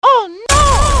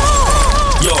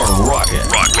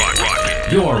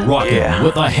You're rocking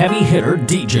with a heavy hitter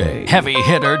DJ. Heavy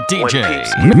hitter DJ.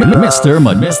 Mr.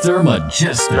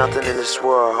 Mejustik. Nothing in this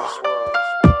world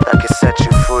that can set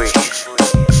you free.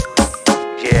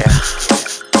 Yeah.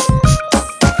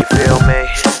 You feel me?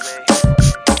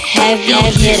 Heavy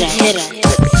hitter.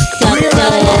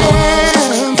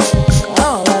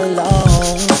 All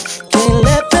alone. Can't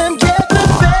let them get the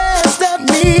best of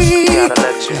me. Gotta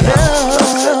let you know.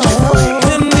 Love set you free.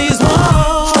 In these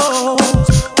walls,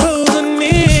 closing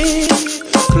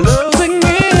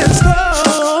in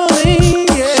slowly,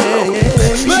 yeah.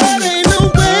 But ain't no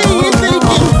way they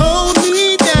can hold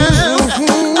me down.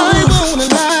 I won't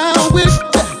allow it,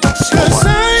 'cause I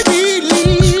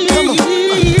believe in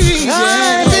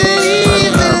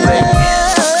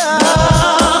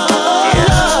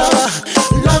love.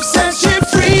 Love sets you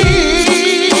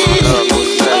free. Love will set you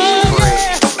free.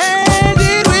 And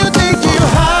it will take you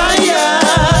higher.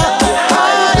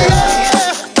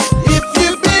 If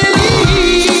you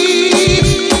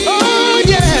believe. Oh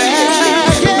yeah.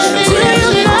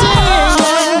 Really know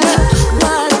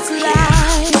what it's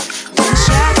like when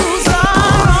shackles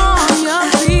are on your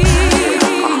feet.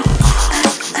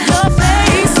 You're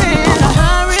facing a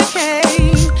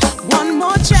hurricane. One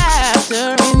more chapter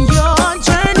in your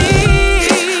journey.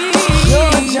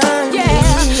 Yeah.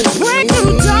 Break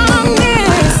through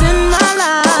darkness in my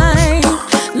life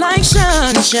like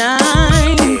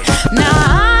sunshine. Now I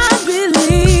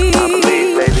believe.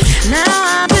 Baby. Now I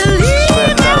believe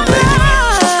Spread love, baby.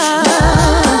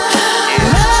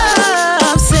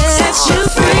 love sets you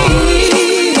free.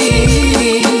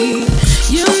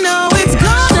 You know it's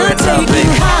gonna Spread love, take you baby.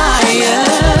 higher.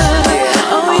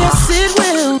 Oh yes it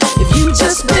will if you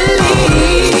just believe.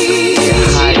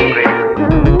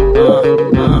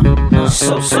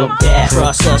 So bad.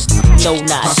 Cross us, no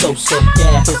not so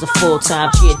bad. Here's a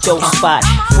full-time Joe spot,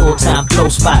 full-time flow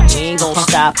spot. We ain't gon'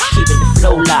 stop, keeping the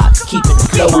flow locked, keeping the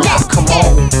flow locked. Come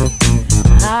on.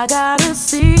 I got a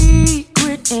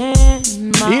secret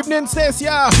in my Evening, sis,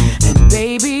 yeah. and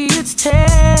baby it's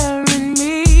tearing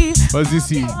me What's this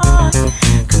see? apart.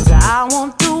 'Cause I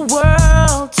want the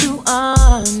world to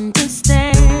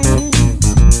understand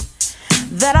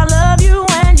that I love you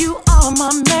and you are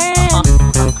my man.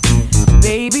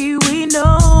 Baby, we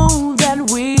know that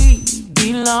we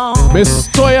belong. Miss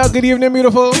Toya, good evening,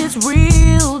 beautiful. It's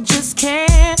real, just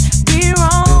can't be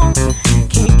wrong.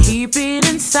 Can't keep it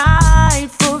inside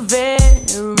for very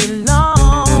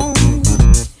long.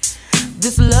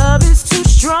 This love is too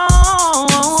strong.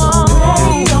 So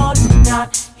ready or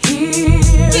not,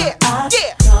 here I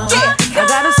come. I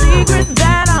got a secret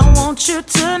that I want you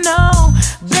to know,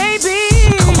 baby.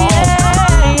 Come on.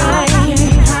 I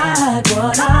can't hide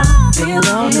what I feel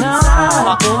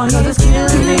inside. Boy, it's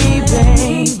killing me,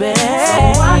 baby. So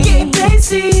why can't they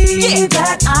see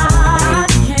that I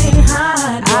can't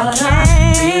hide what I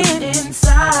feel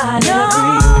inside? No.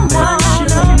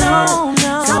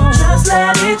 So just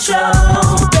let it show,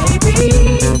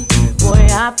 baby. Boy,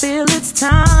 I feel it's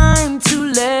time to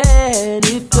let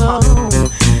it go.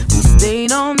 We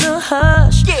stayed on the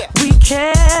hush, we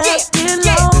kept it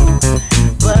low.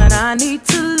 But I need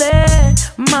to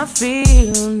let my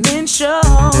feelings show.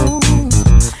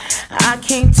 I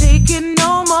can't take it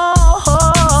no more. So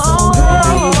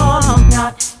ready or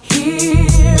not,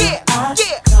 here I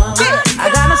come. I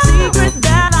got a secret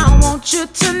that I want you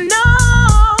to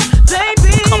know,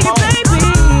 baby, baby.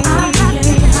 I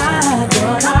can't hide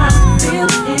what I feel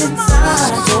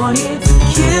inside. Boy, it's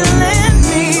killing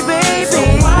me, baby. So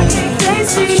why can't they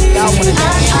see?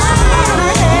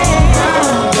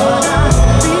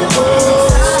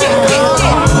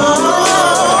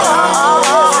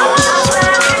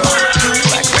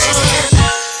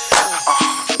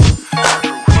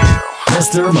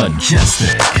 Mr.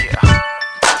 Mejustik.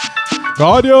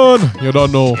 Guardian, you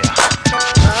don't know.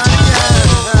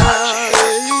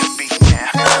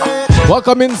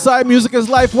 Welcome inside Music is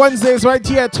Life Wednesdays right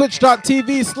here at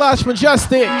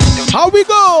twitch.tv/Mejustik. How we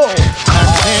go?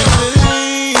 Can't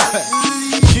believe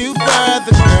you were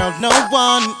the girl no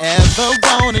one ever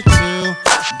wanted to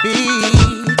be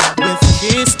with.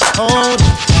 His hold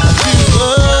you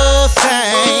were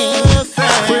thing.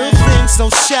 Real thing so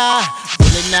shy,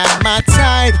 really not my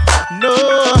type. No,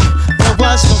 there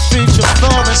was no future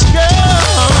for us, girl.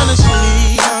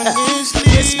 Honestly,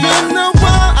 it's been a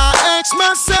while. I ask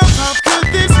myself, how could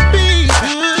this be?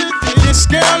 This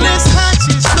girl is hot,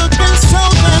 she's looking so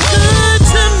damn good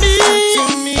to me.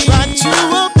 Tried to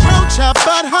approach her,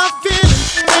 but her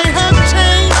feelings they have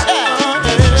changed.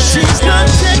 She's not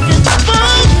taking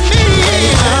from me.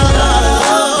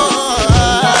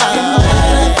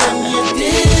 Better than you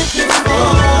did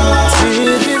before.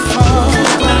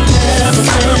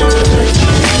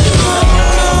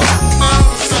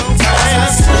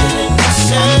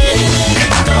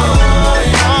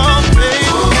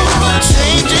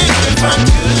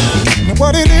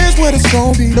 what it's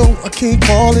gonna be, no, I can't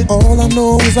call it. All I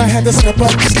know is I had to step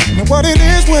up. Now what it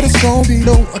is, what it's gonna be,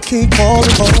 no, I can't call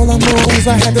it. All I know is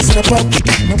I had to step up.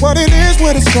 Now what it is,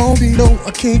 what it's gonna be, no,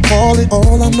 I can't call it.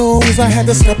 All I know is I had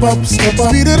to step up, step up.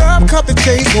 Speed it up, cut the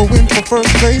chase, go in for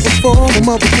first place before the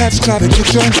mother cats try to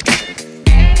get you.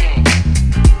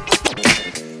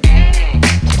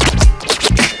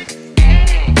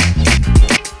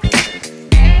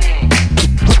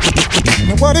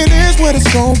 What it is, what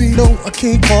it's gonna be, no, I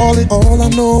can't call it. All I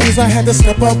know is I had to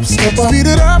step up, step up. Speed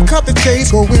it up, cut the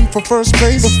chase, go in for first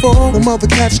place before the mother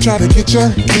cats try to get ya,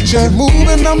 get ya.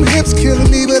 Moving them hips, killing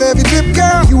me with every dip,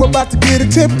 girl. You about to get a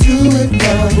tip, do it,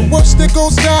 girl. The worst that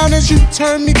goes down is you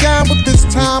turn me down, but this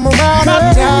time around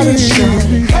I got it.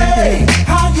 Hey,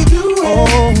 how you doing?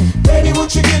 Oh, Baby,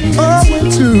 what you getting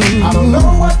into? I don't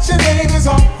know what your name is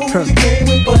or who you came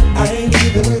with, but I ain't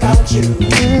leaving without you.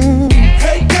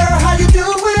 Hey girl, how you doing?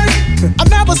 I've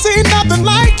never seen nothing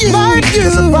like you.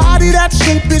 There's a body that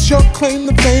shape is your claim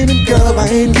to fame, and girl, I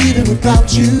ain't leaving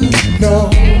without you. No.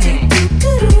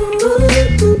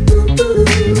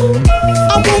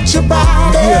 I want your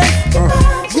body.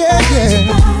 Yeah.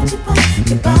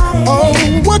 Oh,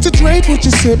 what you drink, what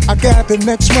you sip? I got the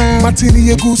next round.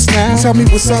 Martini or goose now. Tell me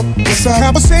what's up, what's up?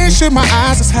 Conversation my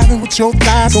eyes is having with your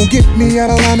thighs. Don't get me out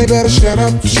of line, they better shut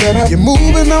up, shut up. You're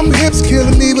moving them hips,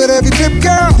 killing me with every tip,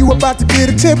 girl. You about to get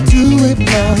a tip, do it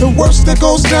now. The worst that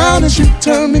goes down is you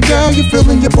turn me down. You're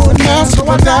feeling your boy now, so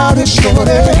I doubt it,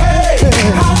 shorty. Hey,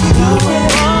 how you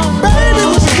doing? Baby,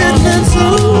 what you getting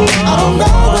into? I don't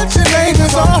know what your name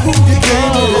is or who you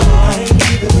came with. I ain't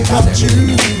leaving without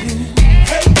you.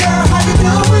 Hey girl, how you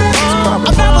doing?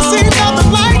 I've never seen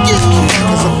nothing like you.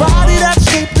 There's a body that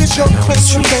shape is your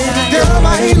question, baby. Girl,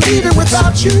 I ain't leaving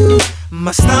without you.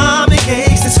 My stomach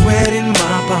aches and sweat in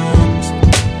my bones.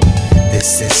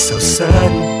 This is so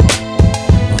sudden.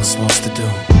 What I'm supposed to do?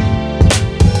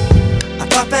 I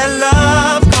thought that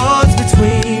love chords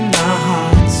between our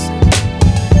hearts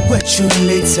were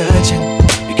truly touching.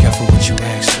 Be careful what you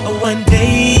ask for. One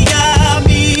day I'll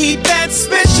meet that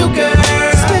special girl.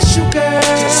 Special girl.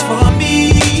 Just for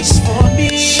me. Just for me.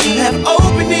 She'll have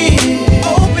opening.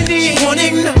 Opening. She won't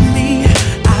ignore me.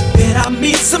 I bet I'll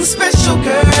meet some special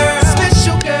girl.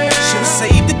 Special girl. She'll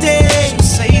save the day. She'll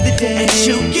save the day. And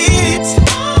she'll get it.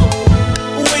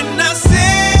 When I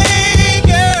say,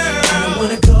 girl, I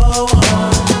wanna go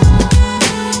on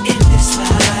in this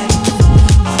life.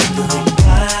 I'm doing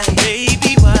right.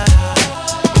 Baby, why?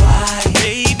 Why?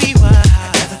 Baby, why?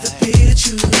 I'd rather the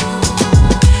picture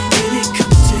when it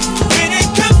comes to you. When it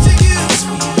comes to you,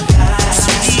 sweet lies.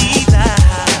 Sweet lies.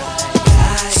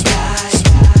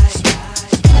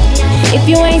 If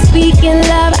you ain't speaking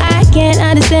love, I can't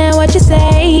understand what you're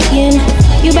saying.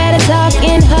 You better talk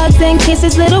in hugs and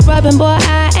kisses, little rubbing, boy,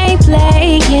 I ain't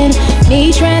playing.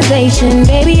 Need translation,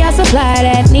 baby, I supply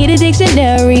that. Need a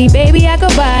dictionary, baby, I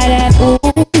could buy that. Ooh,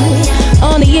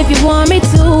 only if you want me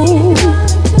to.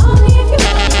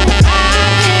 I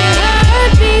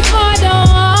hurt before, don't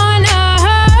wanna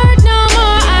hurt no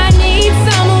more. I need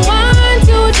someone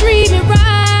to treat me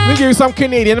right. We'll give you some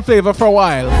Canadian flavor for a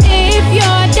while. If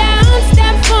you're down,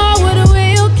 step forward,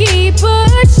 we'll keep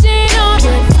pushing on.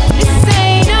 This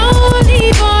ain't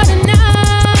only for the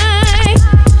night.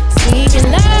 Speaking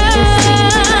love,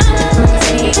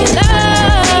 speaking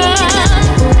love,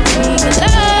 speaking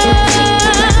love,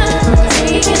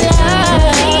 speaking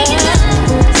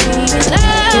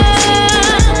love,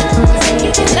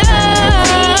 speaking love,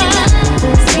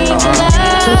 speaking love.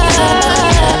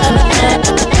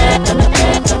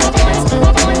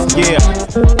 Yeah,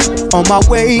 on my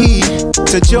way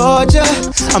to Georgia,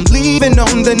 I'm leaving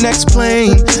on the next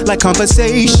plane. Like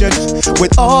conversation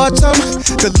with autumn,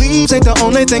 the leaves ain't the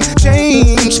only thing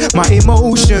change. My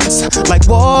emotions, like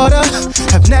water,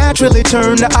 have naturally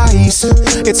turned to ice.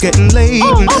 It's getting late,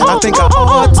 and I think I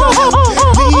ought to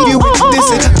leave you with this.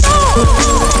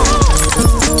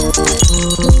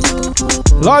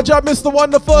 Large up, Mr.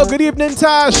 Wonderful. Good evening,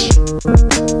 Tash.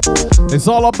 It's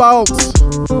all about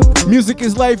Music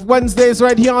is Life Wednesdays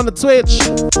right here on the Twitch.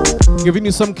 Giving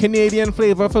you some Canadian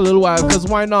flavor for a little while, cause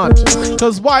why not?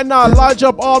 Cause why not? Large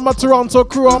up all my Toronto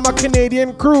crew, all my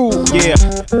Canadian crew. Yeah,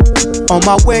 on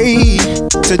my way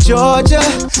to Georgia,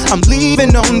 I'm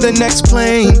leaving on the next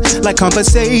plane. Like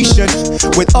conversation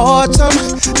with autumn,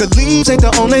 the leaves ain't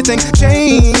the only thing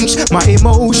change. My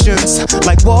emotions,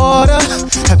 like water,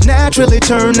 have naturally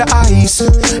turned to ice.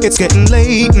 It's getting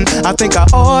late, and I think I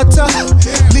ought to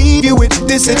leave you with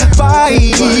this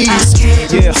advice.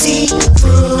 Yeah,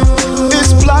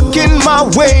 it's blocking my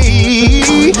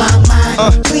way.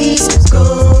 Please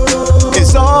go. It's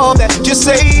It's all that you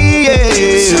say.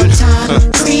 So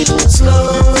time, creep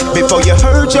slow. Before you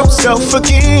hurt yourself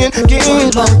again.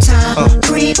 One more time,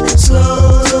 creep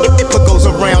slow. If what goes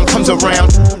around comes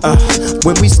around.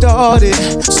 When we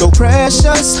started, so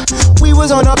precious, we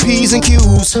was on our P's and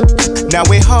Q's. Now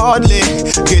we hardly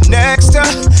get next to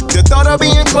the thought of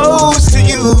being close to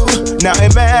you. Now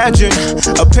imagine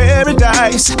a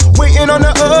paradise waiting on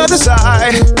the other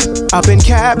side. I've been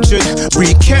captured,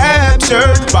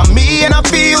 recaptured by me, and I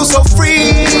feel so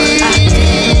free.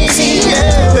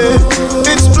 Yeah,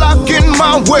 it's blocking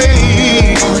my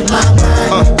way. On my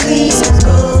mind, please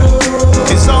go.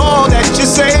 It's all that you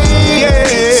say.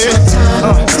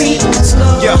 Creep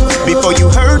slow. Yeah, before you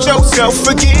hurt yourself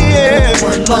again.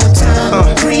 One more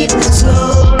time, creep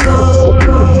slow.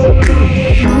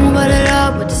 Knew about it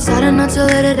all, but decided not to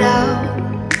let it out.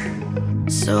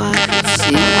 So I could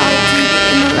see how deep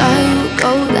in the lie you would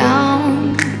go down.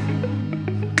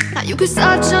 Now you could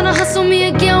start trying to hustle me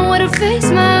again with a fake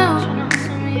smile.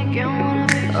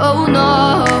 Oh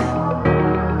no.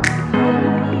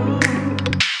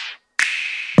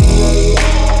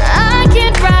 I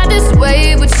can't ride this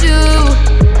way with you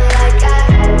like I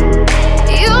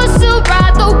used to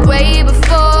ride the way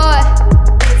before.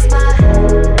 It's my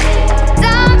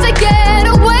time to get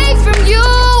away from you.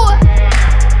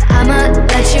 I'ma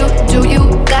let you do you,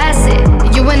 that's it.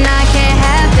 You and I can't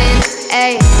happen,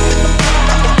 ayy.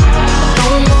 No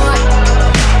more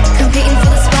competing for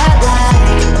the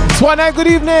spotlight. Swan, good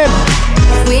evening.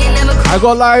 I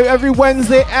go live every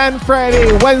Wednesday and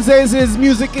Friday. Wednesdays is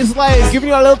Music is Life, giving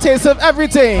you a little taste of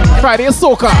everything. Friday is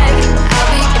soca.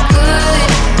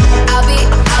 I'll be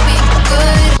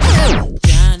good.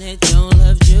 Johnny don't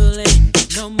love Julie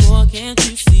no more, can't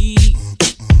you see?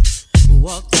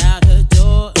 Walked out her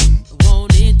door,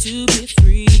 wanted to be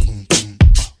free.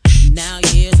 Now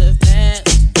years have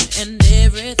passed and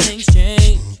everything's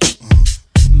changed.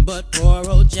 But poor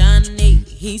old Johnny,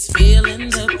 he's feeling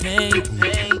the pain.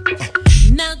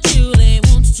 Now Julie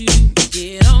wants to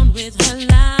get on with her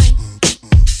life.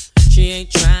 She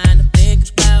ain't trying to think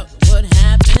about what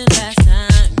happened last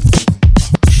time.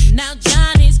 Now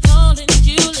Johnny's calling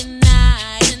Julie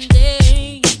night and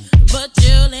day, but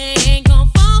Julie ain't gon'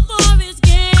 fall for his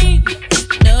game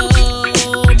no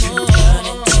more.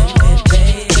 Running to me,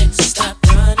 baby. Stop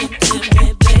running to me,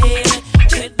 baby.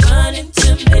 Quit running to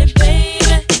me,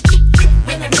 baby.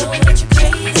 When I know that you're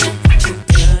crazy. Quit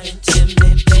running to me,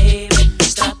 baby.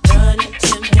 Stop running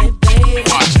to me, baby.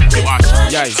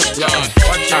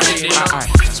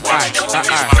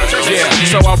 Yeah,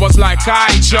 so I was like,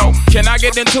 alright, Joe, can I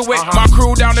get into it? My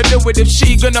crew down to do it if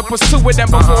she gonna pursue it. And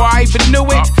before I even knew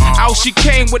it, out she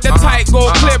came with the tight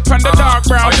gold clip and the dark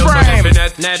brown frame.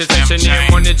 She said she name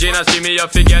Money Gina, see me, you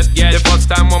forget. The first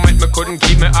time moment me couldn't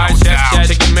keep my eyes shut.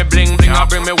 She give me bling bling, I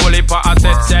bring me woolly pot, I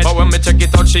said. But when me check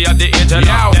it out, she had the age of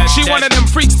she one of them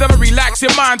freaks that'll relax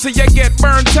your mind till you get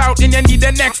burnt out and you need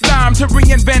the next time to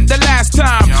reinvent the last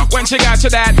time. When she got you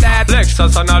that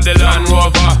Lexus and all the Land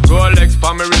Rover, Rolex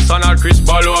for me wrist and all crisp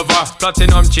all over,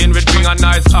 platinum chain with ring and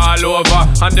nice all over,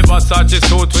 and the Versace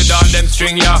suit with all them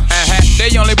string, yeah.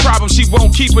 The only problem, she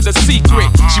won't keep it a secret.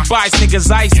 She buys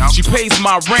niggas ice, she pays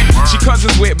my rent. She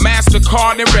cousins with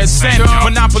MasterCard and Red Cent.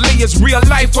 Monopoly is real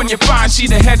life when you find she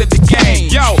the head of the game.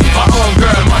 Yo, my own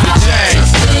girl, Money Jane.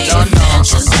 Don't know.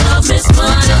 Miss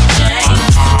Money Jane.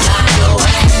 Got your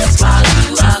hands while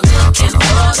you are looking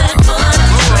for that money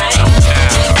train.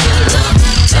 If you look,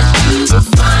 then you will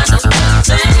find a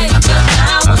thing. Cause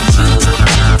I want you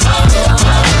looking for.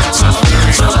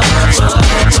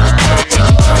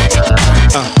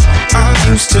 I'm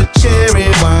used to cherry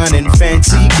wine and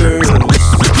fancy girls.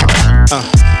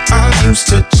 I'm used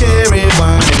to cherry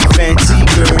wine and fancy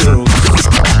girls.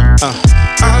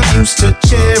 I'm used to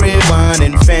cherry wine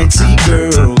and fancy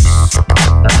girls.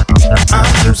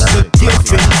 I'm used to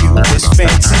giving you this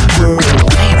fancy world.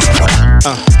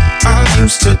 I'm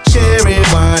used to cherry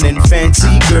wine and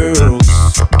fancy girls.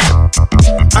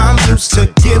 I'm used to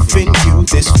giving you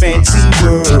this fancy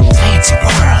world.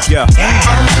 Yeah.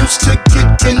 I'm used to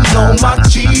getting on my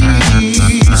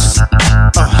G's.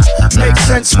 Makes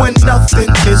sense when nothing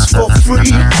is for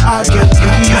free. I get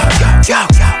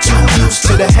too used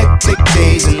to the hectic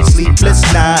days and sleepless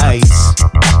nights.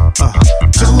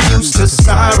 Too used to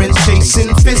sirens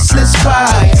chasing fistless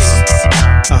fights.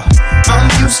 I'm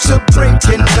used to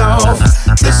breaking off.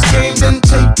 This game been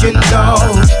taking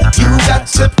off. You got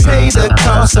to pay the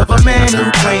cost of a man who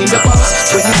claimed a boss.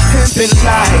 When you pimpin'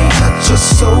 life,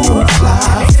 just so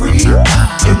fly free.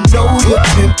 You know you're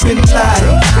pimpin'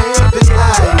 life, pimpin'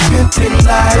 life, pimpin'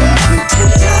 life,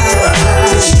 pimpin' life.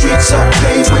 The streets are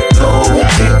paved with gold,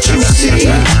 can't you see?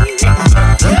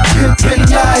 You pimpin'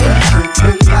 life,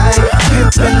 pimpin' life,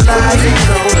 pimpin' life.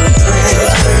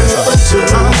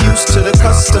 I'm used to the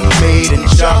custom made and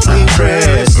sharply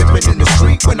pressed. Pimpin' in the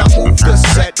street when I move the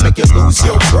set, make you lose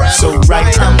your breath. So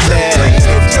right, I'm there.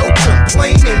 If you're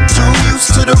complaining, too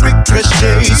used to the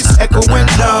ricochets echoing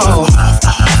low.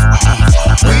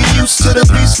 We used to the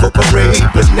peaceful parade,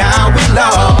 but now we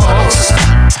lost.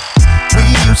 We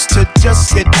used to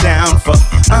just get down for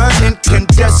an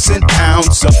incandescent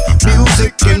ounce of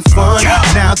music and fun.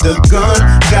 Now the gun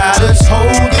got us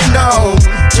holding on.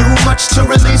 Too much to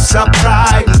release our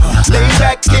pride. Lay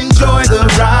back, enjoy the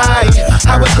ride.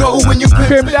 How it go when you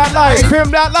pimp that life?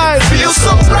 Pimp that life. Feel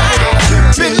so right.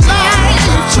 Pimpin'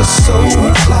 life. Just so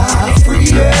fly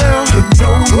free. Yeah. You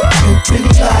know you're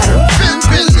pimpin' life.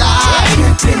 Pimpin' life.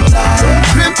 Pimpin'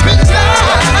 life. Pimpin'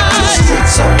 life.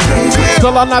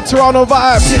 Still on that Toronto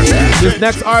vibe. This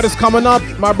next artist coming up,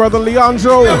 my brother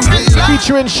Leandro,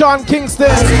 featuring Sean Kingston.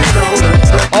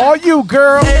 All you,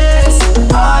 girl.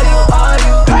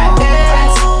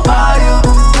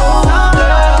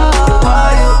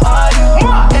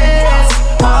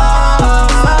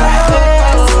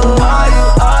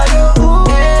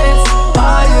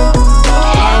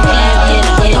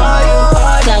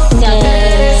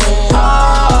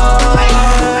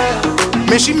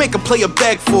 Man, she make a player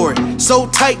beg for it. So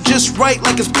tight, just right,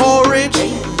 like it's porridge.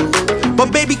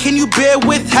 But baby, can you bear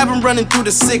with having running through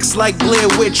the 6 like Blair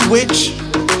Witch? Which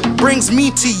brings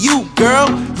me to you, girl.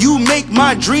 You make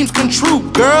my dreams come true,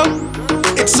 girl.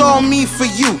 It's all me for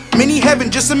you. Mini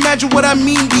heaven, just imagine what I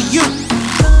mean to you.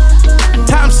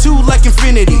 Times 2 like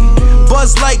infinity.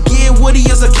 Buzz Lightyear, Woody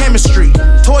is a chemistry.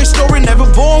 Toy Story, never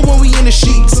born when we in the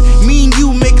sheets. Me and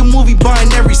you make a movie,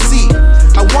 binary seat.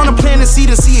 I wanna plant a seed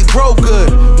and see it grow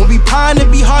good. When we pine, it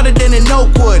be harder than an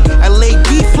oak would. I lay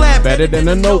B flat, better than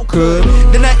a note could.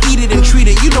 Then I eat it and treat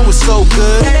it, you know it's so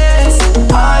good.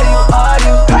 Are you,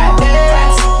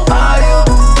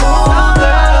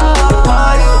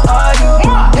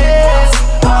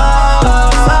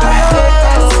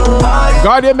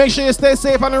 Guardian, make sure you stay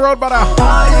safe on the road, brother.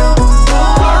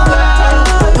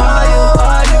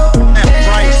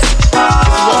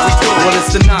 Well,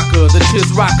 it's the knocker, the chiz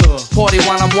rocker. Party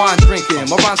while I'm wine drinking.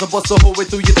 My rhymes will bust a whole way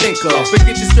through your thinker.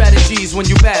 Forget your strategies when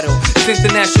you battle. It's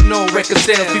international record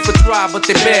sales. People try, but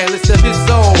they bail. It's the his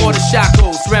zone or the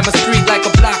shackles. Ram a street like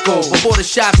a blocko before the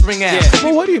shots ring out.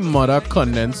 Well, what do you mother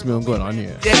condensed milk going on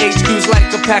here? Their HQ's like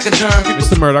a pack of germ.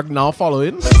 Mr. Murdoch now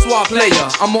following. Swap player,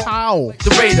 I'm on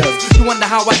the Raiders. You wonder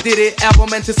how I did it?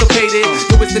 Album anticipated.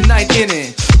 It was the 9th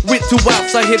inning. With 2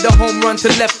 outs, I hit the home run to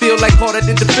left field like Carter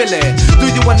did the Philly. Do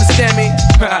you understand me?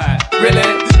 Really?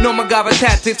 No MacGyver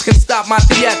tactics can stop my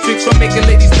theatrics from making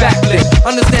ladies backlit.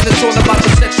 Understand it's all about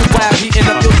the sexual vibe. Heating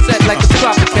up your set like a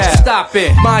copycat. Stop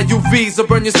it. My UVs will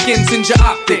burn your skins and your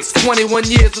optics. 21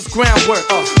 years is groundwork.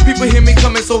 People hear me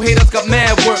coming, so haters got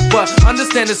mad work. But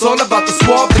understand it's all about the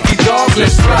swab, the dogs.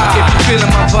 Let's ride. If you feeling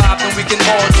my vibe, then we can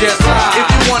all just ride. If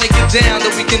you wanna get down,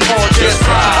 then we can all just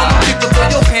ride. All my people throw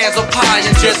your hands up high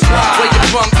and just ride. Where you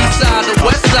from, east side or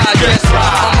west side, just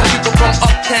ride. All my people from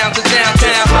uptown to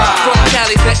downtown, from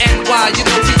Cali to NY, you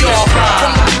know we all ride.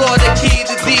 From the Florida Key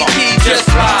to DP, just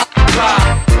ride.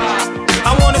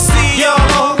 I wanna see y'all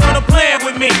who wanna plan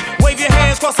with me. Wave your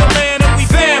hands across the land and we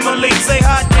family. Say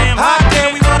hot damn,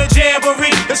 we want a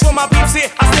jamboree. That's for my peeps here.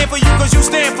 I stand for you cause you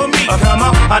stand for me. Come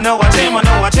on, I know I jam.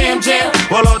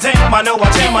 Well, oh damn, I know I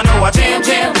jam.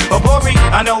 Oh, Bori,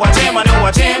 I know I jam.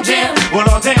 Well,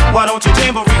 oh damn, why don't you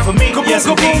jamboree for me? Yes,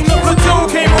 indeed. The platoon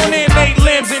came on in, made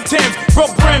limbs and Timbs.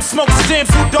 Broke brims, smoked stems,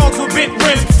 2 dogs with bent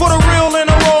rims. For the real and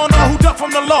the raw, know who duck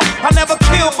from the law. I never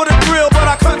kill for the thrill, but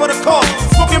I cut for the call.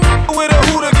 Smoking with a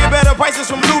hooter, get better prices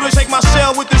from looters. Shake my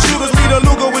shell with the shooters, lead a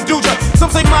Luger with Duja.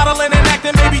 Some say modeling and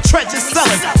acting, maybe treacherous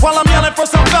selling. While I'm yelling for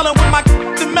some felon with my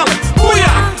melon.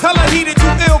 Booyah! Hella heated,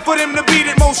 too ill for them to beat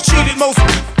it. Most cheated, most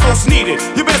needed.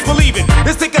 You best believe it.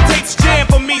 This ticker tapes jam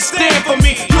for me, stand for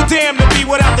me. You damn to be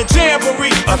without the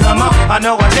jamboree. Come on, I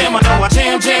know I jam.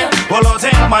 Well, oh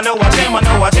damn, I know I jam.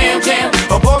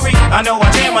 Oh, Bori, I know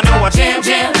I jam.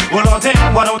 Well, oh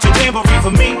damn, why don't you jamboree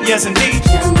for me? Yes, indeed.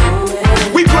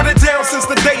 We put it down since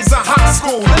the days of high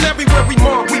school. And everywhere we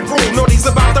mark, we rule. Naughty's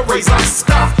about to raise our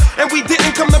stock. And we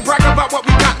didn't come to brag about what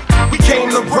we got. We came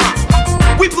to rock.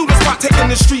 We blew the spot, taking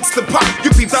the streets to pop.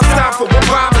 You peeped our style for a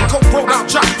while and coke rolled out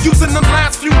jock. Using the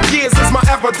last few years as my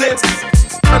evidence.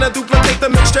 Trying to duplicate the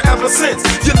mixture ever since.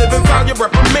 You live and foul, you're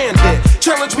reprimanded.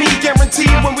 Challenge me,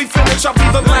 guaranteed when we finish, I'll be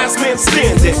the last man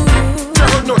standing.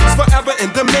 Terror noise forever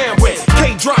in demand with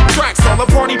K-drop tracks, all the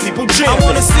party people jam. I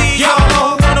wanna see y'all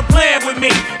who wanna plan with me.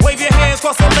 Wave your hands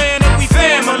across the land and we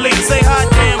family. Say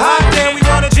hot damn, we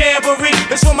want a jamboree.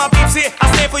 That's for my peeps here, I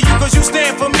stand for you cause you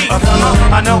stand for me.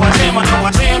 I know I jam, well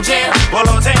oh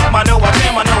damn, I know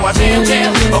I jam,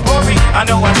 oh Bori, I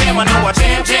know I jam,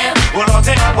 well oh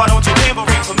damn, why don't you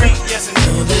jamboree for me? Yes and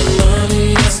no.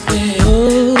 Money I spend,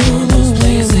 all those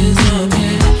places I've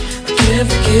been, I can't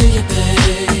forget you,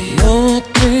 babe. No, I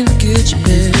can't forget you,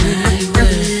 babe.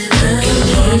 Getting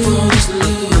hard for this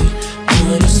loot, I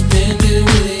wanna spend it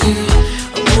with you.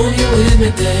 I want you with me,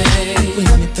 babe.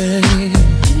 With me, babe.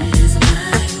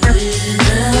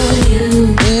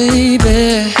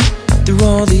 Baby, through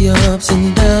all the ups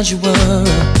and downs you were a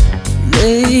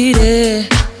lady.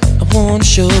 I wanna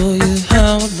show you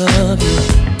how I love you.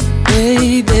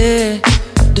 Baby,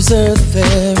 deserve the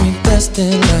very best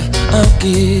thing I'll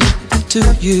give to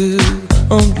you.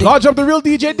 Lodge up the real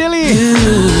DJ Dilly.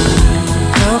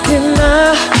 How can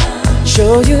I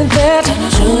show you that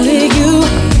only you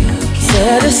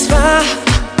satisfy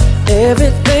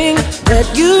everything that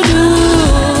you do?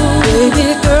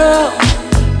 Baby girl,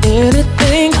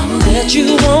 anything that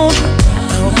you want,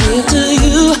 I'll give to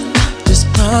you. Just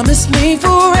promise me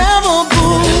forever,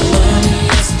 boo.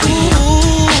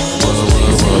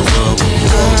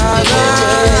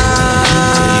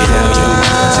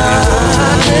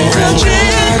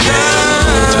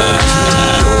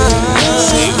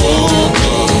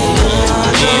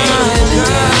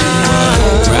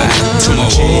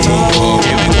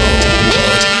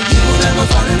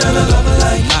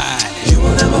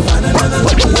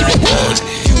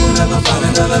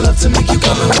 Love to make you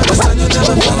come and understand. You'll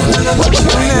never find another love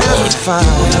like mine. You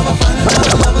will never find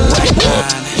another lover like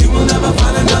mine. You will never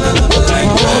find another lover like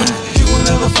mine. You will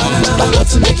never find another love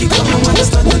to make you come and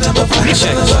understand. You'll never find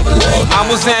another lover like mine. I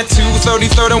was at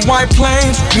 233rd and White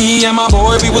Plains. Me and my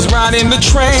boy, we was riding the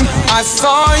train. I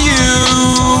saw you.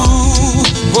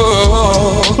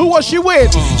 Whoa. Who was she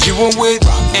with? You were with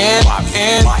and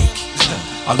Mike.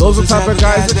 Are those the type of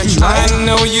guys that you like? I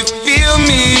know you feel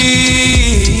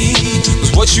me.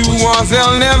 Cause what you want,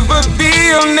 they'll never be,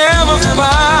 you'll never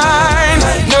find.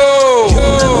 No.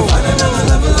 You'll never find another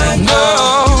lover like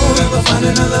mine. You'll never find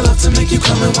another love to make you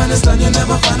come and when it's done. You'll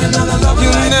never find another lover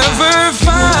like mine. You'll never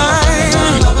find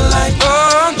another lover like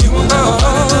mine. You will never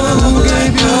find another lover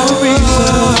like mine. You will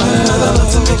never find another love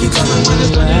to make you come and when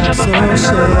it's done. You'll never find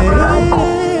another lover like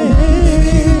mine.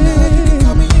 Baby, you know you can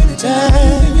call me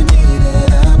anytime.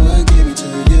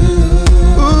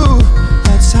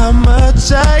 How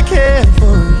much I care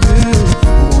for you.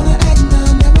 Wanna act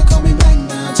now, never call me back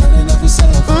now. Turn it off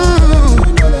yourself. Ooh.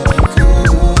 You know that ain't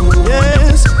cool.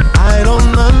 Yes, I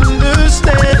don't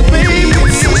understand, baby.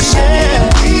 Yeah,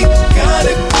 we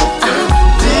gotta go through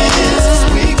this.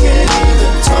 We can't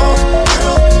even talk,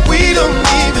 girl. We don't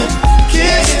even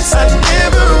kiss. I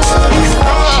never would've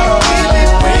thought we'd be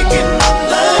breaking up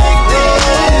like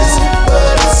this,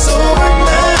 but it's so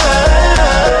nice.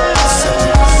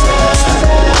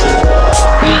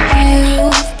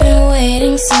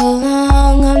 So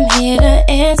long, I'm here to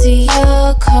answer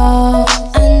your call.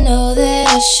 I know that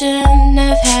I shouldn't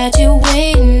have had you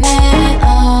waiting at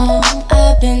all.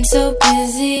 I've been so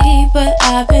busy, but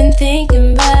I've been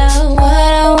thinking about what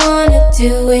I wanna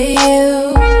do with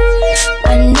you.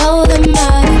 I know them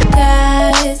other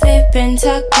guys, they've been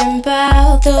talking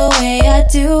about the way I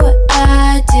do what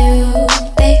I do.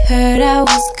 They heard I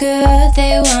was good,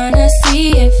 they wanna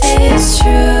see if it's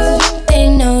true. They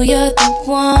know you're the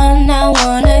one I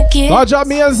wanna give. Lodge up,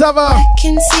 me and Zeva. I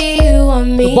can see you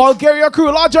on me. The Bulgaria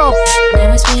crew, lodge up.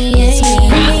 Now it's me and you.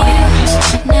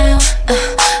 Now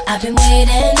I've been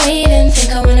waiting.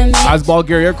 Think I wanna make. As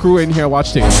Bulgaria crew in here,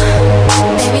 watch this.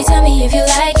 Baby, tell me if you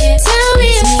like it. Tell me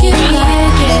if you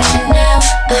like it. Now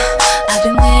I've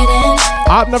been waiting.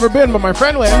 I've never been, but my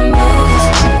friend went. Now,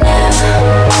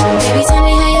 baby, tell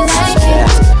me how you like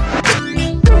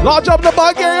it. Lodge up the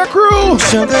Bulgaria crew.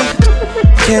 Sugar,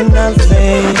 can I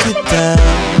lay you down?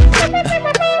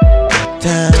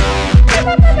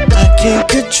 I can't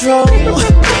control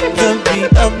the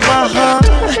beat of my heart.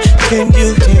 Can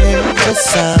you hear the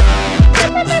sound?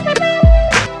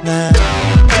 Now,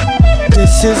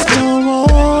 this is no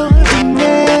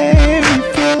ordinary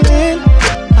feeling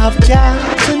I've got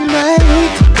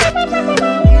tonight.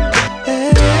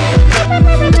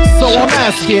 So I'm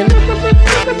asking,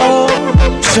 oh,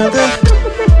 sugar,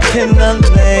 can I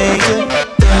lay you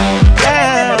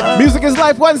down? Music is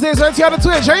Life Wednesdays right here on the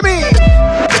Twitch, hear me?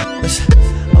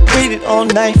 all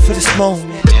night for this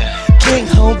moment. Can't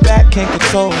hold back, can't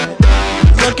control it.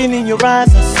 Looking in your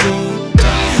eyes, I see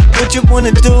what you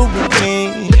wanna do with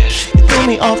me. You threw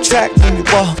me off track when you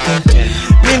walked in.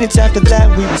 Minutes after that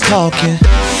we was talking. I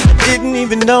didn't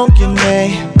even know your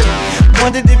name.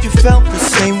 Wondered if you felt the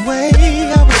same way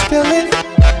I was feeling.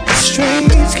 A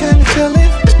strange kind of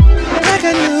feeling, like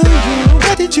I knew you.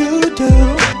 What did you do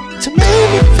to make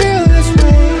me feel this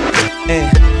way?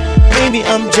 And maybe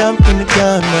I'm jumping the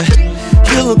gun, but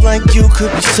you look like you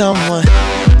could be someone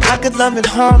I could love in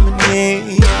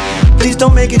harmony. Please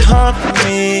don't make it hard for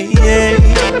me, yeah.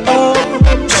 Oh,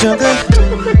 sugar,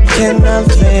 can I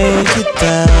lay it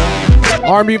down?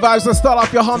 R&B vibes to start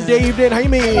off your hump day evening, how you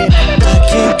mean? I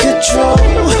can't control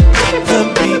the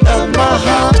beat of my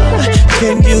heart.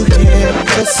 Can you hear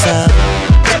the sound?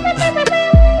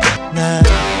 Now,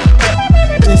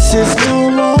 this is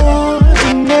no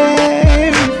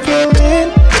ordinary feeling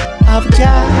I've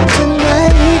got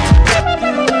tonight.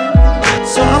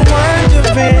 So I'm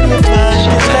wondering if I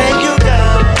should lay you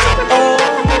down. Oh,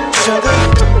 sugar,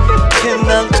 can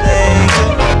I lay you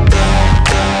down?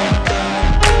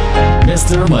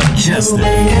 Mr. Mejustik. The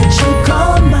way that you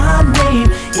call my name,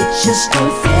 it just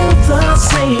don't feel the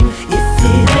same if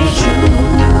it ain't you.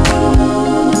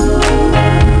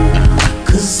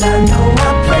 'Cause I know I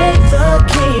played the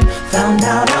game, found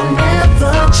out I'll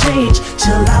never change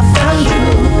till I found you.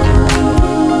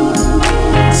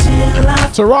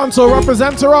 Toronto,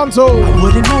 represent Toronto. I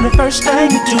wouldn't know the first thing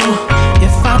to do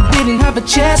if I didn't have a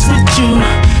chance with you.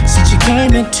 Since you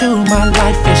came into my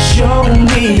life and showed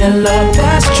me a love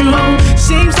that's true.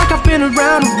 Seems like I've been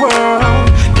around the world,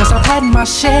 'cause I've had my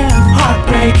share of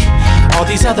heartbreak. All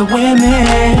these other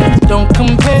women don't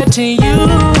compare to you.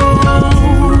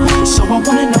 So I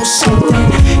wanna know something.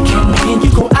 Can me and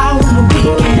you go out on the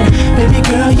weekend? Baby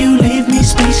girl, you leave me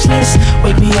speechless.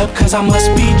 Wake me up 'cause I must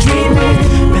be dreaming.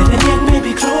 Better yet,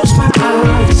 maybe close my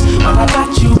eyes while I got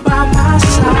you by my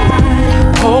side.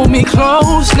 Hold me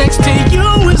close, next to you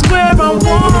is where I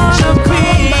wanna be.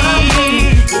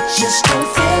 It just don't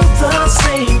feel the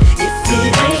same if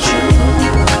it ain't you.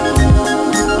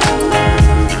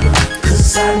 'Cause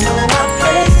I know I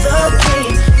played the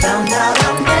game, found out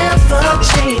I'll never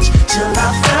change till I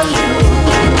found you.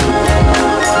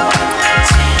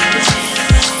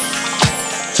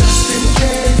 Just in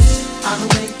case I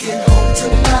don't make it home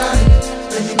tonight,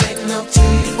 let me make love to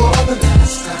you for the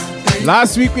last time.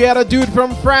 Last week we had a dude from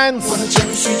France.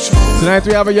 Tonight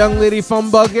we have a young lady from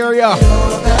Bulgaria.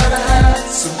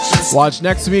 Watch,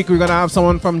 next week we're gonna have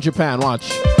someone from Japan.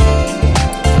 Watch.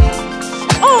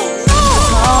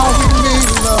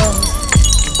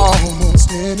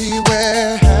 Almost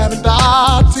anywhere, haven't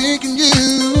I taken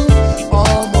you?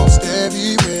 Almost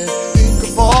everywhere, think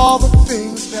of all the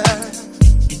things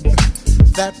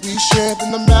that we shared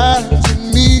and imagine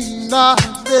me not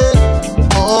there.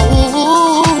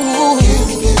 Oh,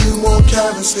 giving you more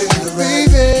careless than the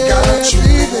baby. Got you,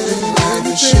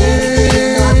 baby,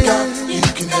 share I got. You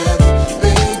can have it,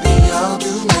 baby. I'll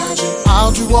do magic.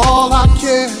 I'll do all I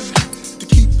can to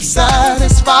keep you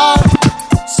satisfied.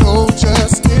 So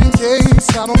just in case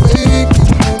I don't make it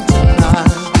home tonight,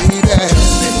 baby.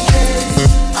 Just in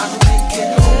case I don't make it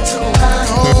home tonight.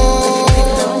 Oh,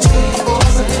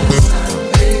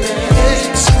 baby,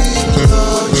 makes me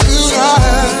love you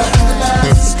right.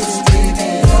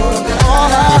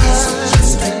 All I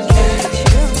just in case.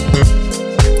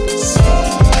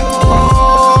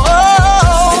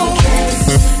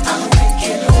 I don't make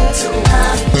it home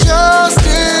tonight. Just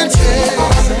in case.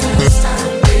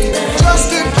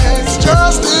 Just in case,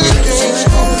 just in case.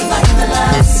 Like the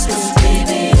last,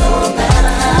 baby, no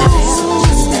matter how.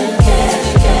 Just in case.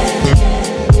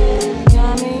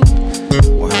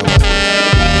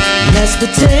 Let's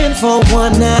pretend for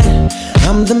one night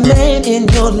I'm the man in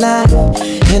your life,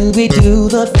 and we do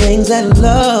the things that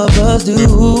lovers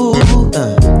do.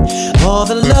 All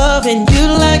the love and you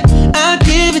like, I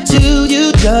give it to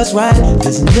you just right.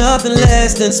 There's nothing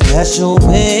less than special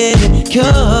when it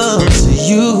comes to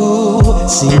you.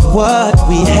 See, what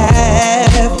we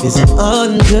have is an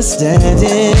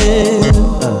understanding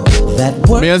that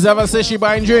we're Meals ever say she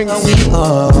buying drinks. we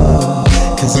are,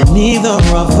 'cause neither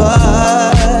of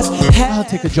us I'll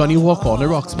take a Johnny Walker on the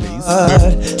rocks, please.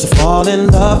 to fall in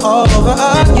love all over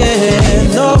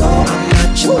again. No, I'm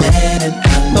not your man and I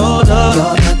know you're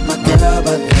not my girl,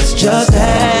 but let's just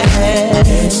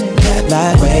dance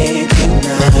that way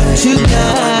tonight.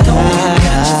 Tonight,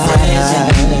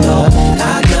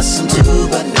 I got some too,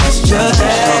 but let's just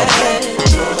dance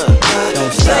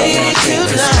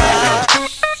tonight.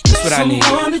 That's what I need.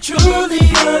 Someone to truly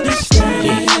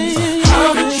understand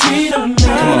how to treat a man.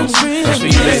 Come on, that's for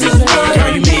you, baby.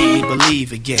 Girl, you made me believe.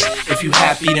 again. If you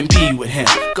happy, then be with him.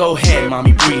 Go ahead,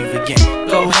 mommy, breathe again.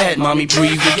 Go ahead, mommy,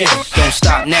 breathe again. Don't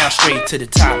stop now, straight to the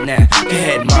top now. Go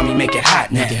ahead, mommy, make it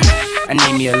hot now. I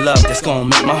need me a love that's gonna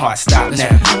make my heart stop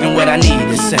now. And what I need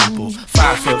is simple.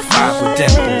 5'5" with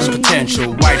dimples,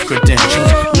 potential wife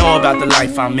credentials. Know about the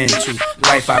life I'm into,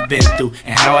 life I've been through,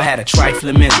 and how I had a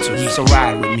trifling mental. So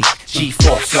ride with me,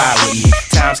 G4, fly with me.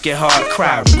 Times get hard,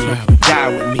 cry with me, die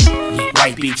with me.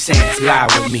 White beach sands, lie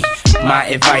with me. My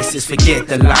advice is forget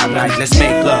the limelight. Let's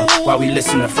make love while we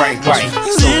listen to Frank White.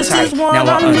 So tight, now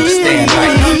I understand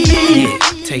life. Yeah,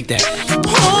 take that.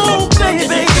 Oh,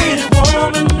 baby,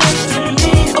 woman next to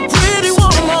me, a pretty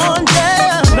woman,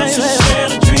 yeah, baby. Share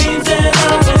the dreams that I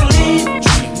believe.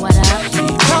 What up?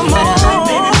 Come on,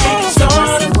 baby,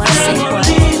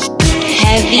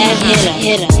 Heavy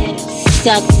hitter.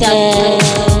 Suck.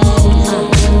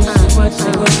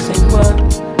 What?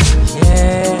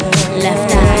 Yeah.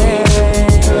 Left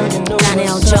eye.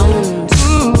 Donnell Jones.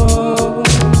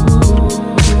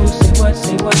 Say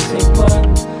what?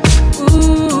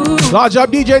 Large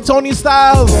up DJ Tony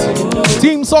Styles.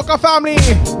 Team Soccer Family.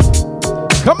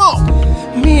 Come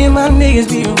on. Me and my niggas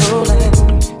be rolling,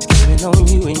 skipping on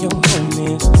you and your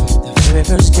homies. The very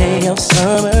first day of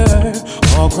summer,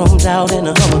 all grown out in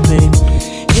a Hummer, baby.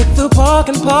 Hit the park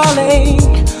and parlay.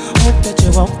 Hope that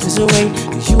you walk this way,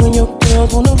 'cause you and your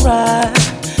girls wanna ride.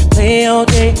 Play all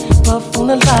day, puff on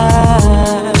the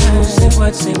line. Say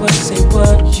what?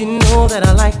 You know that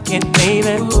I like it,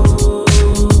 baby.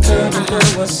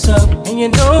 What's up? And you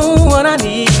know what I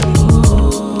need.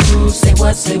 Say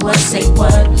what?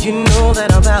 You know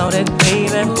that I'm about it,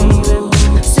 baby.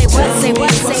 Say what?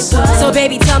 So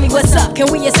baby, tell me what's up. Can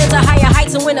we ascend to higher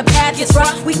heights, and when the path gets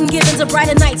rough, we can give into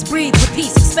brighter nights, breathe with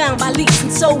peace, expound by leaps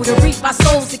and soul to reap our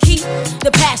souls to keep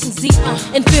the passions deep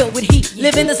and filled with heat.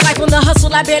 Living this life on the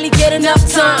hustle, I barely get enough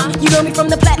time. You know me from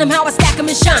the platinum, how I stack 'em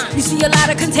and shine. You see a lot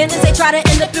of contenders, they try to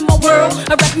end up in my world.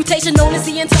 A reputation known as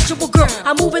the untouchable girl.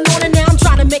 I'm moving on and now I'm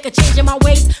trying to make a change in my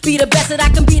ways. Be the best that I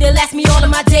can be to last me all of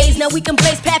my days. Now we can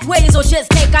blaze pathways or just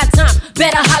take our time.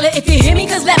 Better holler if you hear me,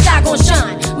 'cause left eye gon'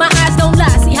 shine. My eyes don't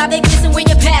lie, see how they glisten when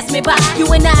you pass me by. You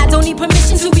and I don't need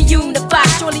permission to be unified.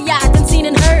 Surely I done seen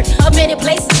and heard of many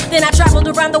places. Then I traveled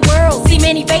around the world, see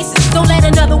many faces. Don't let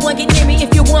another one get near me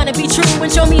if you wanna be true,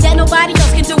 and show me that nobody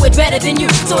else can do it better than you.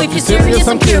 So if you're serious,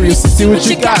 I'm curious to see what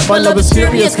you got. My love is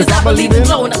furious, 'cause I believe in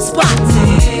blowing up spots.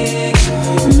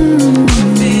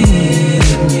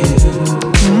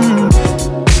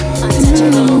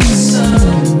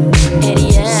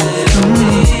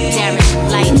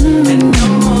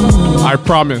 I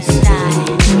promise.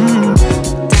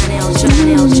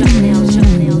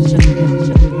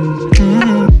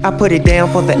 I put it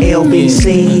down for the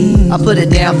LBC. I put it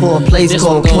down for a place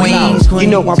called Queens. You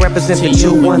know I represent the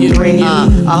 213.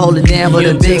 I hold it down for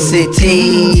the big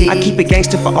city. I keep it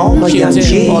gangster for all my young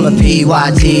G's. All the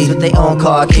PYTs with their own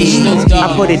car keys. I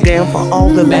put it down for all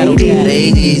the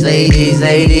ladies.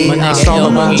 It's all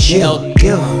about you.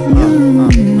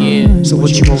 So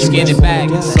what you want to get it back?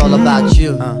 It's all about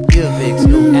you. You big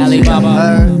Snoop.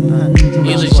 Alibaba.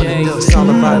 It's all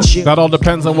about you. That all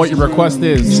depends on what your request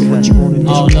is. So what you want to do?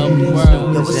 All over the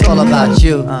world. It's all about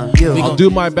you. I'll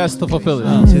do my best to fulfill it.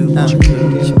 I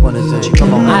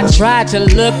tried to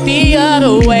look the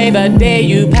other way the day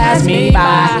you passed me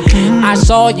by. I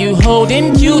saw you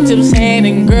holding Q-Tip's hand,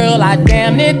 and girl, I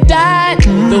damn near died.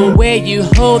 The way you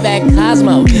hold that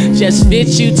Cosmo just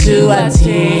fits you to a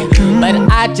T. But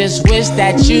I just wish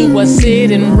that you were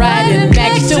sitting right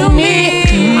next to me.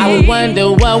 I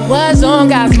wonder what was on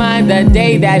God's mind the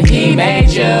day that He made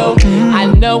you. I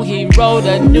know He wrote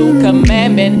a new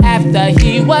commandment after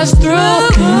He was through.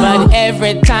 But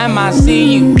every time I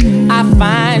see you, I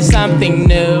find something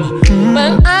new.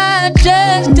 But I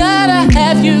just gotta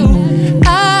have you.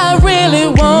 I really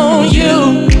want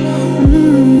you.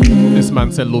 This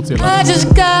man said Lutila. I just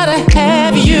gotta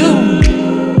have you.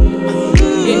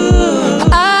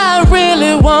 I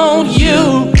really want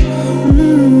you.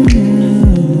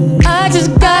 I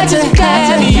just got to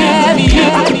have you.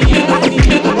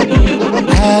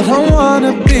 I don't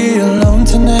wanna be alone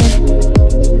tonight.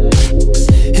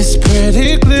 It's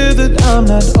pretty clear that I'm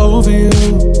not over you.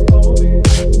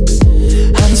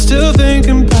 I'm still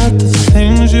thinking about the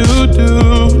things you do.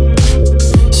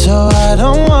 So I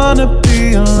don't wanna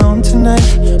be alone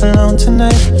tonight. Alone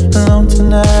tonight, alone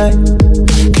tonight.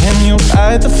 Can you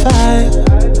fight the fire?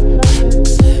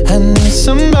 I need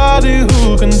somebody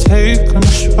who can take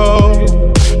control.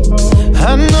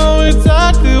 I know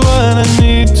exactly what I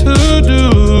need to do.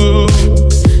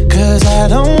 'Cause I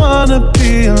don't wanna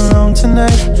be alone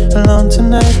tonight. Alone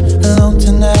tonight, alone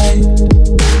tonight.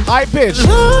 High pitch. Twitch.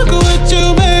 Look what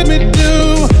you made me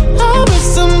do. I'm with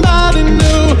somebody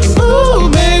new. Ooh,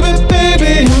 baby,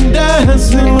 baby, I'm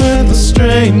dancing with a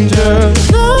stranger.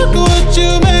 Look what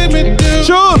you made me do.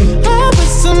 Sure. I'm with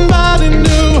somebody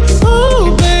new.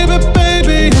 Ooh, baby,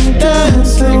 baby, I'm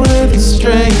dancing with a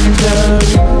stranger.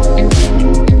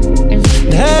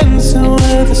 Dancing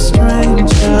with a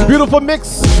stranger. Beautiful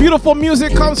mix, beautiful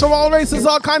music comes from all races,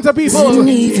 all kinds of people. Didn't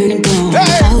even go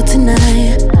out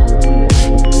tonight,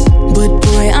 but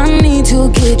boy, I need to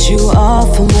get you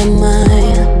off of my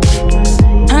mind.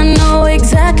 I know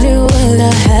exactly what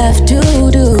I have to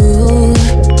do.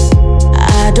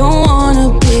 I don't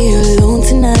wanna be alone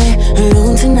tonight,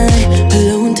 alone tonight,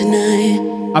 alone tonight.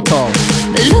 At all.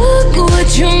 Look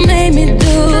what you made me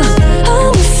do.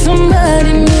 I'm with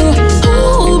somebody new.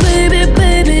 Oh baby,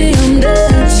 baby, I'm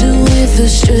dancing with a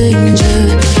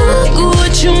stranger. Look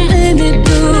what you made me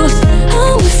do.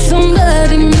 I'm with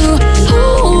somebody new.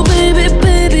 Oh baby,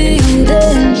 baby, I'm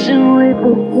dancing with a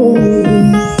stranger.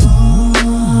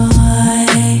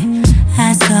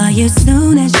 I saw you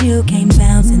soon as you came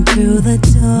bouncing through the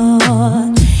door.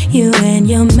 You and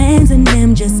your mans and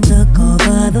them just took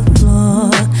over the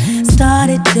floor.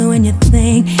 Started doing your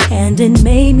thing and it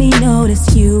made me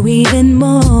notice you even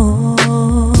more.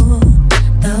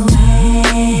 The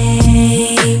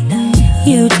way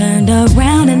you turned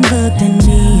around and looked at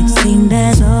me, it seemed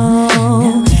as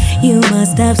though you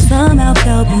must have somehow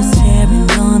felt me staring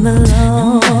on the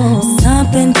low.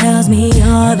 Something tells me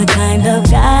you're the kind of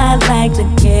guy I'd like to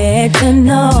get to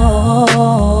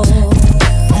know.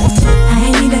 I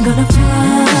ain't even gonna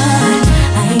front.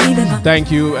 I ain't even gonna.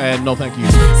 Thank you and no thank you.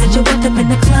 Since you walked up in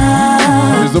the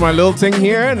club, Just do my little thing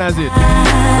here and that's it.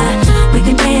 we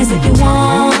can dance if you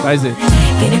want. That's it.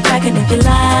 Get it crackin' if you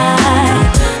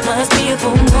like. Must be a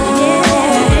full moon.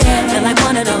 Feel like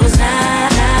one of those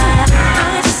nights.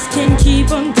 I just can't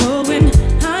keep on going.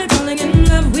 I'm falling in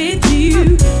love with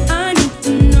you. I need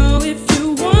to know if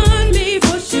you want me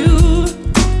for sure.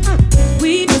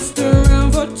 We messed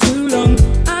around for too long.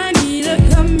 I need a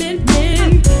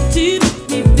commitment to make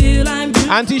me feel I'm good.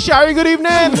 Auntie Shari, good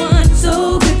evening.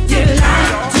 So if you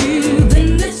like to,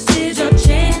 then this is your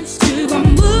chance to.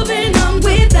 I'm moving on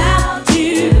without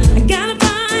you. I gotta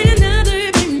find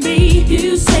another baby.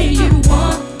 You say you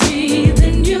want me,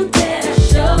 then you better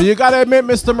show. But you gotta admit,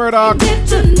 Mr. Murdoch,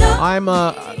 I'm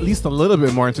at least a little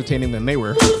bit more entertaining than they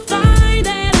were.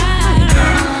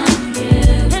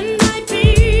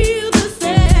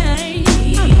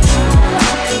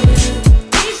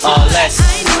 Oh, let's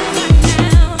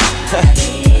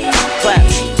clap.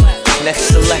 Next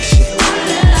selection.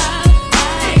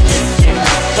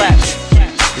 Clap.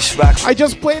 This rock. I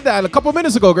just played that a couple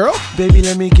minutes ago, girl. Baby,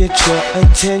 let me get your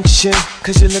attention,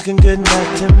 cause you're looking good,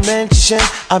 not to mention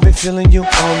I've been feeling you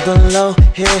on the low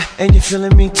here, and you're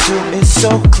feeling me too, it's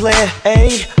so clear.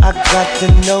 Ayy, I got the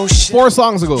notion. 4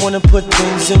 songs ago. Wanna put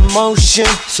things in motion,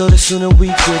 so the sooner we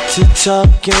get to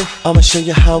talking, I'ma show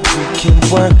you how we can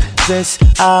work this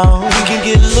out. We can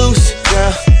get loose,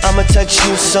 girl, I'ma touch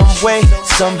you some way,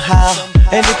 somehow.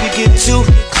 And if you get too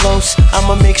close,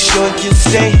 I'ma make sure you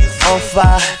stay on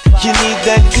fire. You need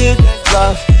that good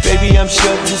love, baby, I'm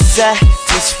sure to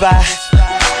satisfy.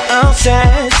 I'll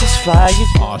satisfy you.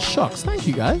 Aw, shucks, thank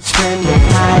you guys. Spend the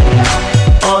night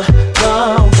on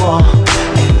the wall,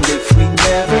 and if we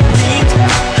never meet,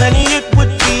 honey, it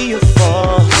would be your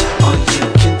fault. Or you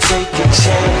can take a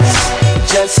chance,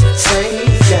 just say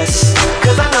yes,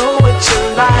 cause I know what you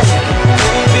like.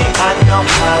 Baby, I know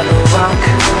how to rock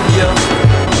you.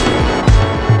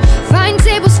 Find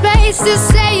table space to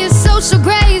say your social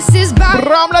grace is by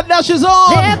Ramla Dash is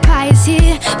on. their pies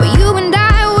here, but you and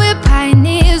I, we're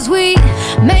pioneers. We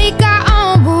make our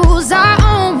own rules, our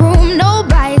own room, no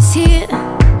bias here.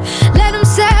 Let them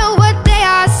sell what they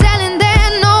are selling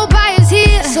there, no bias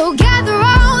here. So gather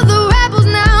all the rebels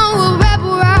now, we'll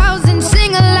rebel rouse and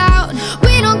sing aloud.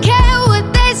 We don't care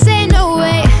what they say, no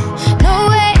way, no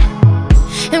way.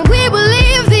 And we will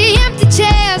leave the empty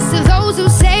chairs to those who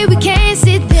say we can't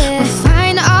sit there. We'll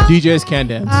find our DJs can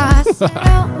dance.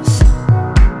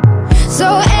 So,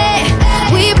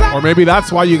 we brought Or maybe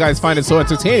that's why you guys find it so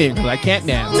entertaining, because I can't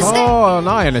dance. Oh,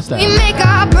 now I understand. we make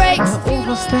our breaks.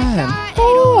 Understand.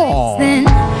 Oh. Then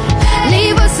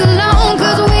leave us alone,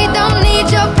 cause we don't need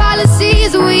your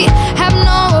policies. We have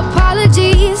no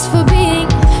apologies for being.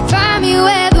 Find me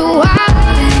where the wild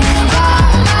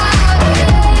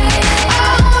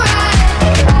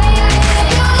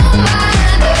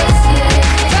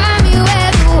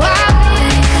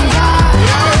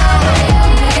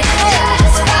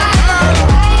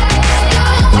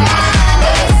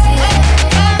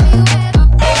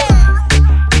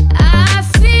I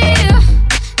feel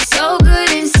so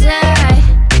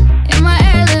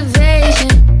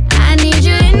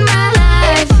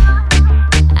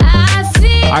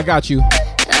I got you.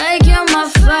 Like you're my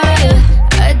fire,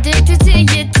 addicted to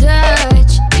your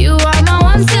touch. You are my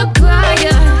one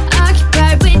supplier,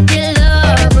 occupied with your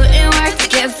love, putting work to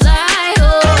get fly.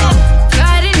 Oh,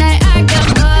 Friday night I got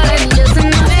money, just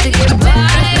enough to get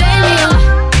by. Baby, oh,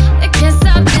 I can't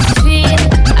stop this feeling.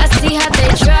 I see how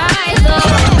they try, though.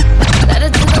 Better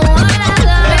to the one I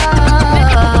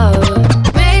love.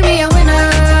 Made me a winner.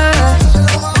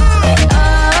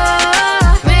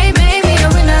 Made me a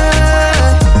winner.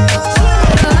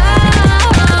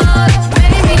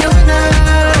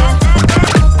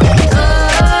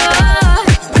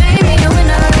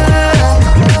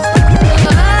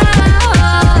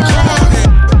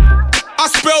 I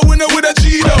spell winner with a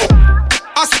G though.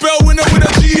 I spell winner with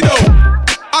a G though.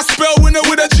 I spell winner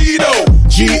with a G though.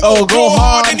 G-O, go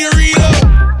hard. And you reload.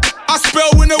 I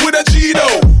spell winner with a G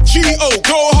though. G-O,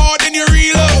 go hard and you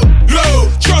reload. Low,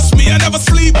 trust me, I never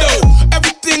sleep though.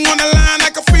 Everything on the line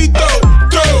like a free throw.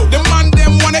 Throw, the man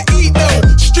them wanna eat though.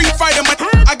 Street fighter,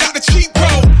 I got the cheat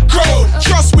code.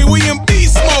 Trust me, we in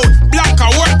beast mode. Black, I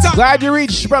worked out. Glad you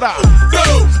reached, brother.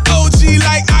 Low, OG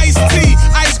like Ice T.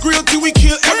 Ice grill till we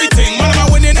kill everything. Man, am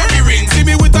I winning every ring? See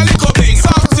me with a little thing.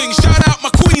 Something, shout out my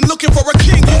queen, looking for a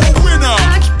king. You a winner.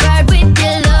 Occupied with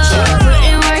your love,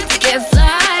 putting work to get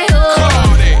fly. Oh,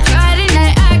 Friday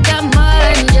night I got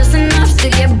money, just enough to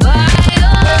get by.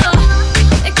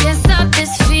 Oh, I can't stop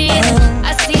this feeling.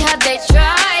 I see how they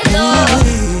try.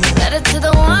 Oh, better to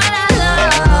the one I love.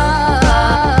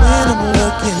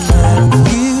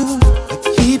 You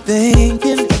keep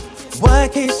thinking, why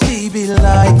can't she be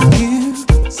like you?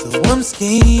 So I'm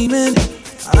scheming,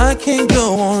 I can't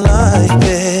go on like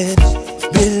that.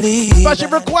 Believe Special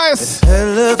request. her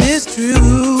love is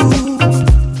true.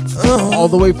 All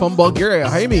the way from Bulgaria.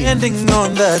 Hi, me. Standing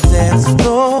on the dance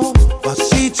floor while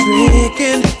she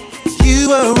tricking.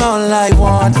 You are all I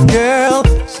want, girl.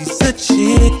 She's a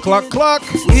chick. Clock, clock.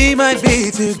 We might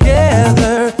be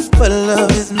together, but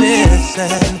love is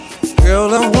missing.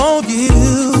 Girl, I want you.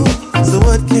 So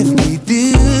what can we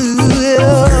do?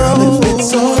 Girl, if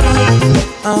it's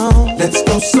alright, let's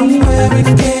go somewhere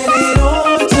and get it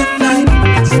on tonight.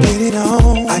 Let's get it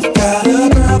on. I got a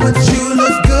girl, but you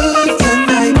look good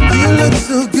tonight. You look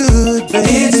so good, baby.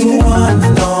 It's one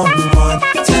on one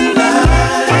tonight.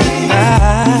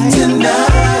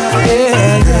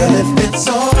 Yeah, girl, if it's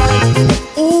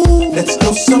alright, let's go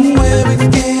somewhere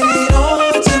and get it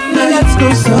on tonight. Let's go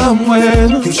somewhere.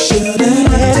 You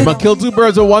shouldn't. But kill two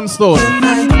birds with one stone.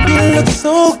 You look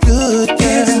so good, girl.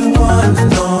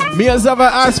 Me as ever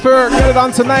asked for get it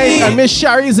on tonight, and Miss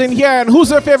Sherry's in here. And who's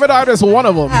her favorite artist? One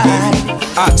of them.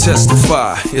 I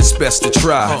testify, it's best to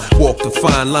try. Walk the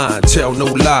fine line, tell no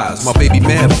lies. My baby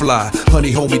man fly,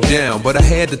 honey hold me down. But I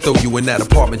had to throw you in that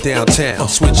apartment downtown.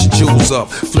 Switch your jewels up,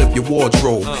 flip your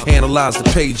wardrobe. Analyze the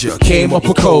pager, came up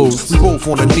with codes. We both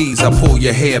on the knees, I pull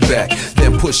your hair back.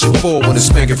 Then push it forward and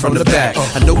spank it from the back.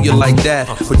 I know you like that,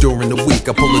 but during the week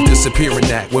I pull a disappearing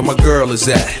act. Where my girl is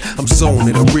at, I'm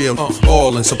zoning a real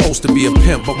ballin'. Supposed to be a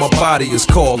pimp, but my body is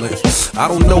calling. I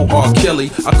don't know R.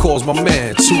 Kelly, I calls my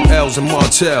man 2 L's and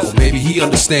Martell. Maybe he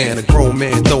understand a grown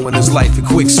man throwing his life in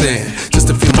quicksand. Just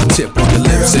to feel my tip on your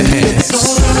lips and hands.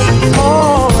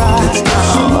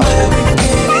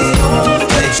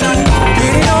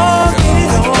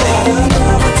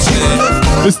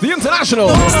 It's the International.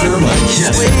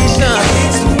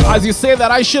 As you say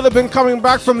that, I should have been coming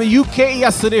back from the UK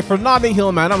yesterday from Notting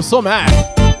Hill, man. I'm so mad.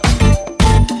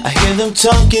 I hear them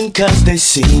talking cause they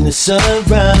seen us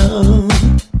around.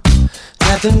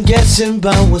 Got them guessing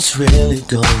about what's really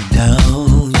going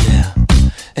down, yeah.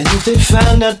 And if they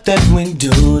found out that we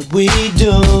do what we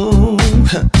do,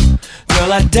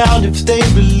 girl, I doubt if they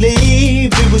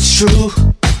believe it was true,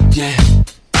 yeah.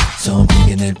 So I'm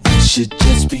thinking that we should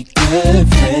just be good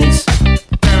friends.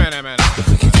 If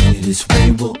we continue this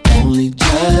way, we'll only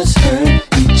just hurt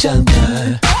each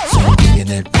other. So I'm thinking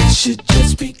that we should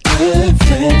just be good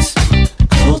friends.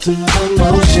 Go through the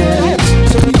motions,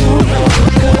 so we don't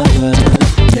recover,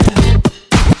 yeah.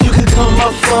 You can call my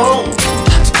phone,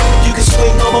 you can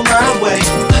swing over my way.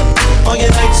 On your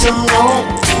nights alone,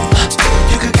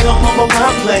 you can come over my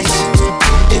place.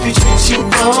 If it treats you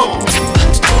wrong,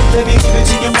 let me give it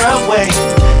to you my way.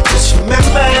 Just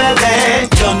remember that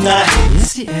you're not.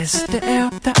 It's the S, the L,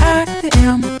 the I, the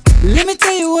M. Let me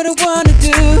tell you what I wanna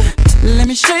do. Let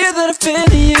me show you that I feel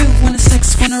you. Wanna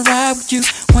sex, wanna ride with you.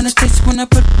 Wanna taste, wanna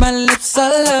put my lips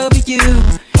all over you.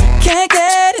 Can't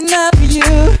get enough of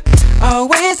you.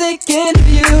 Always thinking of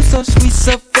you. So sweet,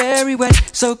 so very wet.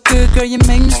 So good, girl, you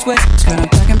make me sweat. Girl, I'm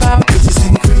talking about kisses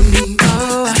and cream.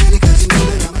 Oh,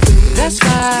 that's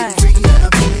right.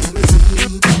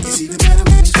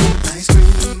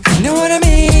 You know what I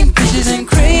mean?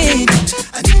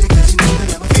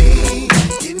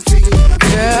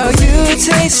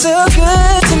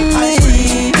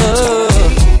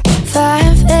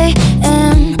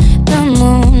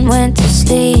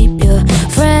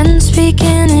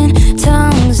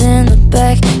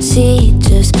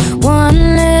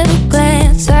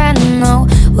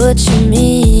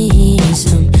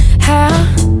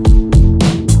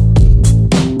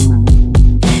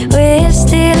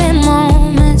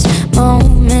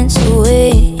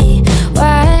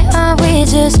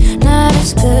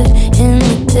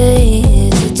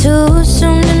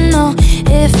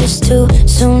 just too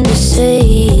soon to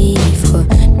say for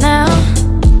now.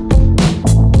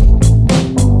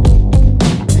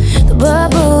 The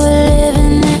bubble we're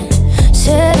living in,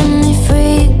 setting me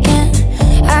free again.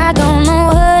 I don't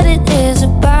know what it is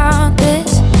about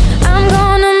this. I'm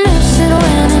gonna miss it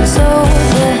when it's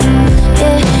over.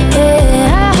 Yeah,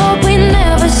 yeah, I hope we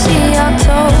never see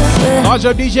October. Large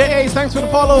up DJ Ace, thanks for the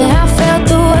follow. I felt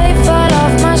the weight fall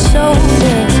off my shoulders.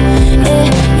 Yeah,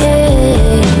 yeah, yeah.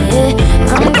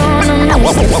 I'm gonna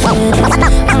miss it. I'm gonna miss it.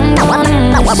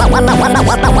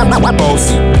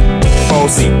 Bossy,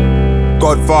 bossy,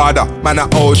 Godfather, man a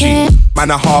OG,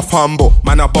 man a half humble,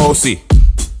 man a bossy.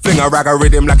 Fling a rag a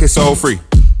rhythm like it's all free.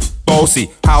 Bossy,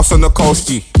 house on the coast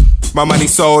G. My money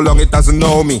so long it doesn't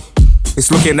know me.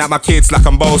 It's looking at my kids like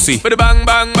I'm bossy. But bang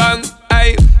bang bang,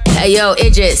 aye. Hey yo,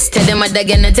 Idris, tell them what they're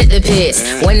gonna take the piss.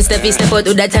 When Steffi step out,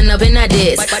 do that turn up in a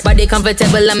diss. Body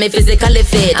comfortable, I'm physically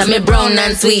fit. I'm brown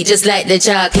and sweet, just like the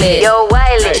chocolate. Yo,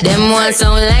 Wiley, them ones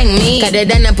sound like me. Cause they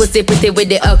done a pussy pretty with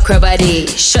the okra body.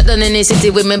 Shut down in the city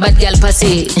with me bad gal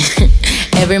pussy.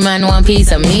 Every man want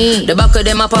piece of me. The back of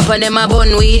them a pop and them a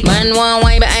bun weed. Man want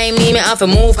wine behind me have to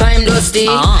move, I'm dusty.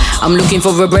 I'm looking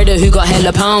for a brother who got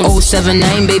hella pounds.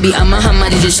 079, baby, I'm a hammer,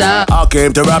 did you shop? I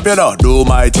came to rap, you know, do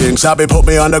my thing. Sabi put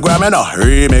me on the gram, you know,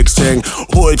 remix thing.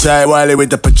 Hold tight Wiley with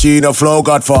the Pacino flow.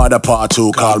 Godfather part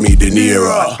 2, call me De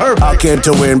Niro. I came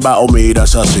to win, battle me,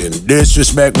 that's a sin.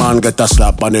 Disrespect, man, get a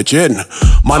slap on the chin.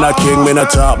 Man a king, me a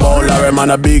top ball, Larry,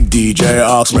 man a big DJ,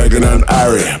 Ox, Megan and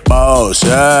Harry. Boss,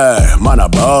 yeah, man a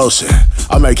bossy.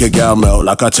 I make your girl melt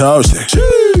like a toasty.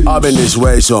 I've been this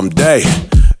way someday,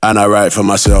 and I write for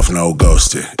myself, no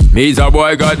ghosting. Me's a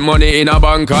boy got money in a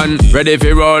bank on, ready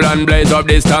for roll and blaze up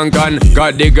this tank on.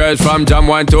 Got the girls from Jam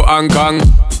 1 to Hong Kong,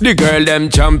 the girl them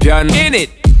champion in it.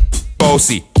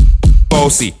 Bossy,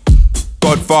 bossy,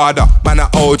 Godfather, man a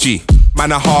OG,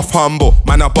 man a half humble,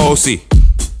 man a bossy.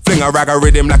 Fling a rag a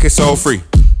rhythm like it's all free.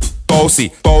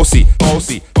 Bossy, bossy,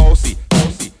 bossy, bossy,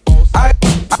 bossy, bossy.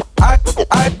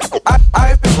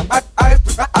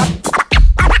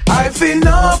 I've seen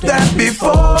enough dance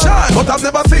before, but I've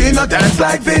never seen a dance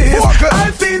like this.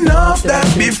 I've seen enough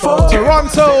dance before.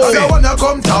 Toronto, I don't wanna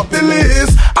come top the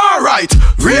list. Alright,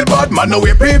 real bad man, no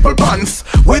way people pants.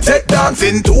 We take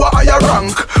dancing to a higher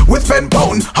rank. We spend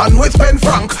pound and we spend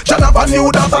franc. Shut up a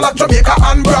new dance like Jamaica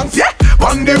and Bronx. Yeah,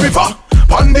 on the river,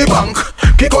 on the bank.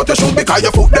 Kick out your shoes because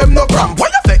your foot them no cramp.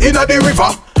 What you say inna the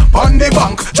river? On the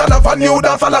bank, shut up a new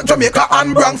dance like Jamaica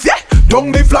and Bronx, yeah.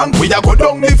 Down the flank, we a go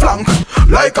down the flank.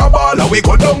 Like a baller, we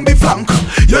go down the flank.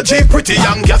 Your Jeep pretty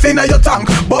young, gas inna your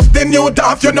tank. Bust the new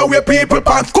dance, you know where people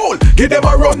pants cool. Give them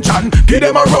a run, Chan, give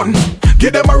them a run.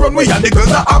 Give them a run, we and the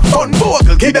girls that have fun.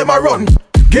 Bogle, give them a run,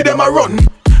 give them a run.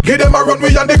 Give them a run,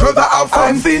 we and the girls that have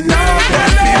fun. I've seen enough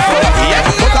dance before, yeah,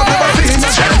 but I've never seen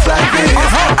a dance like this.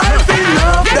 I've seen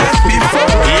enough dance before,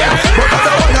 yeah, but I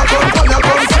don't wanna come.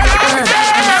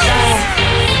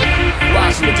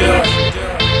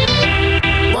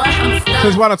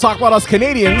 Just want to talk about us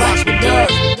Canadians.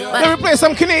 Let me play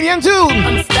some Canadian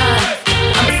tune.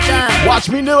 Watch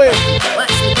me do it.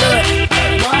 Watch me do it.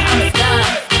 Boy, I'm a star.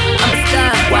 I'm a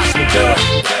star. Watch me do it.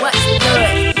 Watch me do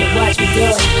it. Watch me do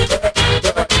it.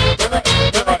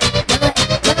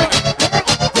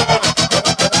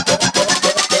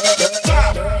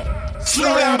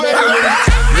 Slow down, baby.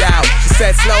 Yo, she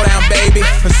said slow down, baby.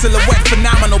 Her silhouette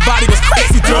phenomenal, body was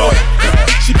crazy, do it.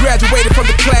 She graduated from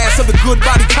the class of the good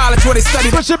body college where they studied.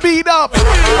 Put your beat up.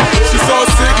 She's so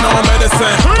sick, no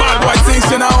medicine. Bad boy things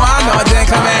she know I know,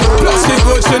 gentleman. Plus she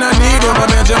good, she no need no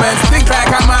Benjamins. Think like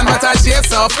a man, but I shit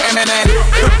so feminine.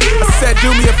 I said,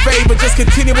 do me a favor, just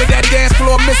continue with that dance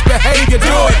floor misbehavior,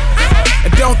 do it.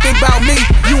 And don't think about me,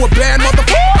 you a bad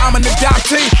motherfucker, I'm an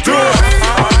adoptee, do it.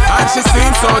 And she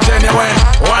seems so genuine.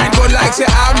 Wine good like she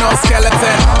have no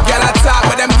skeleton. Girl, I talk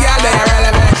with them girl, they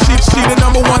irrelevant. She the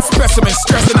number one specimen,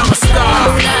 stressing I'm a star.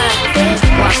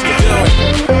 Watch me do it.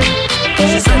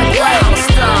 She said, boy, I'm a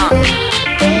star.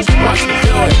 Watch me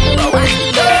do it.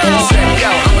 She said, yo,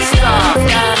 I'm a star.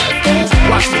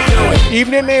 Watch me do it.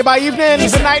 Evening, neighbor, evening.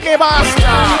 Good night, neighbor.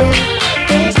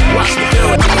 Watch me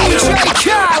do it.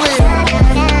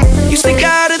 You stick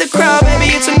out of the crowd,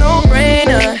 baby, it's a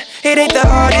no-brainer. It ain't the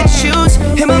hard to choose.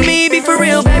 Him or me, be for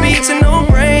real, baby, it's a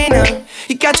no-brainer.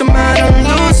 You got your mind on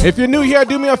loose. If you're new here,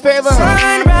 do me a favor.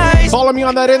 Sunrise. Follow me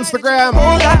on that Instagram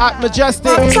at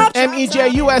Mejustik,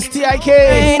 MEJUSTIK.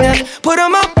 Put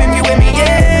them up if you with me,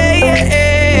 yeah, yeah,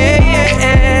 yeah,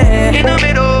 yeah. In the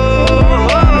middle.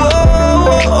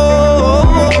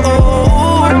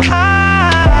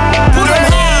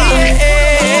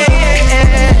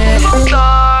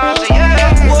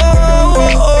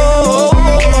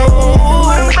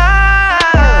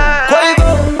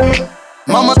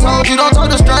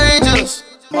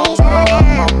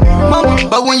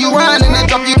 But when you run in that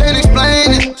drop, you can't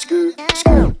explain it.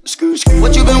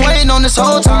 What you been waiting on this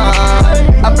whole time?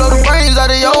 I blow the brains out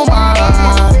of your mind.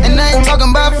 And I ain't talking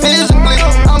about physically,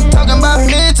 I'm talking about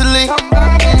mentally.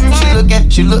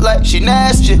 She look like she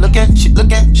nasty. She look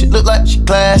like she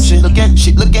classy.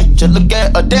 Just look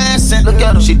at her dancing. Look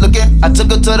at her, she looking. I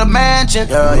took her to the mansion.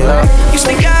 Yeah. You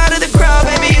sneak out of the crowd,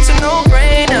 baby, it's a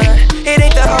no-brainer. It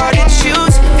ain't that hard to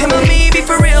choose. Him or me, be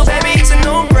for real, baby, it's a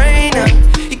no-brainer.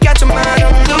 You got your mind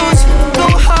on loose. Go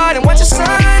hard and watch the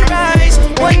sunrise.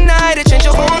 One night it changed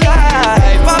your whole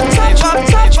life. Pop top.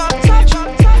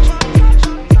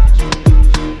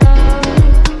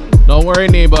 Don't worry,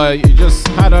 neighbor. You just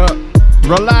had to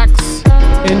relax,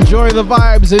 enjoy the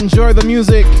vibes, enjoy the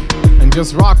music, and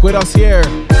just rock with us here.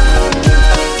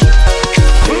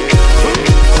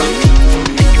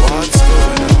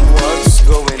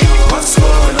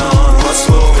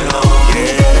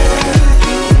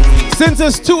 Since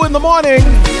it's 2 in the morning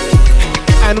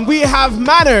and we have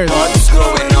manners,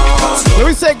 let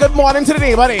me say good morning to the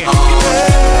neighbor.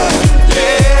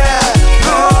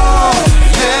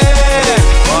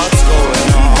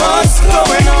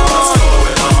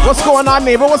 What's going on,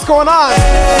 neighbor? What's going on?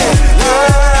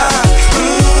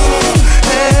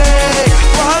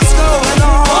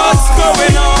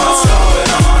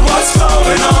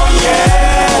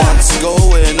 What's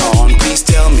going on? Please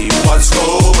tell me what's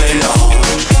going on.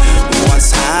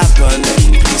 What's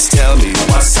happening? Please tell me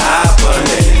what's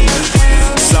happening.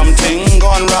 Something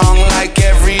gone wrong, like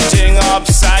everything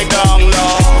upside down,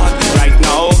 Lord. Right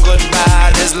now, good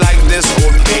bad is like this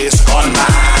whole place gone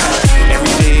mad.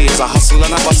 Every day is a hustle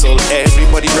and a bustle.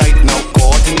 Everybody right now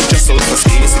caught in the jostle for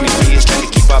space in the place, trying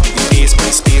to keep up the pace, but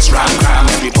the space ram.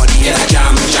 Everybody is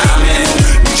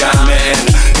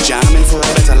jamming for a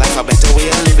better life, a better way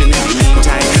of living. In the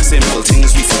meantime, simple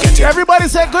things we forget. Everybody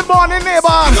say good morning,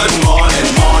 neighbor. Good morning, neighbor.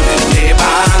 Good morning,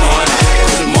 neighbor.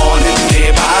 Good morning,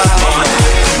 neighbor.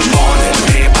 Good morning,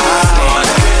 neighbor.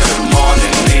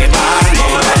 Morning, neighbor. Good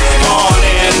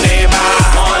morning, neighbor.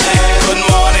 Good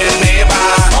morning,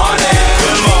 neighbor.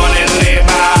 Good morning,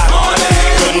 neighbor. Morning, neighbor.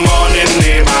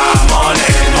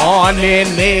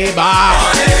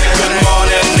 Good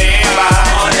morning, neighbor.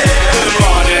 Good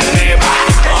morning, neighbor.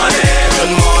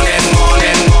 Good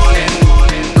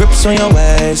morning. Grips on your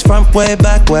ways, front way,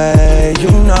 back way. You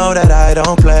know that I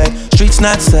don't play. Streets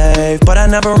not safe, but I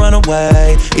never run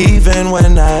away, even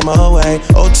when I'm away.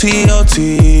 OT,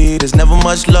 OT, there's never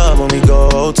much love when we go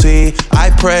OT.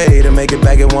 I pray to make it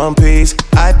back in one piece.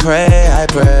 I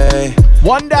pray.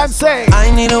 One dance, say.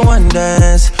 I need a one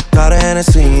dance. Got a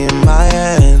Hennessy in my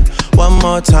hand. One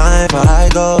more time before I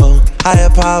go. Higher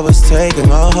powers taking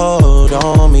a hold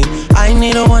on me. I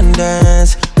need a one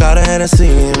dance. Got a Hennessy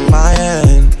in my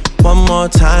hand. One more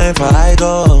time before I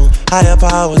go. Higher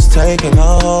powers taking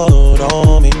a hold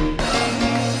on me.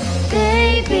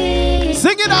 Baby,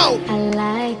 sing it out. I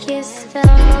like your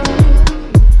style.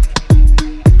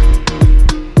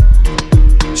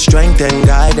 Strength and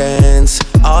guidance,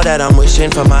 all that I'm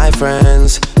wishing for my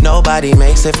friends. Nobody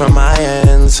makes it from my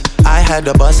ends. I had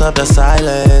to bust up the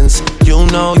silence. You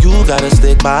know you gotta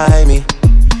stick by me.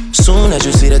 Soon as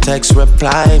you see the text,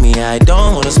 reply me. I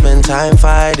don't wanna spend time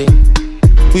fighting.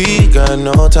 We got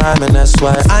no time and that's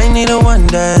why I need a one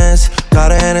dance.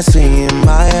 Got a Hennessy in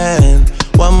my hand.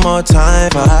 One more time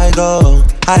before I go.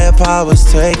 Higher powers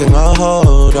taking a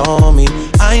hold on me.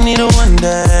 I need a one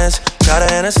dance. Got a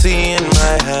Hennessy in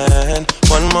my hand.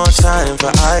 One more time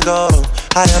before I go.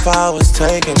 Higher powers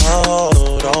taking a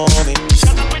hold on me.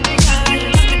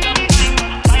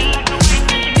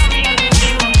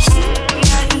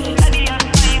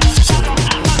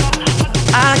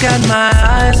 I got my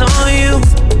eyes on you.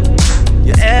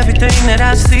 You're everything that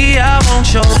I see. I won't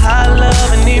show high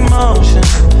love and emotion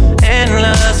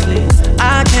endlessly.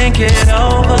 I can't get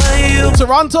over you.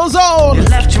 Toronto zone. You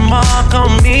left your mark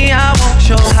on me. I won't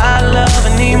show high love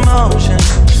and emotion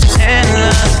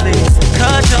endlessly.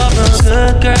 Cause you're a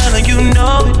good girl and you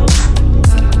know it.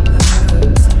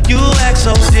 You act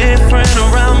so different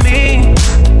around me.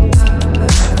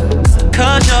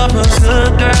 Cause you're a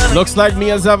good girl. Looks like me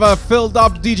has ever filled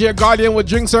up DJ Guardian with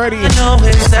drinks already. I know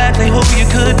exactly who you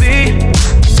could be.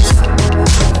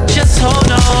 Just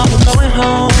hold on, we're going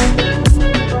home.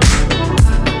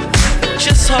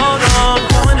 Just hold on, we're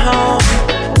going home.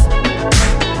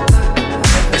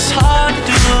 It's hard to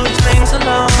do these things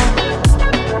alone.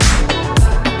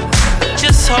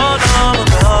 Just hold on,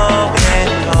 we're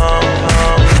going home.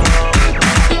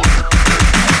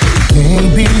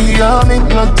 Baby, I'm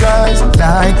hypnotized.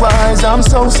 Likewise, I'm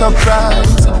so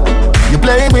surprised. You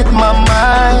play with my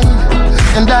mind,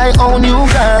 and I own you,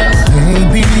 girl.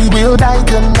 Maybe we'll die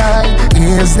tonight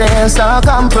business or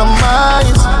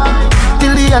compromise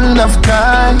till the end of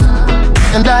time,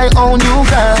 and I own you,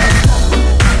 girl.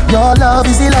 Your love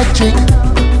is electric.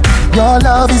 Your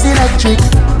love is electric.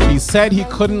 He said he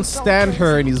couldn't stand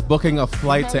her and he's booking a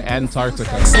flight to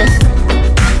Antarctica.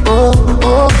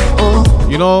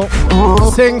 You know,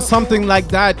 saying something like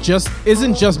that just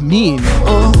isn't just mean.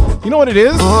 You know what it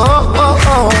is?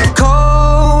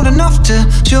 Cold enough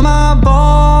to chill my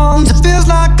bones. It feels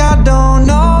like I don't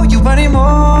know you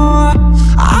anymore.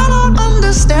 I don't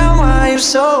understand why you're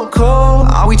so cold.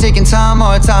 Are we taking time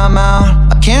or time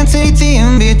out? I can't take the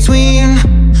in-between.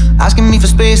 Asking me for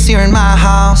space here in my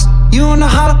house. You don't know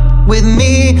how to with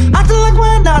me, acting like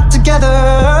we're not together.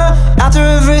 After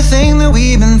everything that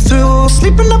we've been through,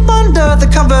 sleeping up under the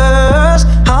covers.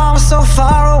 I'm so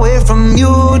far away from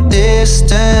you,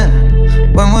 distant.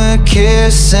 When we're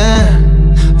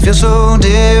kissing, feel so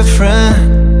different.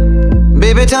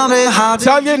 Baby, tell me how.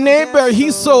 Tell your neighbor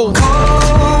he's so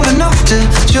cold enough to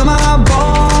chill my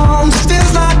bones. It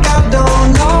feels like I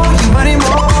don't know you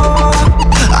anymore.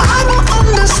 I don't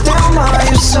understand why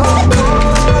you're so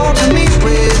cold to me.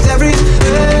 With every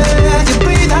breath you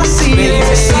breathe, I see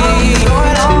there's something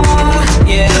going on.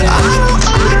 Yeah,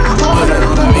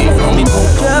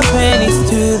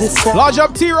 Lodge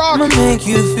up T-Rock. I'ma make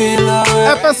you feel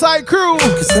alright. FSI crew.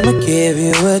 Cause I'ma give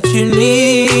you what you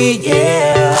need,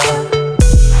 yeah.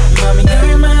 Mommy, you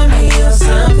remind me of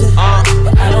something,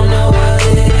 but I don't know what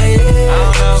it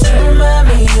is. You remind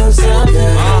me of something,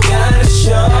 you gotta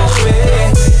show me.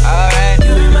 Alright.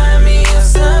 You remind me of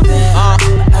something, I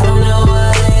don't know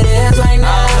what it is right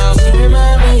now. You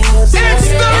remind me of something. It's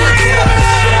the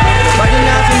Nobody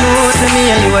nothing knows, say me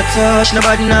and you a touch.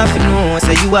 Nobody nothing knows,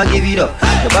 say you a give it up.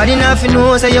 Nobody nothing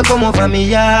knows, say you come over me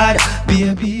yard.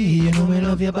 Baby, you know me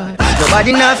love your body.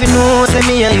 Nobody nothing knows, say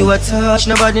me and you a touch.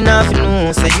 Nobody nothing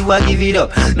knows, say you a give it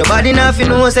up. Nobody nothing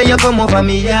knows, say you come over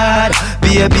me yard.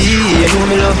 Baby, you know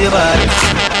me love your body.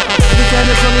 You tell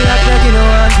me come me act like you know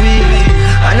want me.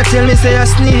 And you tell me say I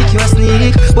sneak, you a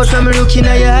sneak. But from looking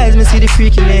at your eyes, me see the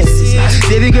freakiness.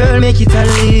 Baby girl, make it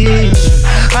unleash.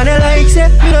 And I like say,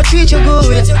 me no treat you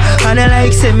good. And I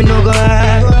like say, me no go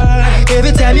hard.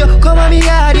 Every time you come on me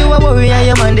yard, you a worry and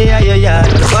your man they are your yard.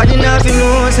 Nobody nothing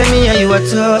knows, say me and you a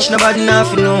touch. Nobody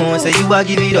nothing knows, say you a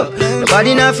give it up.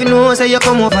 Nobody nothing knows, say you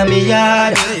come over me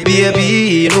yard.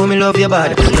 Baby, you know me love your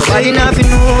body. Nobody nothing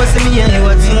knows, say me and you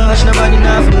a touch. Nobody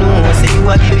nothing knows, say you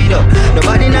a give it up.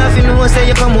 Nobody nothing knows, say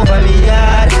you come over me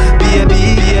yard.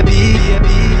 Baby, baby,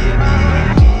 baby.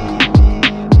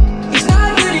 It's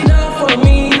not good enough for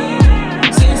me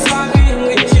since I've been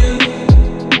with you.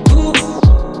 Ooh.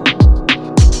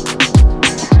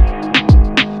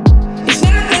 It's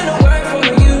not gonna work for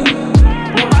you.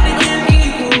 Nobody can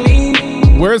equal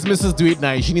me. Where's Mrs. Do It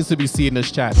Night? She needs to be seeing this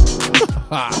chat.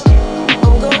 I'm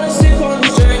gonna sip on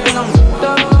this drink and I'm fucked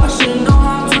up. I shouldn't know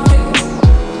how to pick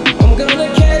it. I'm gonna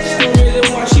catch the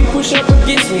rhythm while she push up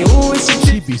against me. Ooh, it's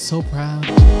She'd be so proud. I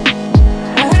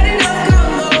had enough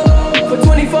combo for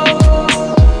 24.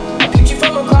 I picked you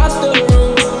from across the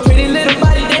room. Pretty little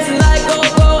body dancing like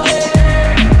go-go, hey.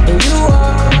 And you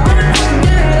are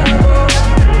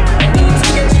I need to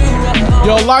get you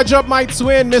up. Yo, large up my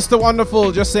twin, Mr.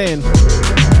 Wonderful. Just saying.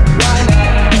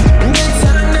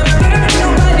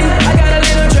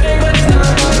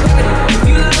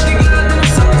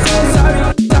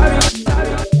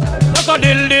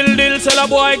 Dill dill dill, tell a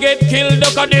boy get killed.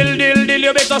 Ducka dill dill dill,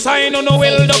 you better sign on the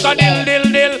will. Ducka dill dill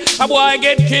dill, a boy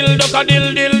get killed. Ducka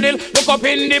dill dill dill, look up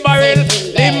in the barrel.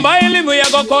 Limb by limb we a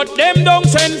go cut them down,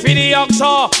 send for the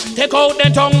oxa. Take out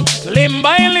them tongue. Limb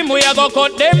by limb we a go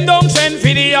cut them down, send for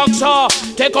the oxa.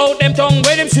 Take out them tongue.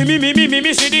 When them see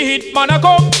me see the hit man a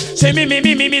come. See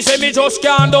me say me just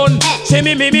can't done. See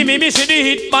me see the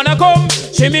hit man a come.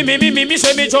 See me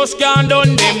say me just can't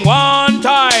done. Them one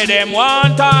tie, them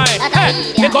one tie.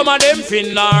 They come a them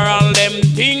funeral, them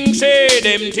things say,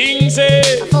 them things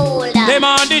say. Them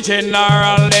on the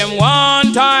general, them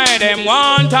one tie, them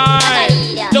one tie.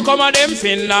 They come a them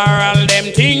funeral,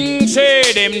 them things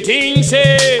say, them things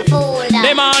say.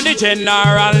 Them on the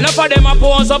general, enough of them a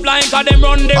pose up like a them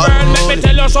run the world. Let me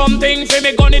tell you something, fi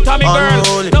me gun it a me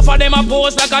girl. Enough of them a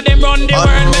pose like a them run the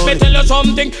world. Let me tell you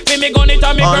something, fi me gun it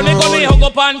a me girl. Me gun me hug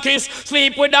up and kiss,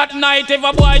 sleep with that night. If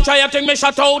a boy try a thing, me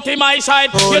shut out in my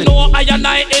side. You know I and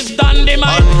I is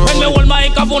dynamite. When me hold my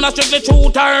microphone, I strictly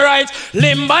truth and right.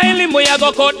 Limb by limb, we a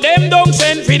go cut them down,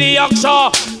 send for the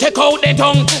oxa. Take out the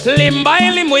tongue. Limb by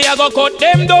limb, we a go cut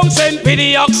them down, send for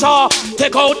the oxa.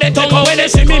 Take out the tongue. When they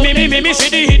see me see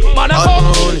the hit man a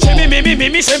come. See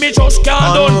me say me just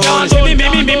can't done, can't. See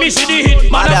me see the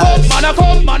hit man a come, man a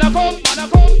come, man a come, man a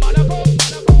come, man a come.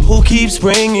 Who keeps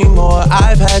bringing more.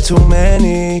 I've had too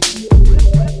many.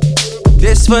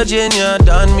 This Virginia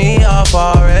done me off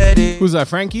already. Who's that,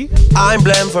 Frankie? I'm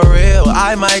blamed for real.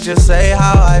 I might just say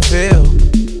how I feel.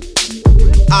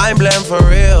 I'm blamed for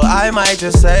real. I might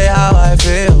just say how I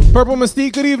feel. Purple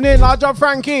Mystique, good evening. Large up,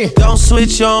 Frankie. Don't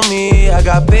switch on me. I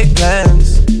got big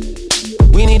plans.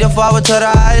 We need to forward to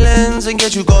the islands and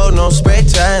get you gold, no spray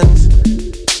tans.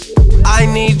 I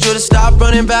need you to stop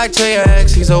running back to your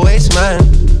ex. He's a waste man.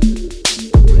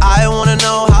 I wanna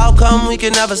know how come we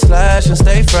can never slash and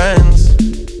stay friends.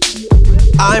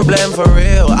 I'm blamed for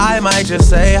real. I might just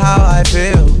say how I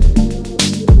feel.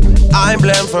 I'm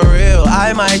blamed for real.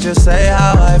 I might just say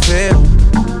how I feel.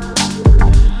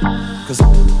 Cause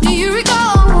do you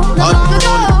recall not long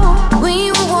ago when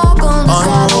you would walk on the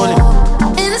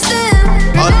sidewalk? Innocent,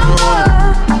 remember?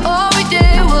 All we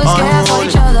did was care for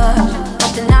each other.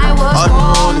 But the night was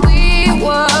warm, we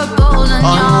were bold and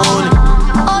young.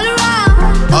 All around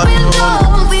the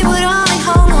window, we would only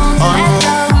hold on to that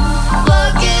love.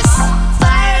 Focus,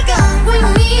 fire gun, we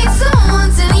need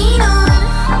someone to lean on.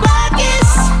 Focus,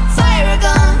 fire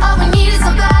gun, all we need is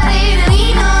somebody to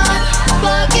lean on.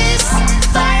 Focus,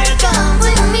 fire gun,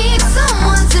 we need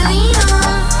someone to lean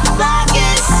on.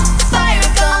 Focus, fire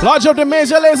gun. Lodge up the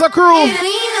Major Laser crew.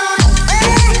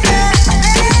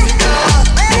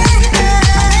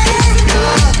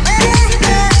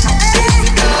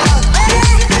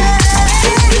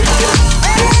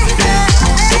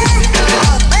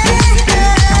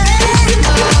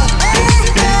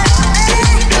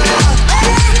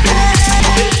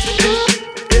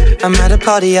 I'm at a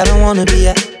party I don't wanna be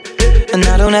at, and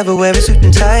I don't ever wear a suit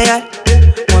and tie.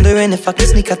 Wondering if I can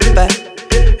sneak out the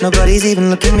back. Nobody's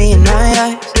even looking me in my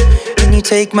eyes. Can you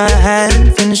take my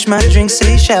hand, finish my drink,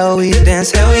 say shall we dance?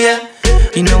 Hell yeah.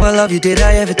 You know I love you, did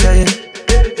I ever tell you?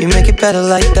 You make it better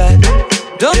like that.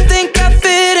 Don't think I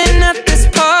fit in at this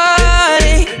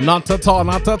party. Not at all,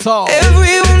 not at all.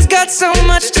 Everyone's got so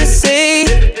much to say.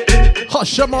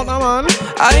 Hush up on that, man.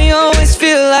 I always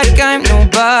feel like I'm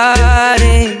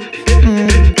nobody.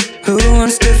 Who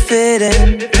wants to fit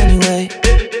in anyway?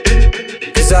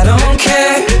 Cause I don't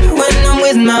care when I'm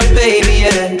with my baby,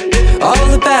 yeah. All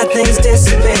the bad things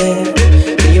disappear.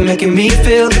 You're making me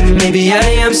feel that maybe I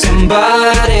am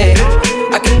somebody.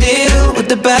 I can deal with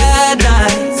the bad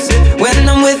nights when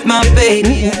I'm with my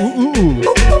baby, yeah.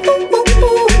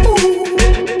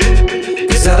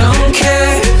 Cause I don't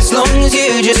care as long as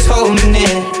you just hold me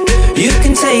near. You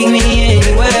can take me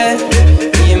anywhere.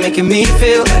 You're making me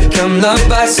feel like I'm loved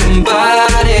by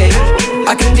somebody.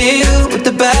 I can deal with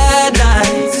the bad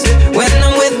nights when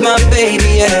I'm with my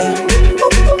baby, yeah.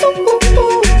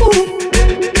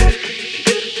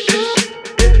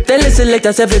 They listen like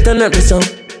that's every turn up the song.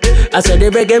 I saw the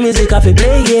reggae music off it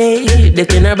play, yeah.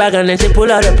 They in her bag and then she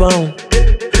pull out a pound.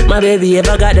 My baby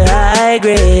ever got the high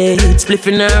grade. Spliff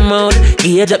in her mouth,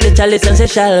 gauge up the chalice and say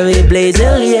shall we blaze,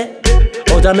 hell yeah.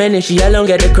 Out of many she alone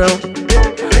get the crown.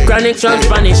 Chronic from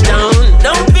Spanish town.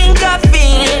 Don't think I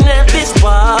feel at this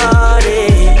party.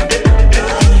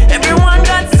 Everyone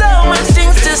got so much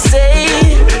things to say.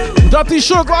 Dirty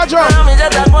Shook, Roger. I'm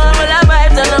just a one with a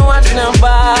vibe and I watch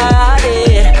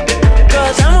nobody.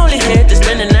 Cause I'm only here to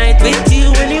spend the night with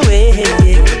you anyway.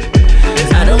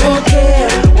 I don't care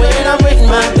when I'm with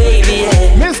my baby,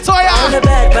 yeah. Miss Toya. All the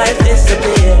bad vibes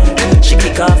disappear. She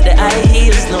kick off the high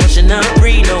heels, no she not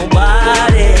free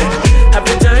nobody.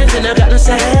 Happy times and I got no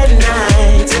sad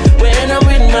nights when I'm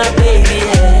with my baby,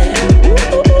 yeah.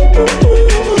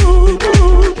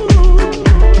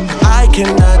 I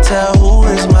cannot tell who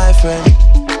is my friend.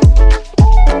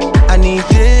 I need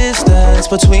distance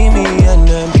between me and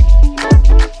them.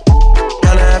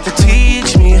 Gonna have to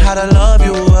teach me how to love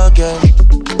you again.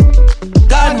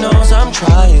 God knows I'm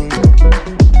trying.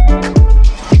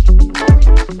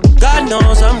 God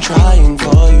knows I'm trying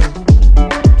for you.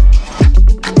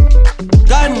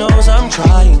 God knows I'm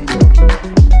trying.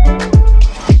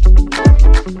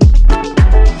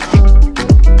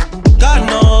 God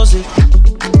knows it.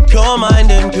 Pure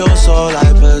mind and pure soul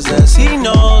I possess. He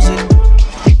knows it.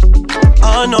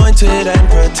 Anointed and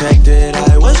protected,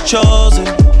 I was chosen.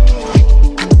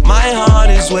 My heart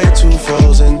is way too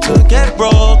frozen to get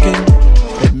broken.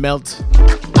 It melts.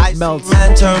 I melt.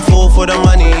 Man turn fool for the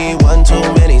money one too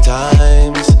many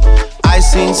times. I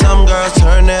seen some girls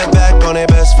turn their back on their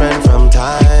best friend from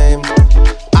time.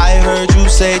 I heard you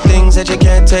say things that you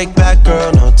can't take back,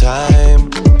 girl, no time.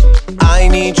 I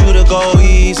need you to go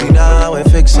easy now and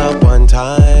fix up one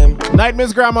time. Night,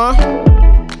 Miss Grandma.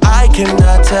 I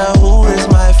cannot tell who is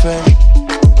my friend.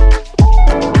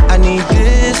 I need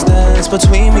distance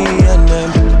between me and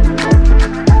them.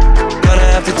 Gonna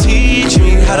have to teach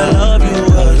me how to love you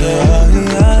again.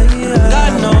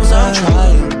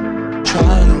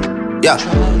 Yeah.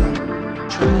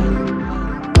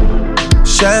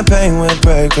 Champagne with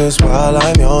breakfast while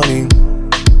I'm yawning.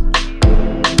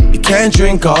 You can't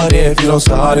drink all day if you don't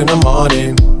start in the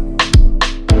morning.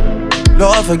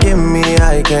 Lord forgive me,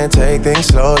 I can't take things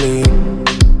slowly.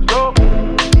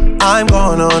 I'm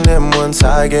going on them once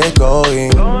I get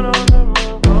going.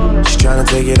 She's tryna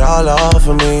take it all off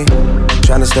of me,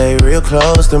 tryna stay real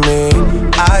close to me.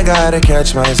 I gotta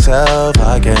catch myself,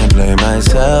 I can't blame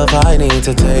myself. I need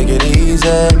to take it easy,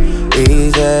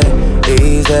 easy,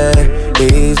 easy,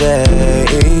 easy,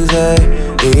 easy,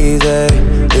 easy,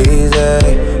 easy,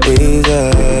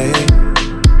 easy.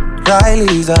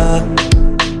 Riley's up,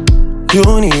 you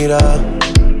need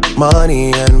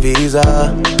money and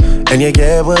visa, and you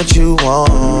get what you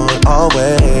want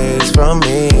always from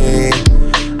me.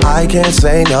 I can't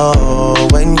say no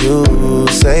when you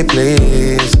say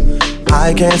please.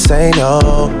 I can't say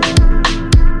no.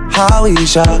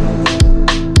 Howisha,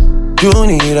 you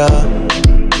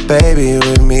need baby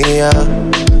with me,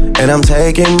 and I'm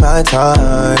taking my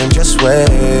time. Just wait,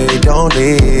 don't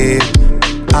leave.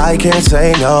 I can't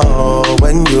say no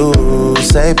when you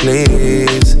say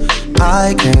please.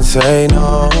 I can't say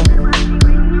no.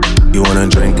 You wanna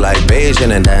drink like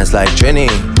Bayesian and dance like Trini?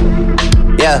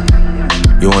 Yeah.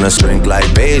 You wanna sprink like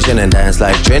Bayesian and dance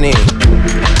like Trini?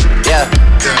 Yeah.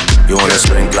 You wanna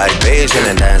sprink like Bayesian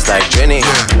and dance like Trini?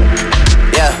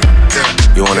 Yeah.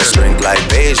 You wanna sprink like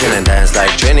Bayesian and dance like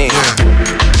Trini?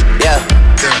 Yeah.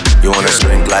 You wanna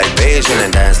sprink like Bayesian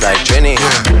and dance like Trini?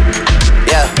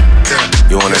 Yeah.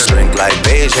 You wanna sprink like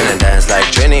Bayesian and dance like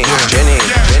Trini? Trini.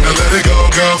 Now let it go,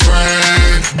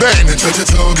 girlfriend. Bang and touch your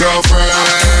toe, girlfriend.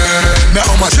 Now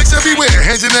all my chicks everywhere,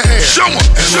 hands in the air. Show 'em,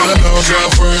 and show 'em,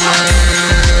 girlfriend.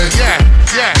 Yeah,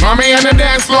 yeah. Mommy on the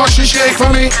dance floor, she shake for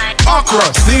me. Okra,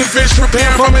 steamed fish,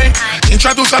 prepare for me.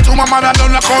 Introduce her to my mother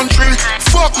down the country.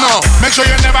 Fuck no, make sure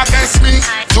you never test me.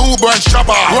 2 bunch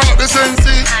chopper, roll up the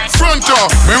sensi. Front door,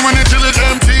 me run it till it's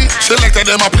empty. Selected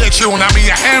them a play tune, I be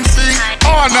a MC.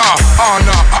 Oh no, oh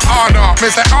no, oh no. Me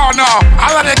say oh no,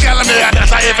 all of the girl in there,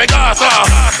 that's how if it goes so.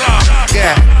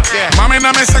 Yeah, yeah. Mommy in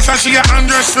my section, she get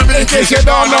undressed for me. In case you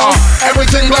don't know,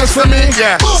 everything blessed for me.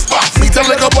 Yeah. Goof off, me tell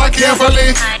like a boy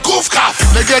carefully. Goof cough,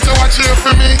 they get to watch here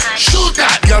for me. Shoot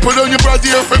that, girl, put on your bra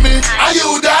here for me. Are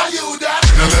you that?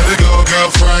 Now let it go,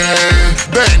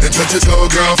 girlfriend. Bang and touch your toe,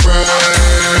 girlfriend.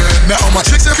 Now all my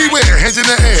chicks everywhere, hands in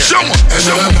the air. Show 'em, and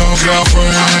show 'em,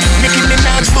 girlfriend. Nicki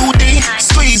Minaj booty,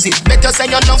 squeeze it. Better say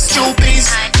you love stupid.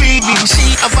 Baby,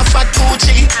 she have a fat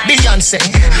Gucci. Beyonce,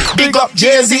 big up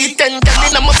Jay-Z. 10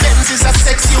 in my Benz is a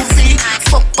sex UV.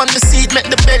 Fuck on the seat, make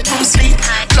the bedroom sleep.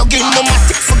 Plug in my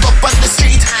matic, fuck up on the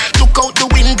street. Look out the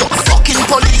window, fucking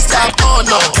police stop. Oh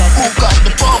no, who got the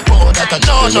pop-o? That I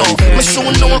no. Me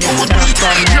soon know a good beat.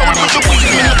 Load with the weed,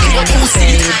 me no care who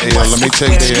see. Hey, yo, let me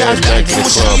take their ass back to the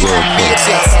club real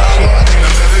quick.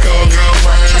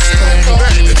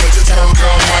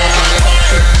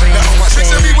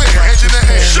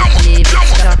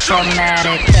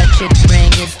 Formatted, touch it,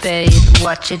 bring it, pay it,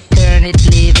 watch it, turn it,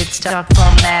 leave it, stop,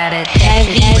 formatted, touch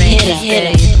it, bring it,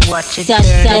 pay it, watch it, turn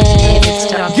it, leave it,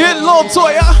 stop. Get low,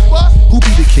 Toya. Who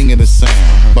be the king of the sound?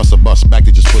 Bust a bus back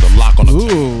to just put a lock on the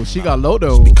Ooh, she got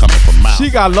Lodo. Be coming from mouth. She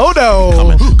got Lodo.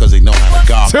 Coming cause they know how to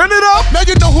go. Turn it up. Now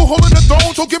you know who holding the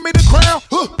throne, so give me the crown.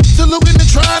 Saluting and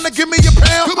trying to give me a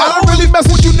pound. I don't really mess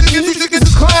with you niggas, you niggas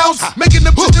is clowns. Making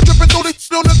the bitch drip and throw the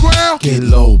shit on the ground. Get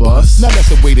low, bus. Now that's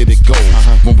the way that it goes.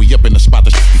 When we up in the spot,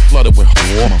 the shit be flooded with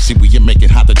warm. See, we get making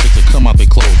hot, the chicks that come out they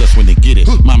clothes. That's when they get it.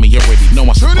 Mommy already know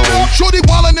I Turn suppose. it up, shorty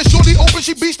wildin' and shorty open,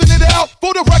 she beastin' it out.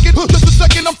 For the record, just a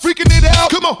second, I'm freaking it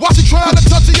out. Come on, while she trying to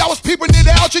touch it, I was peeping it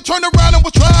out. She turned around and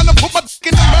was trying to put my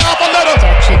dick in her mouth. I let her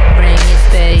touch it, bring it,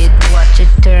 pay it, watch it,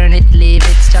 turn it, leave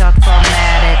it, stop,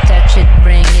 formatted. Touch it,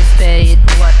 bring it, pay it,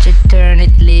 watch it, turn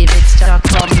it, leave it, stop,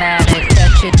 formatted.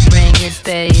 Touch it, bring it,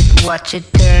 pay it, watch it,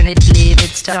 turn it, leave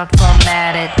it, stop,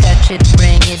 formatted. Touch it,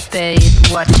 bring it, pay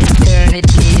it, watch it, turn it,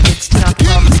 leave it, stop,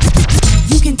 formatted.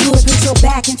 You can do it, put your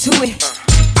back into it.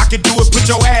 I can do it, put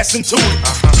your ass into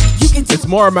it. You can do It's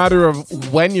more a matter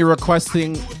of when you're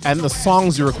requesting and the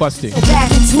songs you're requesting.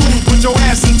 back into it. Put your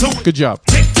ass into it. Good job.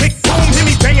 Tick, tick, boom, hit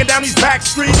me banging down these back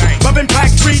streets. Loving Black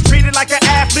Street, treated like an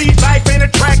athlete. Life ain't a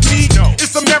track meet.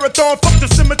 It's a marathon. Fuck the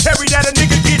cemetery that a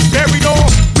nigga gets buried on.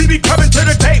 We be coming to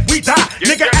the day we die.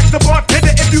 Nigga, ask the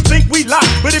bartender if you think we lie.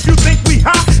 But if you think we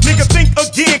hot, nigga, think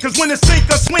again. Cause when it's sink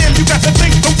or swim, you got to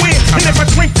think to win. And if I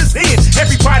drink this in,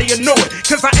 everybody will know it.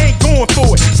 Cause I ain't going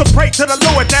for it. So pray to the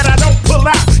Lord that I don't pull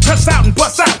out. Cuss out and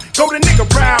bust out. Go to nigga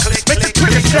round. Make the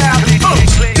trigger shout.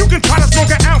 You can try to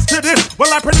smoke an ounce to this. Well,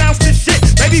 I pronounce this shit.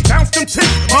 Baby, bounce them tits.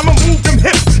 Mama, move them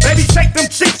hips. Baby, shake them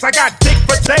cheeks. I got dick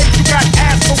for days. You got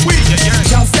ass for weeks.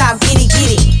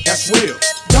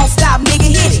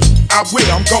 my way,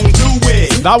 I'm gon' do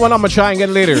it. That one I'ma try and get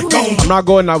later. I'm not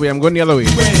going that way, I'm going the other way.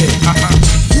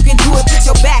 You can do it, put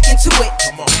your back into it.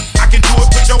 I can do it,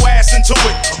 put your ass into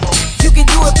it. You can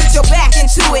do it, put your back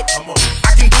into it.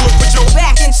 I can do it, put your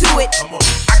back into it.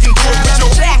 I can do it, put your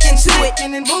back into it.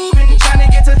 And moving, trying to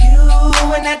get to you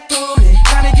and that booty.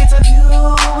 Trying to get to you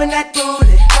and that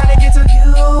booty. Trying to get to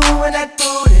you and that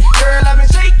booty. Girl, I've been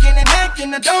shaking and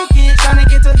acting a donkey. Trying to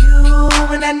get to you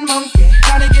and that monkey.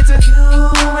 Trying to get to you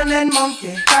and that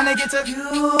monkey. Trying to get to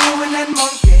you and that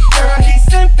monkey. Girl, he's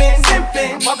simping,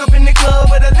 simping. Walk up in the club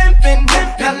with a limping,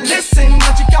 limping. Now listen,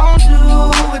 what you gon'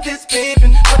 do with this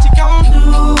pimpin'? What you gon'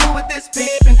 do with this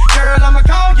pimpin'? Girl, I'ma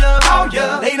call ya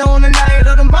later on the night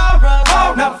or tomorrow.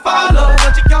 Now follow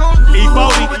what you gon' do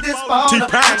with this baller.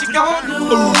 What you gon' do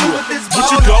with this baller?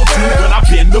 What you gon' do when I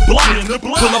bend the block?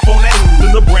 Pull up on that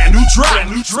in a brand new drop.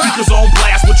 Speakers on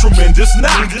blast with tremendous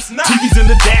knock. TVs in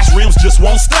the dash rims just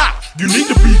won't stop. You need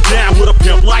to be down with a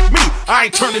pimp like me. I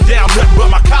ain't turning down nothing but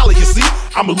my collar, you see.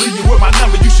 I'ma leave you with my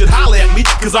number, you should holler at me.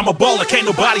 Cause I'm a baller, can't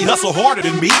nobody hustle harder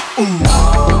than me. Ooh.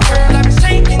 Girl, I'm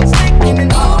shaking, shaking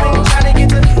and moving. Trying to get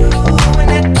to you and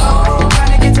that booty.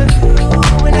 Trying to get to you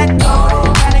and that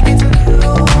booty. Trying to get to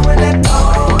you and that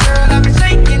booty. Girl, I've been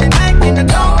shaking and acting a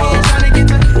donkey. Trying to get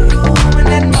to you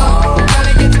and that booty. Trying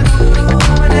to get to you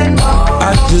and that booty.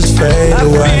 I just fade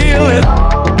away. I feel it.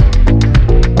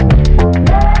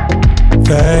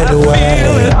 Fade away.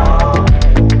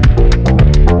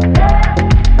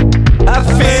 I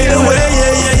feel away,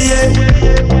 yeah.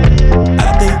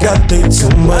 I think too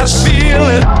much. I feel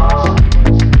it.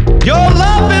 Your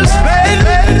love is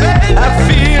fading. I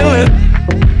feel it.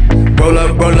 Roll up,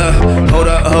 hold up, pull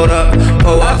up,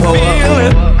 I feel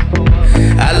it.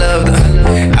 I love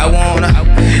I wanna,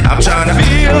 I'm tryna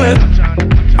feel it.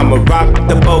 I'ma rock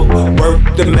the boat, work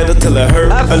the middle till it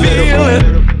hurt I a little. feel it.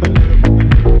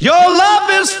 Your love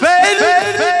is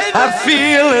fading. I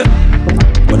feel it.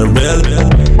 When I'm real,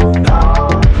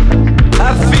 I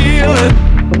feel it.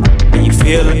 and you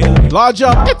feel it. Large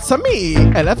up, it's a me,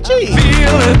 LFG.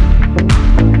 Feel it.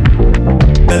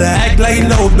 Better act like you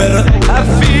know better. I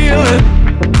feel it.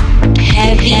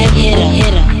 Heavy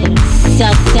hitter.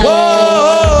 Suck.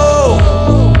 Whoa.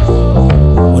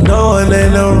 When no one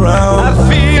ain't around, I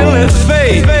feel it.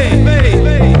 Fade.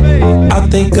 I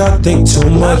think too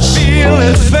much. I feel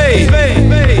it. Fade.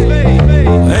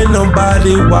 Ain't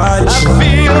nobody watching. I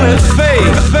feel it. Fade.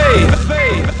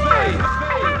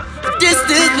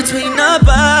 Distance between our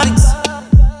bodies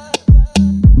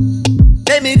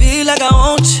make me feel like I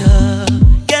want you.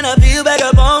 Can I feel back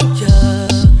up on you?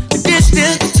 The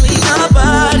distance between our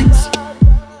bodies,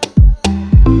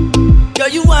 girl,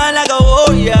 you whine like a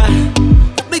warrior.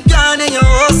 Me gone in your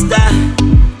holster.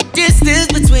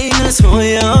 Distance between us, oh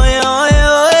yeah, oh yeah, oh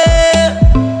yeah, oh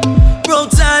yeah. Roll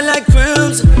tight like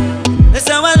crimson. That's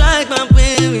how I like my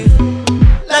baby.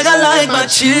 Like I like my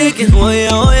chicken, oh yeah,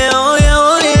 oh yeah, oh yeah,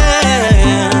 oh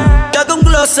yeah. Y'all come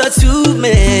closer to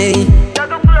me.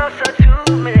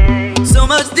 So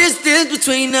much distance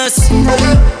between us.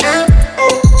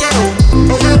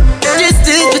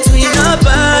 Distance between our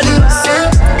bodies.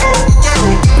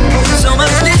 So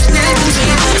much distance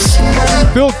between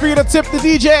us. Feel free to tip the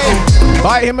DJ.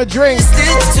 Buy him a drink.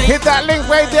 Hit that link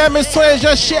right there Miss Toya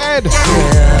just shared.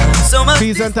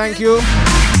 Please and thank you.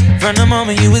 From the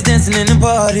moment you was dancing in the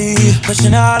party,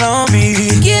 pushing out on me,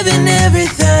 giving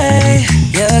everything,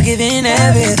 you're giving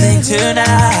everything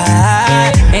tonight.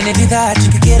 And if you thought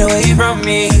you could get away from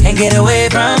me and get away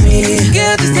from me,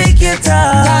 girl, just take your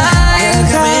time. You're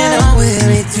coming on with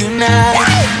me tonight.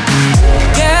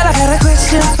 Girl, I got a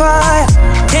question for you.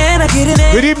 Can I get it in?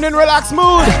 Good evening, relax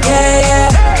mood. Yeah.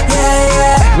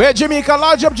 We're Jamaica,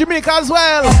 large up Jamaica as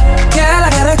well. Girl, I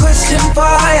got a question for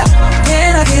you.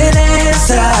 Can I get an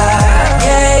answer?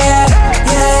 Yeah.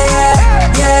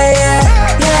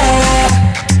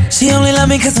 She only love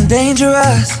me cause I'm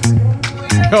dangerous.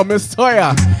 Yo, Miss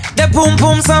Toya. That boom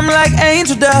boom sound like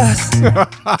angel dust.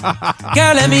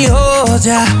 Girl, let me hold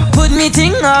ya. Put me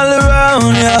ting all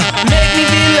around ya. Make me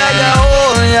feel like I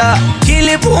own ya. Kill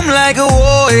it boom like a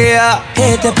warrior.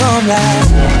 Hit the boom like.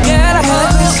 Girl, I got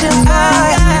a question for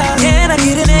ya. Can I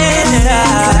get an answer?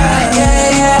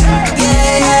 Yeah.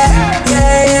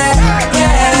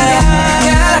 Girl,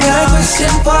 I got a question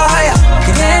for ya.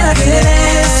 Can I get an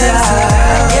answer?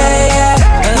 Yeah.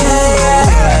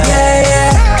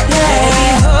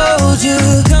 You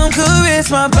come caress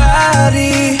my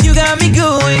body. You got me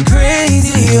going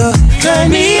crazy. Turn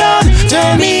me on.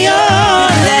 Let me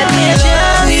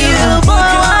show you, boy,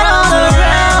 all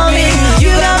around me. You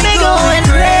got me going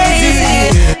crazy.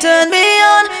 Turn me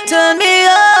on.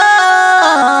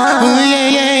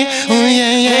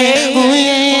 Oh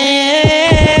yeah.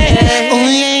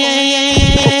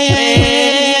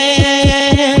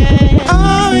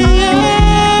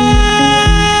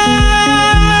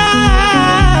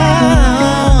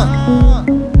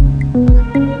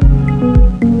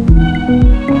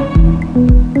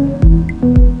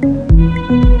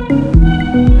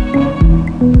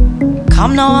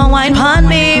 Come now and wine pon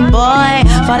me, boy.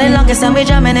 For the longest time we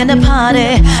jamming in the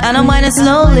party, and I'm whining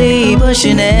slowly,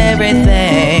 pushing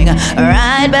everything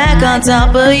right back on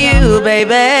top of you,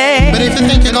 baby. But if you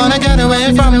think you're gonna get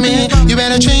away from me, you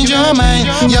better change your mind.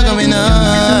 You're going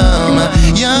home.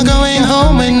 You're going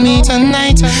home with me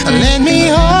tonight. Let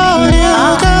me hold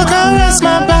you, go caress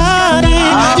my body.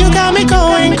 You got me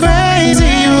going crazy.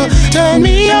 You turn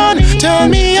me on, turn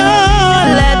me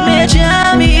on. Let me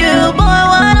jam you, boy,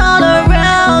 wine all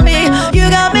around me. You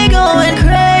got me going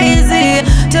crazy.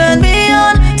 Turn me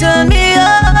on, turn me on.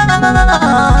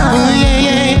 Oh yeah,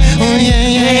 yeah, oh yeah,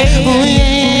 yeah, oh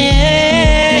yeah,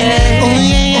 yeah, oh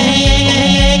yeah, yeah.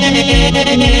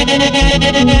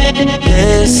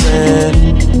 Listen,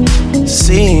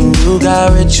 seeing you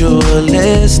got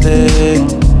ritualistic,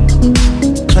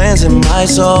 cleansing my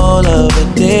soul of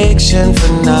addiction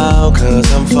for now,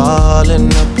 'cause I'm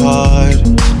falling apart.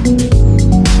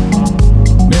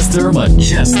 Mr.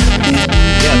 Mejustik.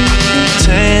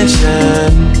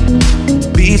 Tension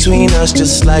between us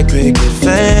just like picket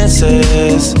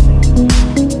fences.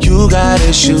 You got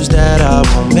issues that I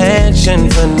won't mention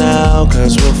for now,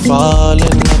 'cause we're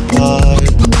falling apart.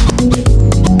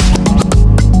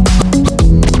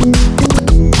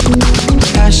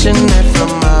 Passionate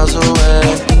from miles away,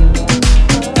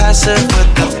 passive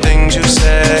with the things you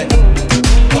say,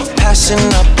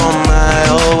 passing up on my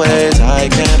old ways. I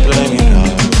can't blame you, no.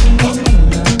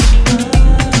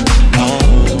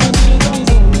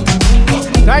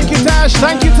 Thank you, Tash.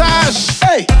 Thank you, Tash.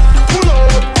 Hey, pull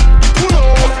up, pull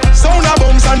up. Sound a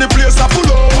bounce and the place a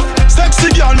pull up. Sexy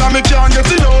girl, now me can't get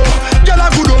enough. Girl a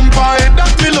good umpire,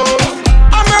 that me love.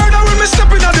 I murder when me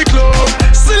step in at the club.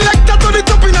 Selector to the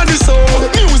top in at the soul.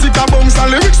 Music a bounce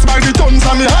and lyrics by the tons,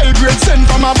 and me high grade sent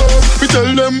from above. We tell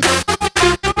them.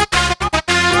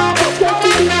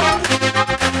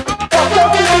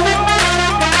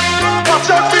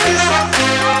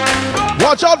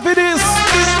 Watch out for this.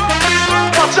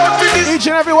 Watch out for this. Each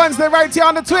and every Wednesday right here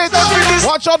on the Twitch.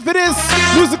 Watch out for this.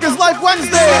 Music is Life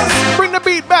Wednesdays. Bring the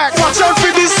beat back. Watch out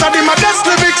for this. I did my best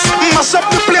lyrics. Mash up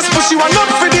the place, but she want not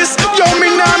for this. Yo, me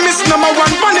nah miss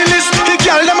 #1 funny list. The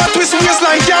girl them a twist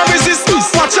waistline can't resist.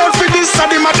 Watch out for this. I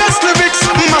did my best lyrics.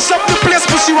 Mash up the place,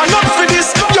 but she want not for this.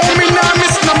 Yo, me nah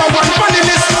miss #1 funny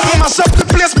list. Mash up the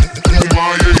place.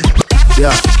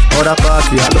 Yeah, all the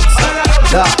party I look so.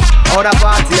 Yeah, all the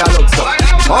party I look so.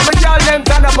 How many y'all them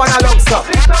turn up and I look so?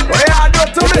 What you do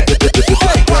to me?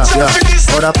 Yeah,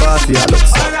 all the party I look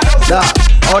so. Yeah,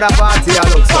 all the party I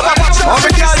look so. How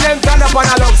many y'all them turn up and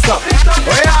I look so?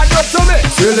 What you do to me?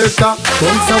 Selector,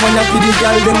 come someone like the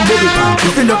girl them bubble pan.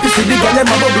 If you love to see the girl them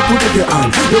a bubble, put up your hand.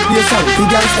 You play song, the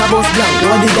girl star boss blank. You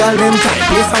want the girl them tight,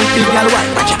 play song, the girl white.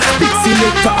 Watch out, big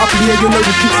selector up here, you know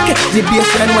rookie. Catch the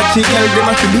baseline, watch the girl them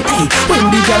a kill it. Hey, when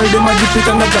the girl them a dip it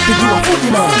and a drop it, you a fool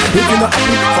man. If you not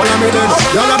happy, follow me then.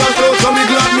 Y'all have a show, so me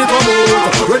glad me come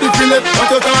out. Ready feel it, what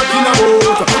you talking about?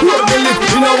 Road me lip,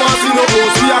 me no want see no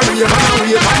host. We are rave and a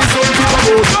wave, and it's all to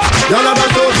come out. Y'all have a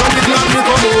show, so me glad me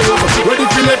come out. Ready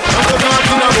feel it, what you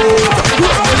talking about?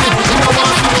 Road me lip, me no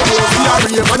want see no host. We are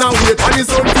rave and a wave, and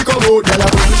it's all to come out. Y'all have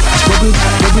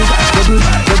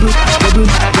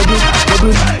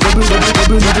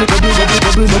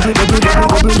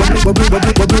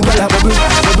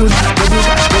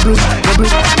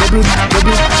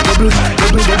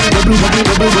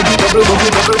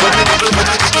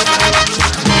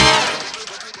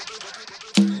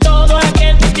todo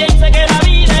aquel que piensa que la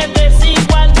vida es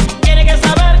desigual tiene que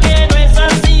saber que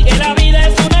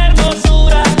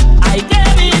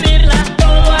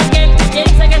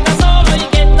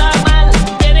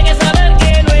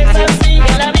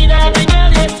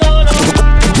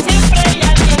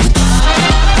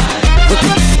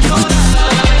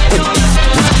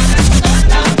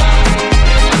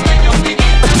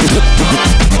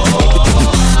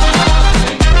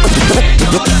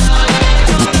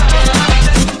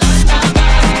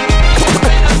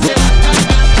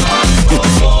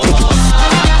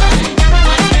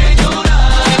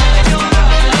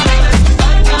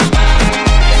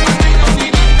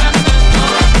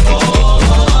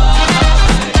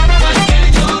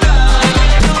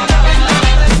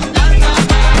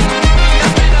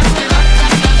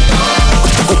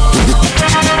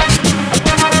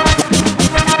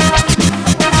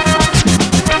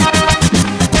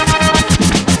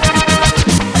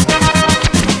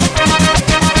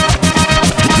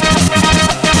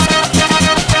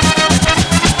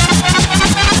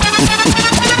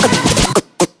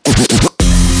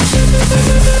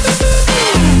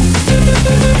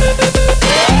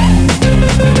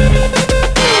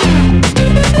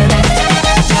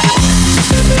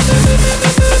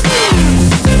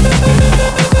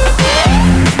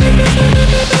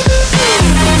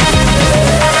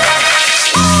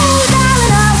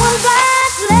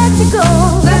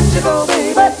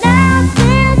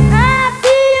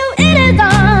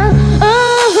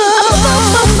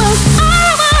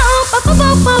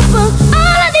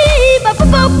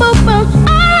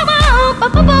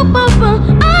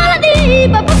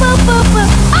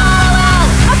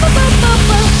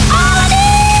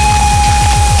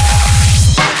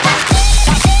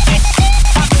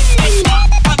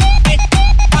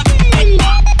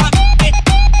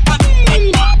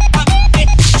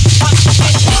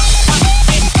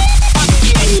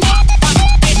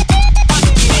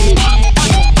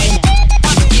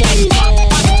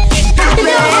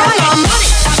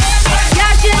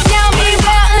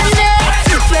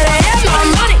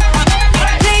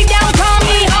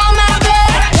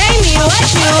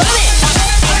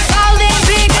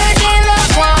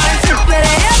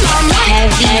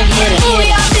Like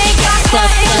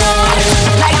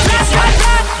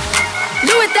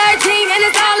Louis 13 and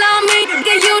it's all on me.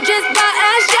 You just bought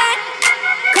a shot.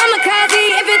 Kamikaze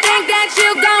if you think that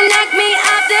you gon' knock me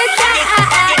off the side.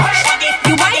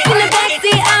 You wife in the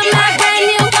backseat of my brand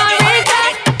new foreign car.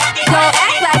 Don't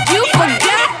act like you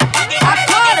forgot. I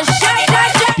called a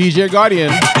shot. DJ Guardian.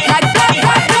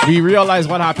 We realize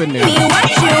what happened there. Me what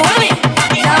you want.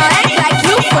 Don't act like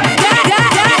you forgot.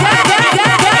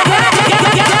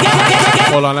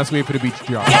 Hold on, let's wait for the beat to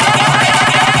drop. Don't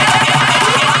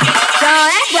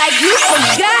act like you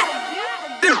forgot.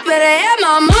 Better have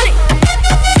my money.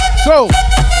 So,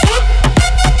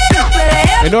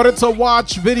 in order to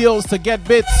watch videos to get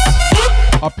bits,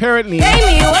 apparently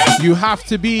you have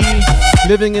to be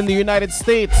living in the United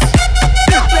States.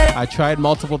 I tried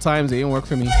multiple times, it didn't work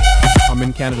for me. I'm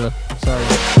in Canada, sorry.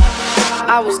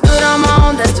 I was good on my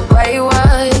own, that's the way it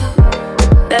was.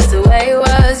 That's the way it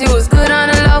was. You was good on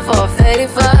the low for a faded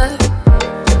fuck.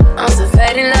 I'm so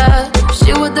faded love.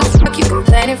 Shit, what the fuck you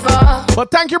complaining for?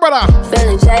 But thank you, brother.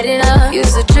 Feeling jaded up.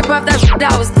 Used to trip off that shit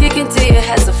I was kicking to you.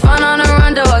 Had some fun on the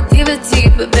run, though I give it to you.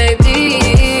 But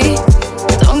baby,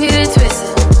 don't get it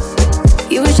twisted.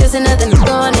 You was just another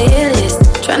nigga on the hit list.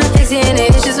 Tryna fix your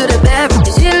any issues with a bad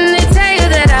bitch. Didn't they tell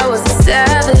you that I was a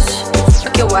savage?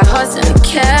 Fuck your white horse in a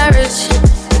carriage.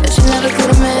 That you never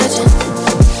could imagine.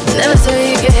 Never thought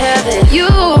you could have it.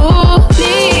 You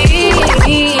need.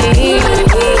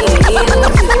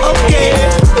 Okay.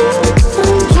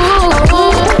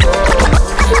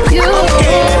 You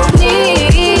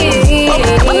need.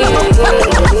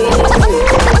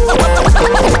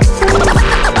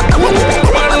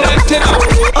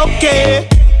 Okay.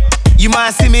 You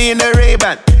might see me in the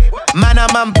Ray-Ban. Man,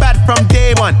 I'm bad from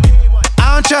day one.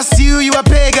 I don't trust you, you a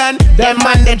pagan. Them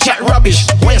man, they chat rubbish,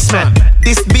 waste man.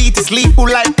 This beat is lethal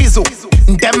like Bizzle.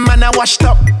 Them man, I washed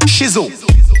up, shizzle.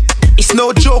 It's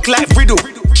no joke like Riddle.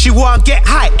 She won't get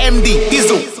high, MD,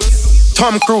 Dizzle.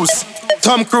 Tom Cruise.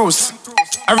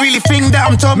 I really think that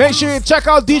I'm Tom. Make sure you check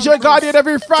out DJ Guardian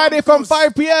every Friday from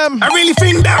 5 p.m. I really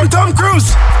think that I'm Tom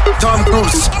Cruise. I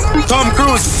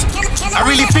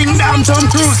really think that I'm Tom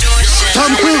Cruise. I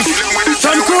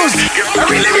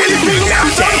really think that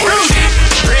I'm Tom Cruise.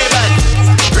 Ray-Ban.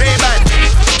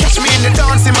 Catch me in the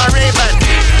dance in my Ray-Ban.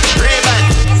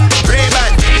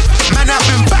 Man, I've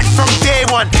been back from day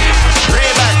one.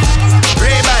 Ray-Ban.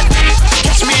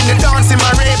 Catch me in the dance in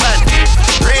my Ray-Ban.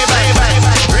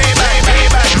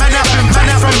 Man, I've been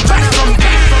back from.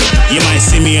 You might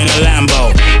see me in a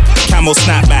Lambo, camel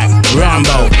snapback,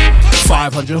 Rambo.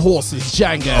 500 horses,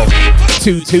 Django.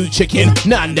 2 chicken,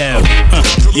 Nando.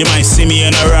 You might see me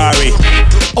in a Rari.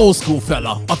 Old school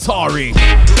fella, Atari.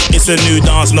 It's a new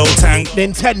dance, no tank.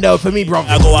 Nintendo for me, bro.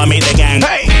 I go and meet the gang.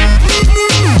 Hey!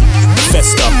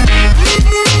 Festa.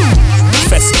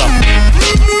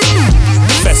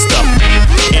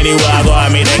 Anywhere I go, I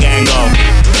meet the gang go.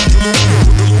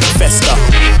 Festa.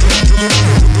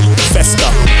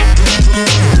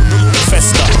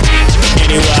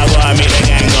 Anywhere I go, I meet the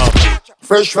gang go.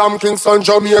 Fresh from Kingston,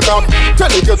 Jamaica.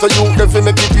 Tell it to you,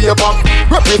 definitely paper.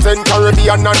 Represent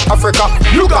Caribbean and Africa.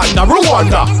 Uganda,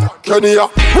 Rwanda,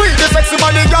 Kenya. We the sexy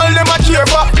body girl, them a cheer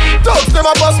for. Dogs them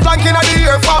a bust blank in the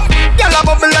ear for. Girl a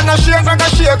bubble and a shake like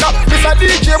a shaker. Miss a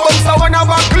DJ bumps a one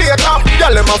of a later.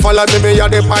 Girl them a follow me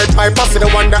a the pipe. See the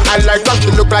one that I like,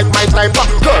 she look like my type.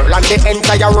 Girl and the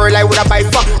entire world I would a buy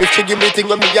for. If she give me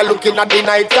thing when me a looking at the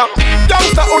night.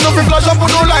 Youngster who no fi flash up who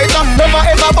no lighter. Never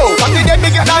ever bow, but the dead me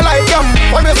get a light.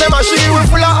 When me say my she will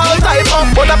full of all type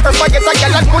of. But I prefer get a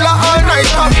girl that full of all night.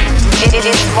 It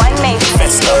is one name.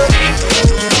 Festa.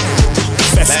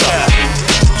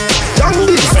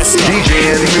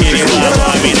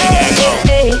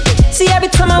 Hey, see every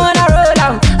time I wanna roll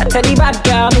out, I tell the bad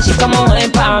girl, me she come on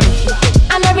wine for me.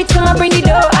 And every time I bring the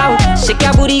dough out, shake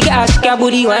your booty, girl, shake your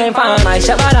booty, wine for me. My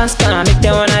shabba dance can make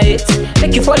them wanna hit,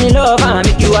 make you fall in love and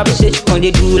make you appreciate. When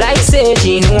they do like say,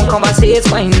 she won't conversate,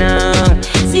 why now?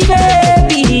 See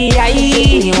baby,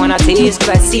 I wanna taste, 'cause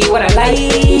I see what I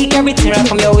like. Everything right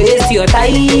from your waist to your thigh.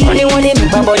 Only one they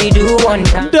make my body do one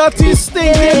time. Dirty,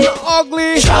 stinking,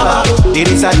 ugly. Shabba, it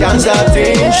is a dancer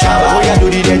thing. Shabba, oh you do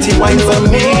the dirty wine for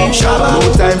me. Shabba,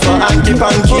 no time for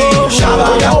hanky-panky.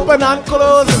 Shabba, oh you open and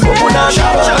close. Open and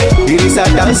Shabba, it is a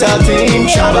dancer thing.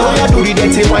 Shabba, oh you do the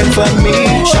dirty wine for me.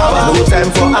 Shabba, no time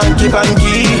for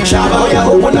hanky-panky. Shabba, oh you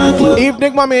open and close.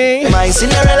 Evening, mommy. My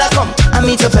Cinderella come, I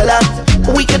meet a fella.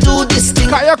 We can do this thing.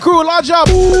 Got your crew, large up.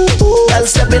 I'll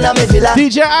step in on me villa.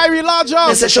 DJ Irie, large up.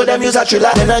 They say show them use a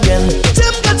thriller. Then again,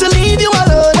 them got to leave you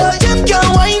alone. Them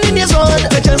can't whine in this one.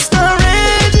 They just not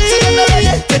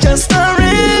ready. They just not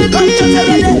ready.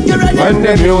 When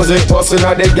the music bustin'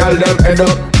 at the gal them head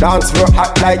up, dance for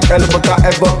hot like hell but a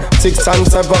ever. 6 and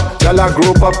 7, gal a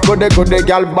group up, goody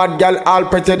gal, bad gal, all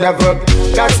pretty devil.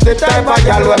 That's the type of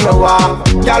gal when me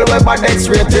want, gal we bad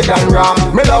X-rated and raw.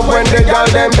 Me love when the gal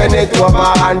them bend it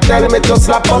over and tell me to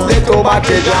slap up the toe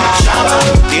body jaw. Shabba,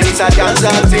 it's a dance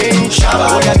thing.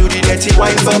 Shabba, when you do the dirty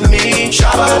wine for me.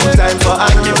 Shabba, time for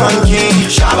Anki Funky.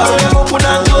 Shabba, open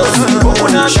and close,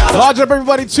 open and shabba. Large up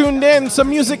everybody tuned in. Some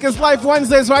Music is Life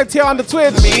Wednesdays right here on the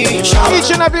Twitch.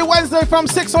 Each and every Wednesday from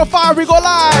 6:05 we go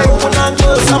live.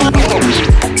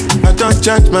 I don't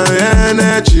charge my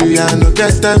energy. I no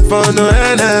get time for no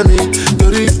enemy. To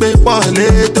reach me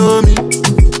to me.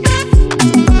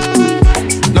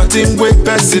 Nothing with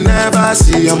person never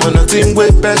see. I'm on nothing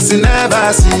with person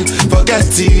never see.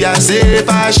 Forget it, I say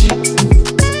fashi.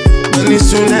 Money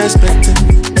soon expected.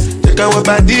 Take our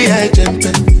body, I jump.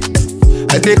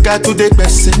 I take her to the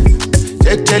person.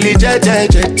 Jelly, je.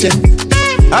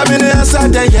 I'm in the answer,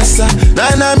 then yes sir.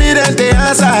 Then I'm in the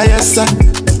answer, yes sir.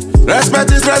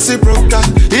 Respect is reciprocal,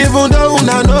 even though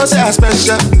una know say I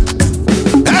special.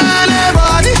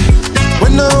 Anybody, we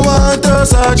no want to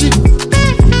search it.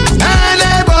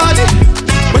 Anybody,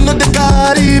 we no the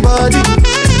carry body.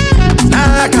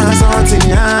 I can't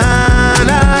something,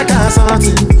 I can't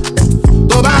something.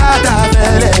 To bada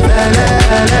fele.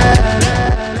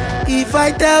 If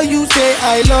I tell you, say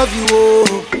I love you,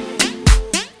 oh.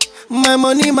 My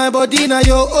money, my body, now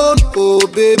your own, oh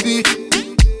baby.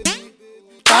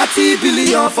 30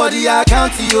 billion for the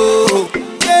account, yo.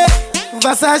 Yeah,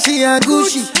 Versace and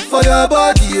Gucci for your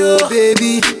body, oh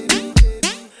baby.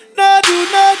 No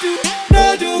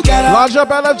do, gotta. Large up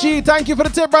LFG, thank you for the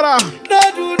tip, brother. No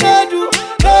do,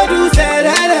 say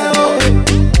that, oh.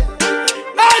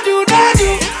 No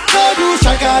do,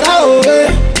 shakara, oh.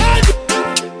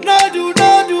 No do,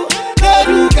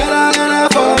 gotta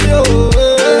for you,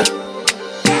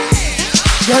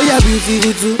 girl, you're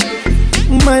beautiful too.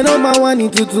 My number one in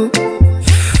tutu.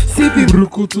 CP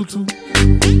Bruku tutu.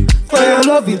 For your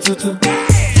love in tutu.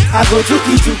 I go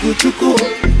chuku.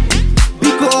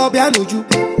 Biko obianuju.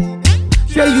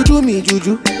 Sure you do me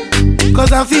juju.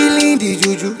 Cause I'm feeling the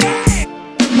juju.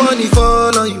 Money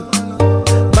fall on you.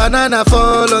 Banana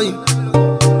fall on you.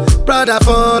 Prada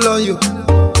fall on you.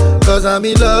 Cause I'm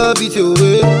in love with you.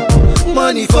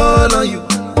 Money fall on you.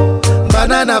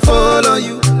 Banana fall on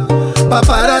you.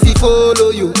 Paparazzi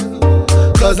follow you.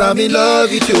 Cause I'm in love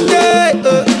with you. Yeah,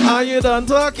 are you done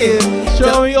talking?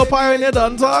 Show me your power and you're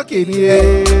done talking.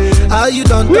 Yeah. Are you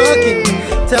done talking?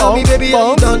 Tell me, baby, are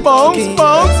you done talking?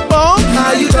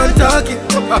 Are you done talking?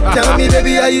 Tell me,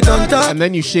 baby, are you done talking? And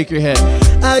then you shake your head.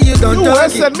 Are you done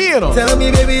talking? Than me, you know? Tell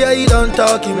me, baby, are you done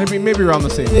talking? Maybe around the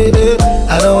same.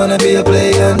 I don't wanna be a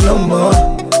player no more.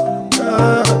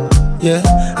 Yeah,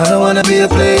 I don't wanna be a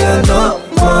player no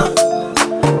more.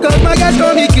 Cause my guys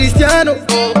call me Cristiano,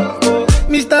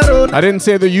 Mr. Ronaldo. I didn't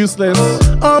say they're useless.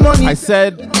 I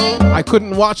said I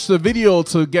couldn't watch the video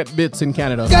to get bits in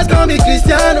Canada. Guys call me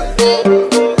Cristiano,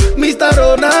 Mr.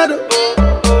 Ronaldo.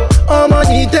 I'm on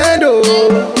Nintendo.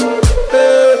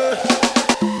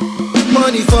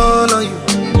 Money fall on you,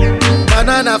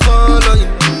 banana fall on you,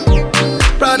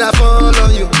 Prada fall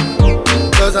on you.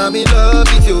 Cause I'm in love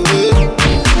with you.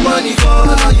 Money fall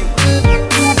on you,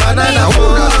 banana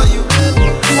fall on you.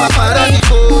 Paparazzi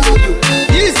follow you.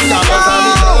 Yes,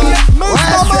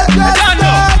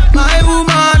 my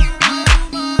woman,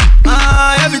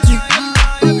 my everything.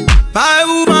 My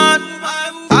woman,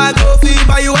 I go feel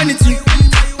buy you anything.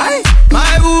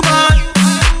 My woman,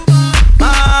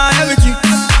 my everything.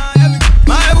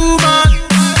 My woman,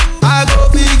 I go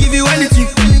feel give you anything.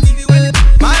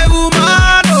 My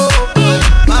woman, oh,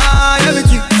 my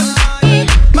everything.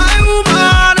 My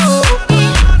woman, oh,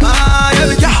 my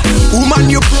everything. Yeah, woman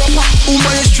you proper,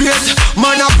 woman you straight.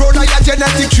 Man a brother, your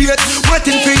genetic trait.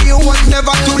 Waiting for you was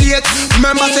never too late.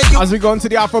 Remember say you. As we go into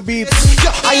the Afro beats.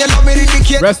 Yeah, I love me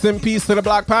indicate. Rest in peace to the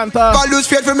Black Panther. I lose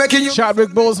faith for making you. Chadwick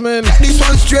Boseman. This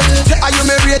one straight. Say are you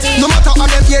married? No matter how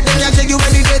them yet, they can't take you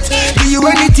any date. Do you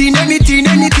anything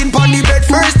pon the bed?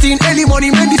 First thing, any money,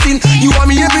 medicine. You want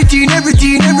me everything.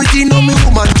 No me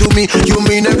woman to me, you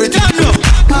mean everything.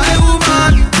 My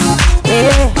woman,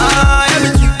 my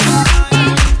everything.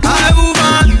 My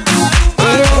woman,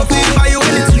 I don't feel by you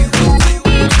anything.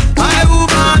 My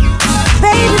woman,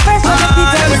 baby, fresh on the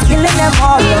beat, it's killing them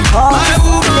all, my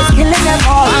woman, it's killing them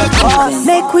all,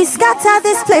 Make we scatter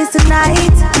this place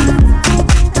tonight.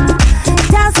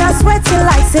 Dance and sweating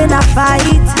like in a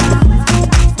fight.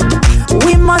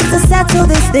 We must settle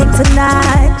this thing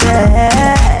tonight.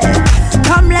 Yeah.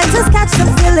 Come, let us catch the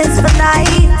feelings for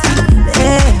night.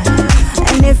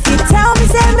 Yeah. And if you tell me,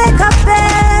 say make a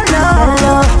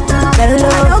bello. hello.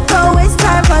 I don't go waste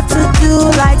time but to do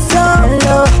like so.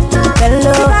 Hello,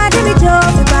 hello. Everybody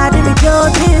me Joe,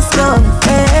 disco.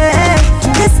 Hey,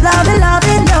 this love,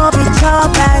 no be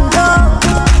chop and go.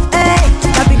 Hey,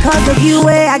 not because of you,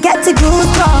 I get to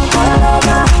goosebumps all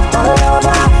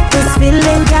over. This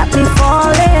feeling got me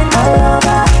falling all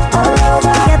over.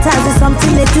 Get tired of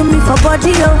something they do me for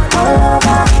body, oh. All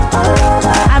over.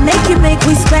 I make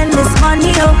we spend this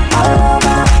money, oh. All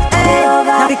over. Hey,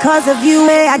 not because of you,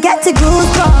 I get to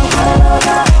goosebumps all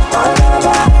over.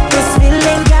 This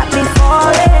feeling got me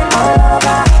falling all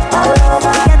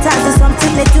over. Get tired of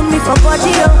something they do me for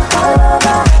body, oh. All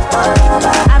over.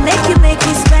 I make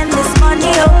we spend this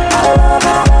money, oh. All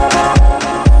over.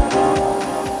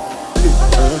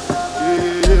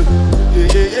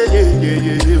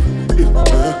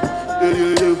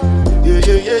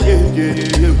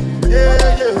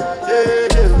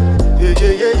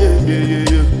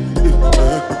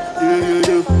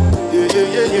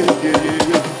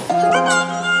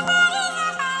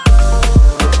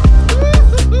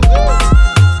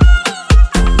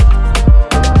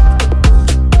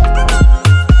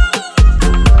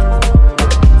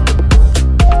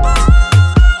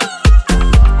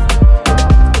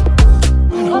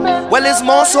 Well, it's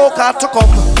more soca to come.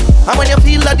 And when you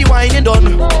feel that the whining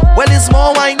done, well, it's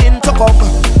more whining to come.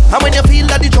 And when you feel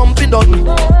that the jumping done,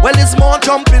 well, it's more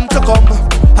jumping to come.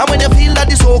 And when you feel that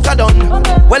the soca done,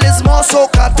 well, it's more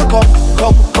soca to come.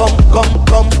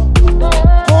 Come.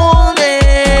 Hold me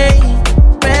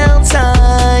real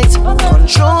tight,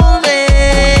 control me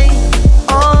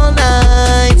all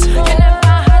night. You never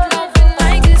had nothing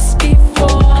like this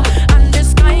before, and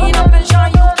this kind of pleasure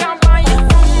you can't buy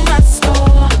from a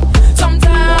store.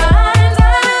 Sometimes I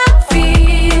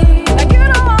feel like you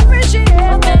don't appreciate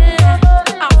me.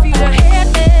 I feel the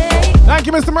hate. Thank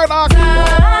you, Mr. Murdoch.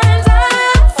 Sometimes I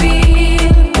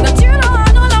feel that you don't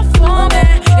have no love for me.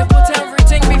 You put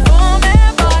everything before me,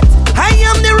 but I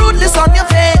am the ruthless on your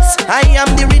face. I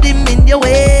am the rhythm in your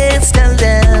waist. Tell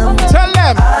them.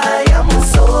 I am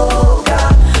soca.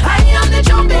 I am the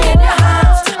jump in your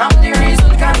heart. I'm the reason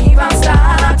can't even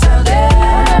start. Tell them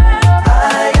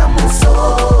I am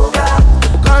soca.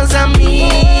 Cause I'm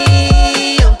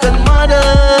me, Uncle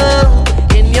Mother,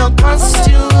 in your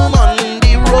costume on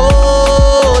the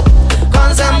road.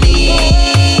 Cause I'm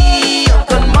me,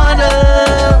 Uncle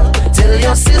Mother, till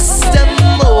your system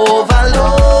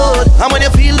overload. And when you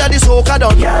feel that the soca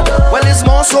done, well, it's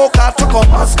more soca to come.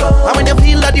 And when you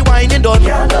feel that the whining done,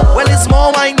 well, it's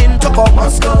more whining to come.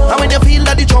 And when you feel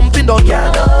that the jumping done,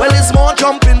 well, it's more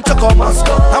jumping to come.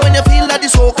 And when you feel that the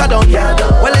soca done,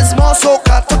 well, it's more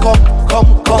soca to come.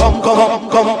 Come.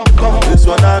 This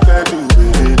one I can do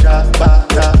with it,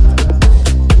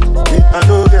 I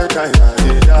know get time,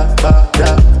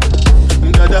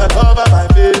 Dada cover my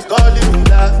face, calling me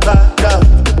la.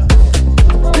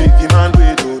 Biggie man, we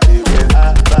do the way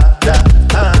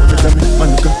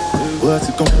Manuka, what's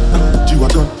it come?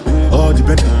 G-Wagon, all the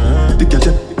bend, the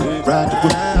kitchen, ride the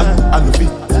whip, I no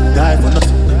fit, die for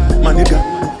nothing. My nigga,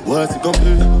 what's it come?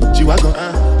 G-Wagon,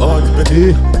 all the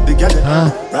bend, the kitchen,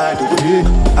 ride the whip,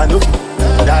 I no fit,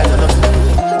 die for nothing.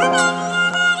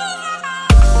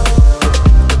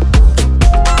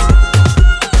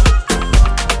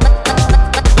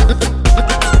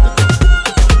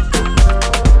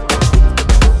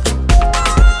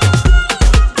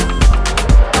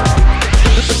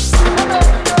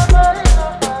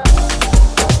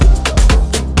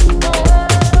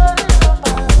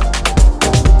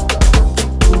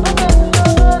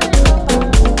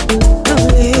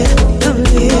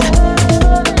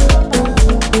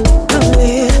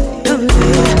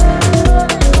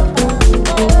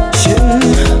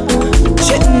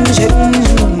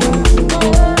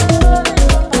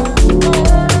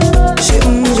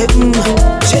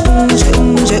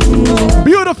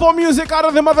 Music out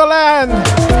of the motherland.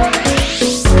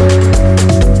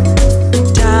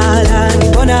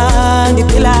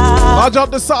 Large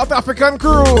up the South African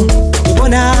crew.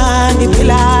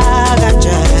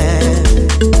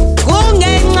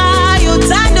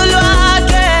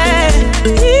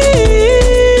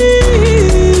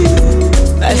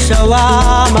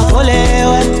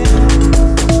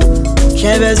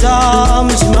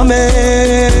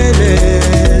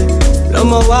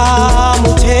 Loma wami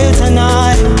uthetha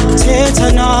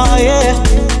naye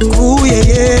kuye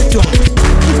yedwa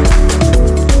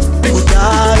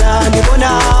kudala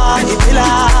ngibona ngiphila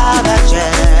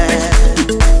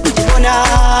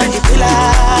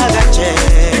kanje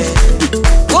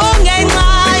kungenxa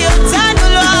yothando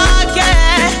lwakhe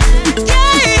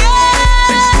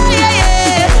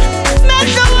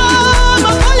mehlo wami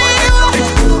apholiwe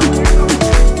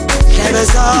hlebe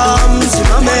zami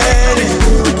zimamele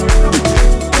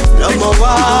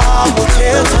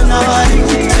till tonight,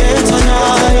 yeah.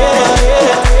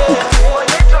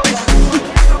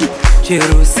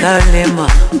 Jerusalema,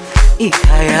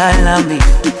 ikhaya lami,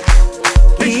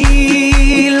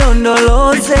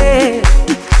 ilondoloze,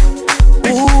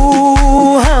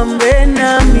 uhambe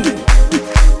nami,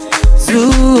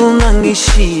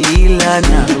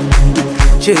 zungangishilana.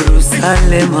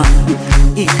 Jerusalema,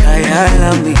 ikhaya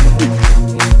lami,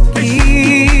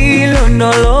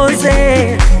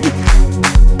 ilondoloze,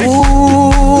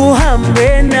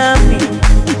 uhambe nami,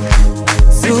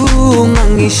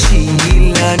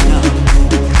 zungangishilana.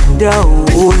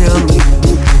 Dawo yami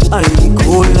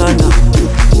ayikholana,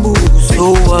 buso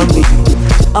wami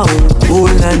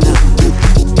awukholana.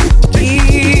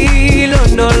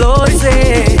 Ilondoloze,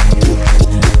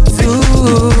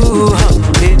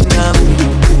 zuhambe nami.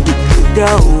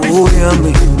 Dawo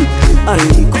yami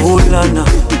ayikholana,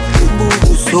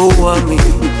 buso wami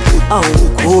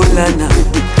awukholana.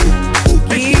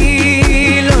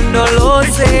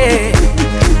 Ilondoloze,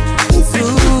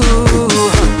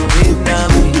 zuhambe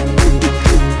nami.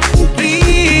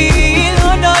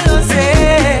 Ilondoloze,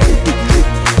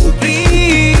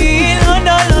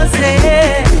 ilondoloze,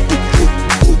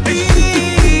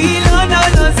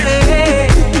 ilondoloze,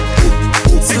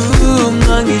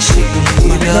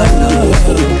 zungangishilana.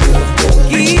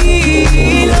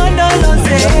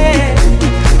 Ilondoloze,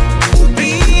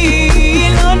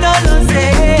 ilondoloze,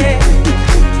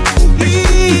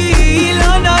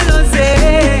 ilondoloze,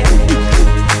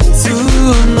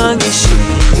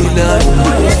 zungangishilana.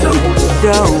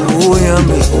 Dawo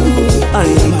yami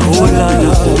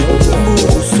ayikholana,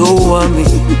 buso wami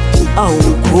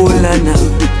awukholana.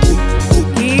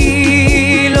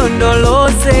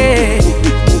 Ilondoloze,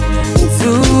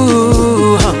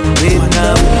 zuhambe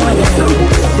nami.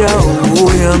 Dawo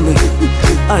yami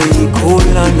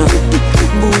ayikholana,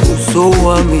 buso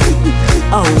wami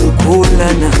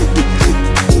awukholana.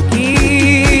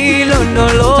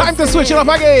 Ilondoloze. Time to switch it up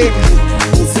again.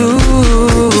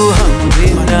 Zuhambe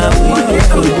nami.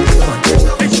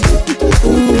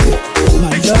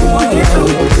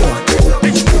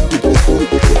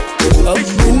 A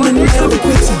winner never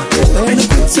quits, and a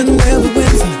quitter never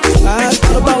wins. I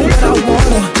thought about what I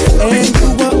wanted, and you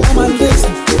were on my list.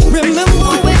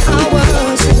 Remember when I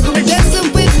was in the desert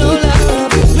with no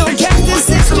love, no cactus,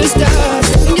 it's just us,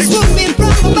 and you swooped me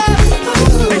from above.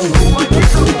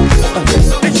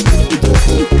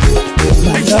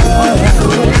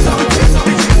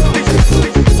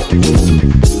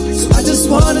 So I just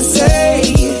wanna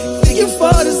say thank you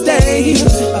for this day,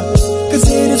 'cause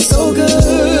it is so good.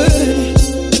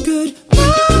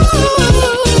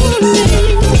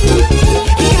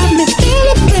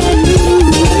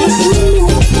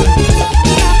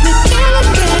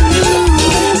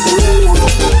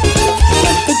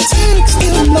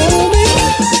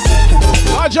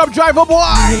 Jump driver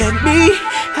boy. Let me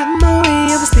have my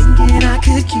way. I was thinking I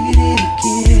could get it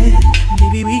again.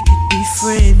 Maybe we could be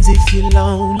friends if you're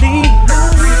lonely.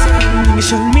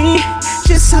 Show me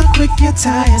just how quick your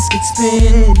tires could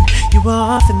spin. You were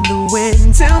off in the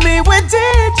wind. Tell me, where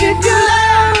did you go?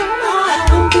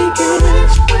 I'm thinking,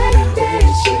 where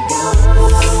did you go?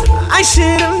 I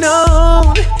should have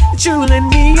known that you let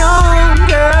me on,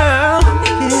 girl.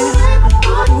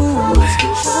 Yeah. Ooh.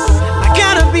 I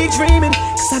gotta be dreaming.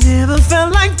 I never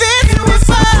felt like this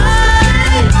before.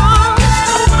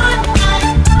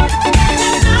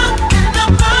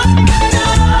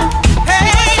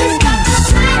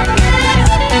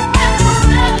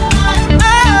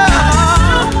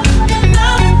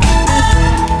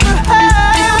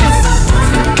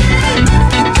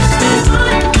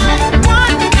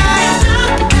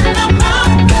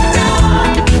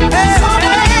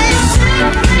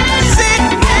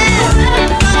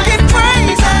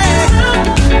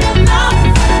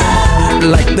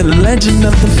 Like the legend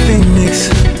of the phoenix,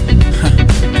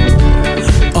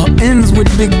 all ends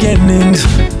with beginnings.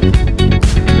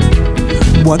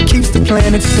 What keeps the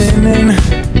planet spinning?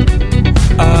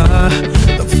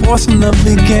 The force from the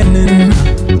beginning.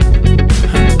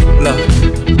 Love.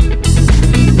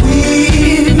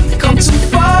 We've come too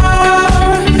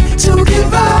far to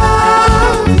give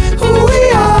up who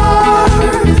we are.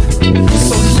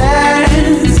 So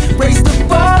let's raise the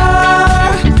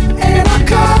bar and our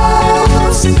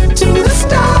cups to the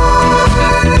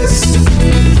stars.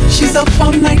 She's up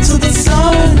all night to the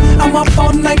sun. I'm up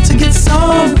all night to get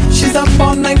some. She's up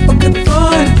all night for good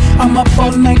fun. I'm up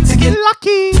all night to get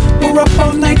lucky. We're up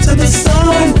all night to the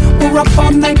sun. We're up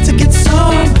all night to get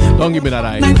some. Don't give me that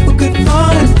eye. Night for good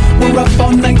fun. We're up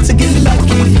all night to get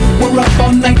lucky. We're up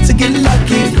all night to get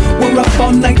lucky. We're up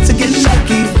all night to get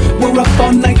lucky. We're up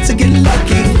all night to get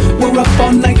lucky. We're We're up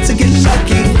all night to get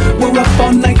lucky. We're up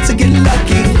all night to get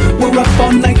lucky. We're up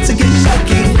all night to get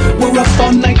lucky. We're up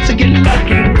all night to get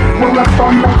lucky. We're up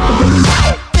all night to get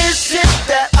lucky. This is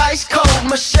that ice cold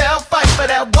Michelle fight for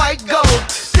that white gold.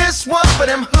 This one for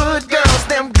them hood girls,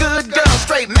 them good girls,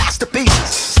 straight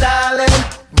masterpieces. Stylin',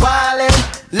 wildin',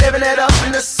 living it up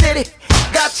in the city.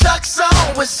 Got Chuck's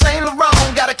on with Saint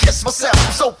Laurent. Gotta kiss myself,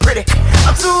 I'm so pretty.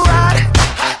 I'm too hot.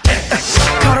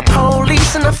 Call the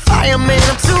police and the fireman.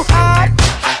 I'm too hot.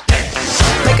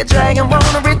 Make a dragon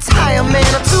wanna retire, man.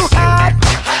 I'm too hot.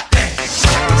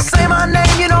 Say my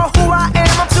name, you know who I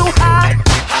am. I'm too hot.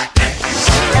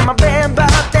 And my band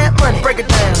bought that money. Break it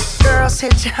down. Girls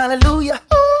hit you, hallelujah.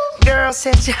 Girls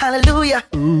hit you, hallelujah.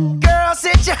 Girls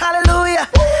hit you, hallelujah.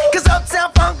 Cause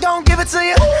Uptown Funk don't give it to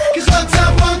you. Cause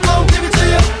Uptown Funk don't give it to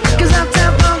you. Cause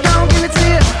Uptown Funk don't give it to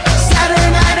you.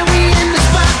 Saturday night and we in the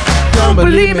spot. Don't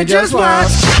believe me, just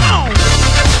watch.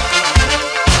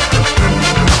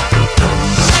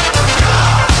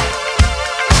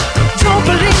 Don't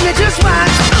believe me, just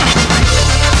watch.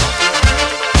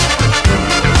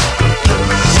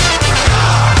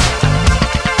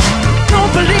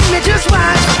 Don't believe me, just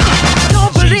watch.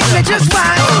 Don't believe me, just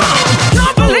watch.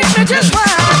 Don't believe me, just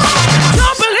watch.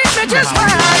 Don't believe me, just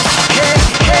watch. Hey,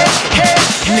 hey, hey.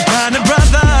 I'm the kind of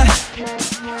brother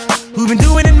who been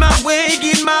doing it my way,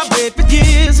 getting my way for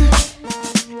years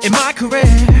in my career.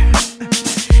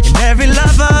 And every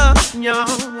lover, yo,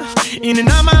 in and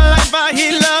out my life, I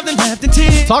hear love and left in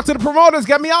tears. Talk to the promoters,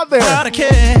 get me out there.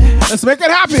 Let's make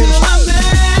it happen.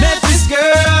 Met this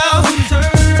girl,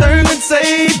 turning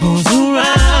tables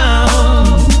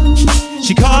around.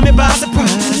 She caught me by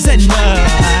surprise and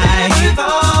I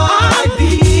thought I'd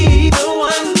be the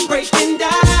one breaking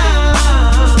down.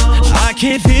 I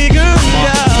can't figure it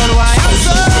out why I'm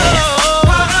so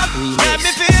got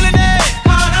me feeling it.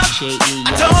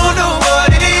 I don't know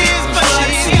what it is, but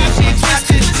she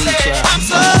twisted to say I'm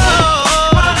so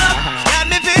got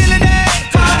me feeling it.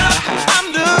 I'm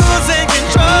losing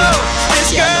control. This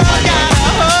girl got a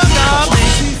hold on me.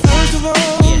 First of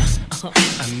all,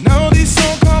 I know these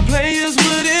so-called players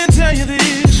wouldn't tell you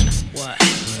this, but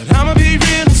I'ma be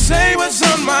real and say what's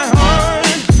on my heart.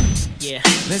 Yeah.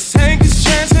 Let's take this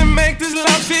chance and make this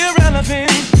love feel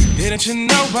relevant. Didn't you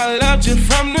know I loved you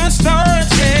from the start?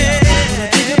 Yeah. When I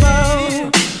think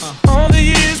about all the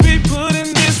years we put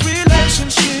in this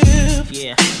relationship,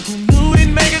 yeah. Who knew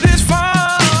we'd make it this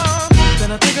far?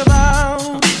 Then I think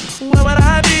about where would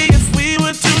I be if we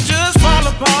were to just fall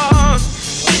apart?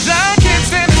 'Cause I can't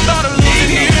stand the thought of losing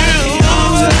you.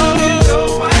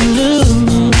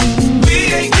 We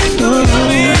ain't getting no younger.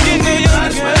 We ain't getting no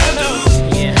younger.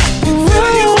 Yeah. Feel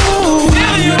you on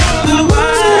the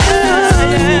wire.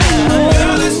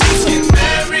 Girl, let's just get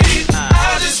married.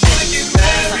 I just wanna get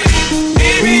married.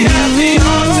 Maybe have the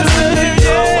altar.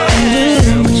 Yeah.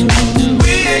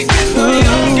 We ain't getting no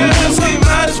younger, so we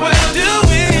might as well do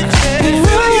it.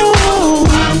 Feel you on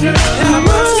the wire. I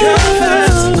must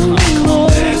confess.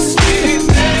 Let's get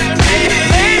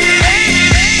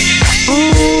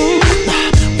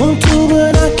married. Won't do,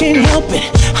 but I can't help it.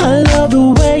 I love the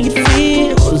way it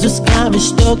feels. It's got me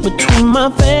stuck between my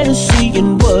fantasy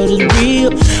and what is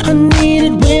real. I need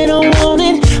it when I want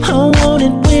it. I want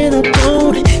it when I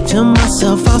don't. Tell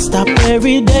myself I'll stop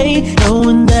every day,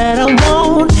 knowing that I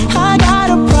won't. I got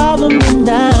a problem and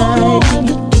I could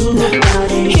do without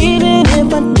it. Even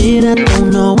if I did, I don't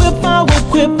know if I would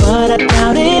quit, but I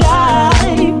doubt it.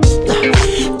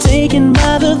 I'm taken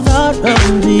by the thought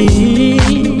of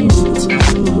it.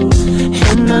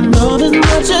 And I know this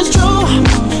much is true.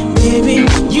 Baby,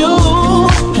 you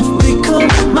have become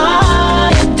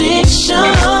my addiction.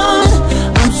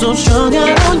 I'm so strung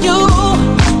out on you,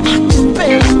 I can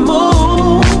barely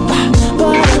move,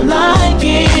 but I like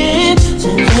it.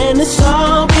 And it's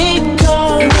all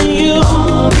because of you.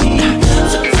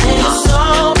 So it's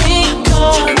all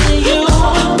because of you.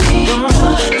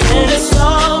 And it's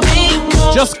all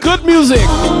because Just good music.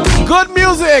 Good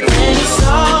music. and it's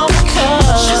all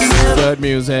because Good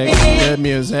music. Good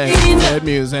music. Good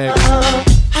music.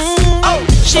 oh,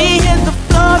 she hit the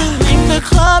floor to make the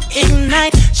club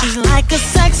ignite. She's like a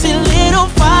sexy little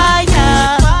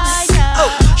fire.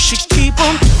 Oh, she keep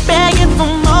on begging for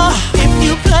more. If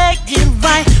you play it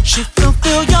right, she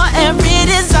fulfill your every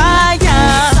desire.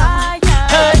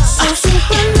 Hey, so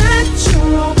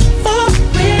supernatural, for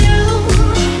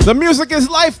real. The Music is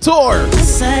Life tour.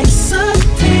 Sex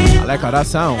appeal. I like how that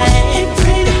sounds. Hey,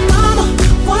 pretty mama,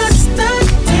 what's the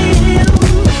deal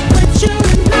with you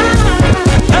and I?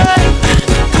 Hey,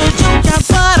 'cause you got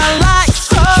what I like.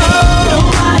 Oh,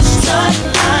 nobody's touch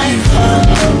like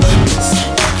us.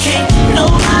 Can't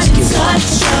nobody touch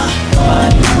your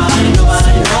body.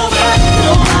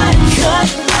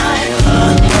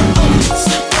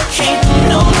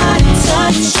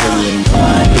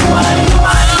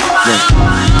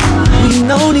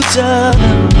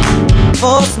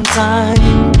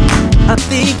 time, I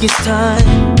think it's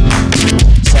time.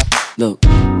 Look,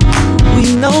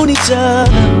 we've known each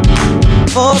other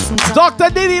for some time. Dr.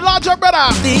 Diddy, larger brother.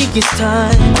 I think it's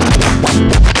time.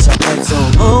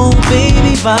 Oh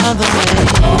baby, by the way.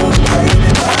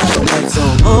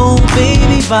 Oh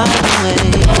baby, by the way.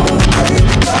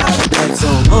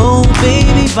 Oh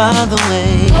baby, by the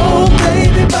way. Oh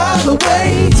baby, by the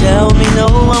way. Tell me no,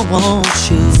 I want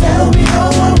you. Tell me no,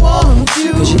 I want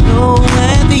you. 'Cause you know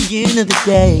at the end of the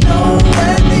day,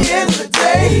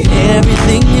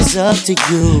 everything is up to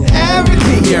you.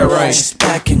 Everything, yeah, right. Just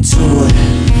back into it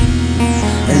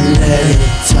and let it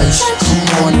touch. Come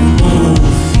on and move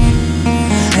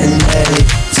and let it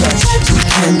touch. We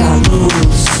cannot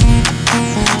lose.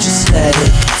 Just let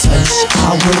it touch. I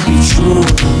will be true.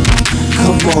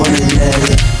 Come on and let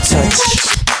it touch.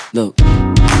 Look,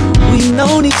 we've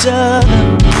known each other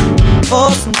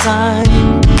for some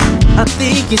time. I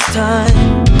think it's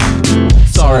time.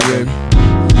 Sorry, babe.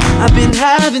 I've been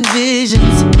having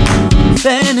visions,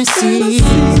 fantasies.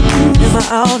 Am I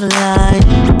out of line?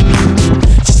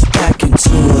 Just back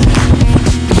into it,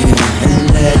 yeah, and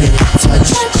let it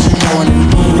touch. Come on and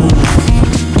move,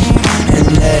 and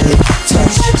let it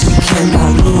touch. We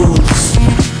cannot lose.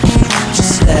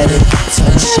 Just let it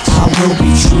touch. I will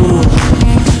be true.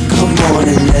 Come on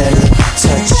and let it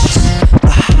touch.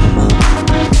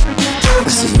 I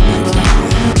see you, baby.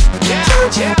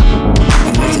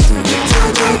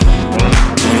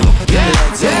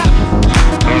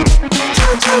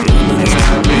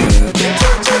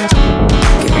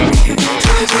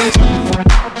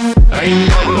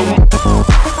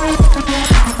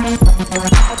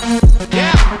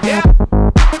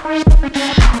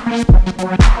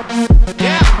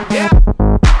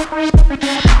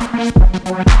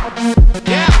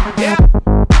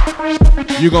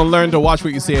 You're gonna learn to watch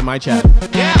what you say in my chat.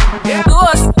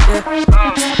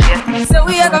 So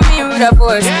we are coming with a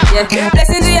force, yeah.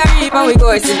 Blessings we are reap and we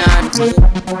coursing on.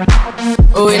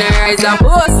 Oh, we not rise and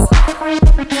boast.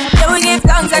 Yeah, we give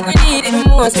thanks like we need it the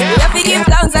most. We have to give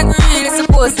thanks like we really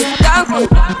supposed to. Thankful.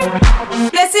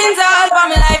 Blessings all for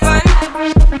my life and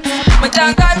but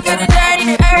thank God for the journey,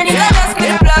 the earnings, and just for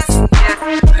the plus.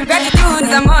 Gratitude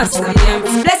is a must.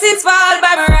 Blessings fall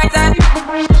by my right hand.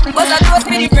 But I toast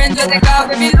with the friends that take off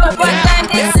every load one time.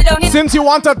 They sit down. Since you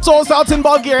want a toast out in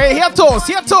Bulgaria, here toast,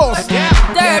 here toast.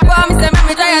 Third bomb, say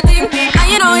me try a thing. And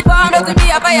you know it bound up to be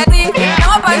a fire thing.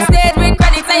 Now up on stage with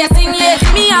chronic and you sing. Yeah,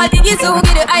 see me all diggy so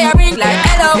get the higher ring. Like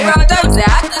hello brother, you say I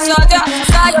have to show you.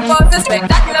 Saw your post, a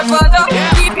spectacular photo.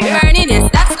 Keep it burning, yes,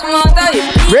 that's the motto.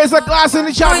 Raise a glass in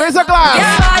the chat, raise a glass.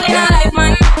 Yeah, all in a life,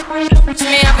 man.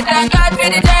 Me have to thank God for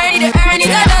the journey, the earnings,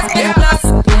 and just for the plus.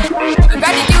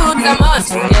 Gratitude is a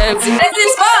must. Yeah,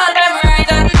 blessings fall down my right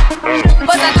hand.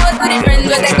 But I do it for the friends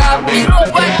where they go. We road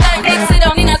one time, they sit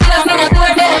down in a club, in a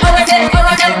club, over them.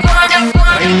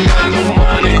 I ain't got no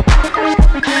money.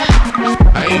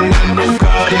 I ain't got no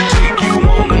car to take you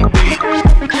on a date.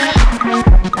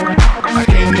 I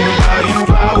can't even buy you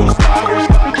flowers.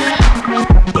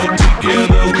 But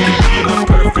together we be the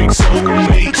perfect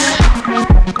soulmates.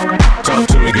 Talk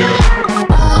to me, girl.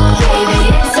 Oh, baby,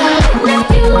 it's all like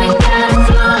you ain't got a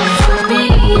flaw for me.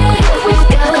 If we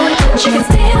go, but you can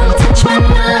still touch my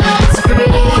love. It's free.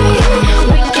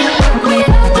 We can work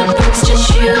without the perks, just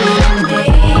you and me.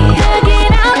 Hug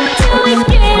it out till we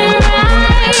get it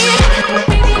right.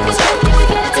 Baby, if it's broken, we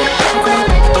get together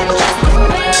and get just the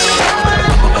way you are.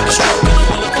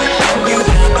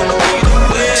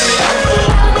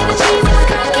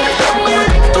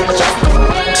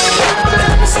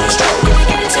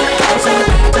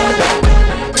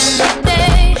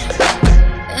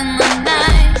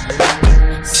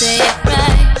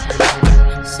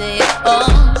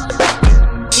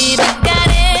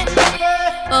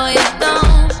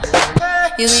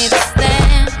 You either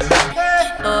stand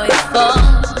or you fall.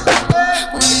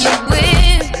 When your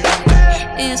whip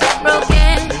is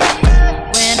broken,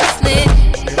 when it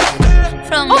slips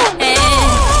from your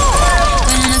hand,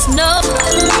 when there's no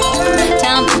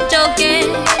time for joking,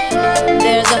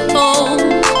 there's a hole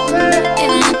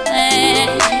in the plan.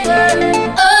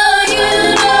 Oh, you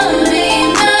don't mean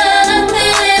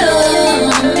nothing at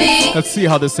all to me. Let's see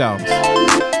how this sounds.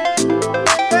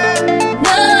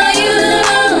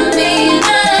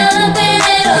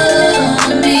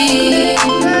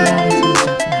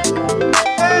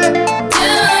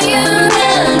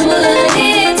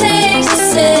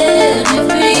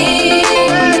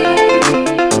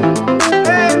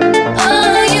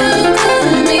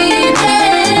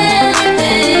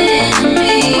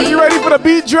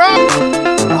 Beat drop.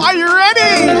 Are you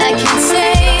ready? I can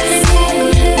say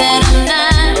that I'm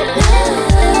not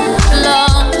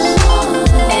lost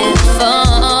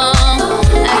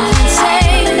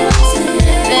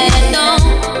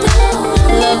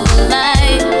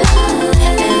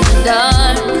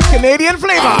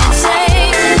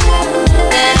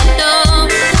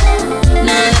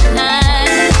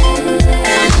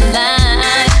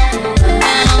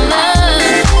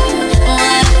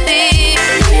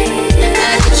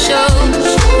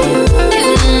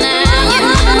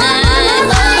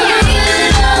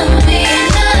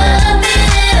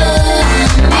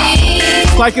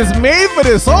like it's made for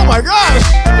this. Oh my gosh.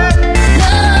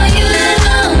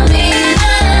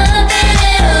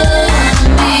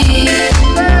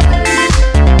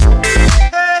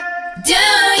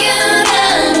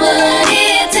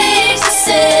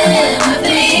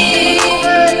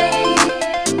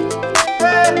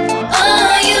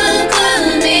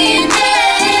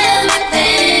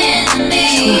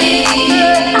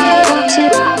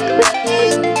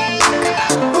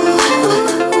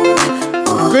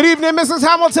 Good evening, Mrs.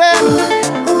 Hamilton.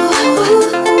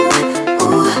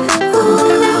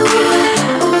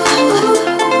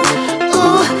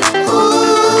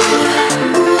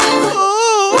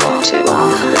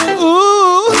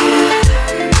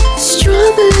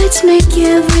 Strawberries make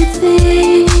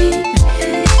everything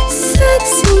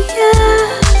sexy,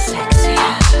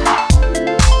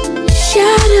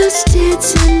 shadows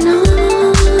dancing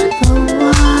on the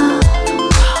wall.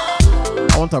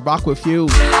 I want to rock with you.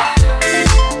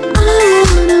 I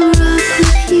wanna rock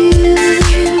with you.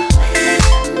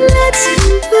 Let's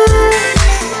converse.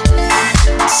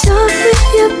 Talk with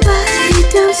your body.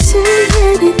 Don't say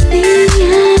anything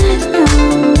at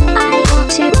all. I want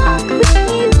to rock with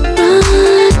you.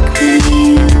 Rock with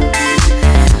you.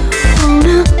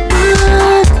 Wanna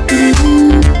rock with you.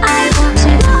 I want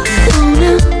to rock.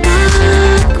 Wanna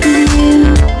rock with you.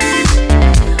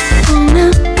 Wanna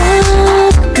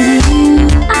rock with you.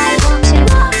 I want to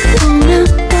rock. Wanna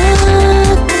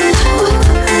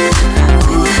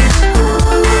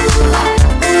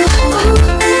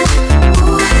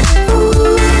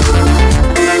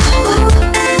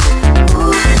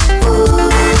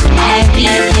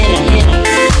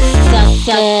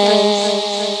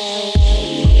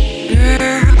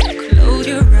Girl, close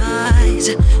your eyes.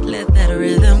 Let that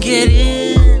rhythm get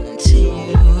into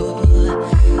you.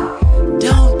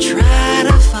 Don't try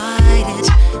to fight it.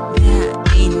 There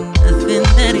ain't nothing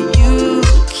that you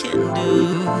can do.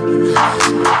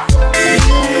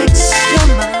 Relax your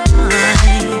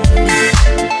mind.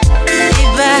 Lay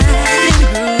back and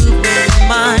groove with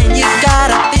mine. You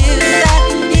gotta feel that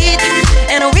heat,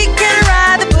 and we can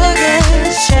ride the boogie.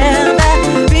 Share that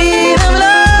beat of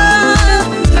love.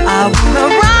 I wanna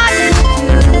rock with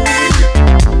you,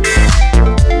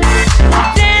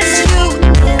 dance you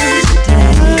in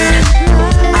today.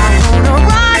 I wanna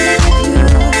rock with you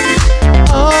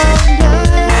all night.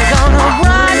 We're gonna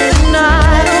rock the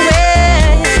night away.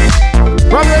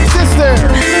 Brother and sister.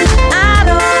 I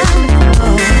don't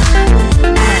know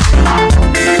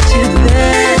to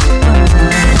that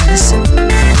was.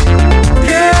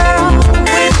 Girl,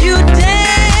 when you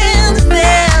dance,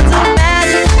 there's a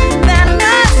magic that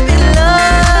must be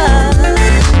love.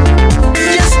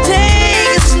 Just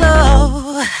take it slow.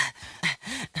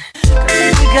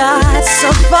 We got so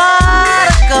far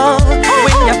to go.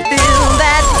 When you feel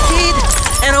that heat,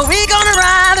 and we gonna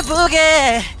ride the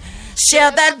boogie.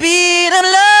 Share that beat of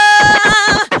love.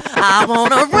 I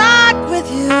wanna rock with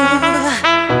you,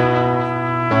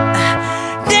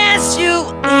 dance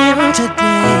you in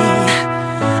today.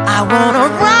 I wanna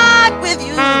rock with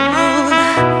you.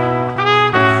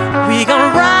 We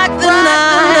gonna rock the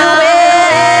night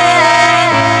away.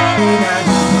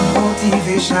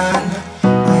 Motivation.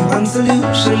 My one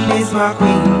solution is my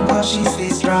queen, cause she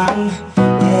stays strong.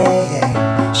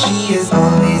 Yeah. She is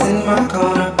always in my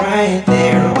corner, right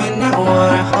there when I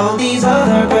wanna. All these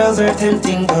other girls are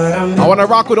tempting, but I want to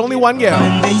rock with only one girl.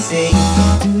 when they say,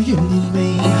 do you need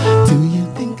me? Do you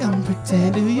think I'm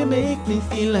pretend? Do you make me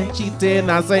feel like cheating?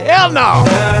 I say, hell no.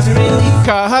 Not really.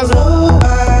 Cause oh,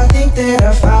 I think that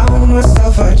I found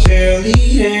myself a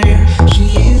cheerleader. She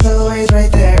is always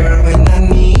right there when I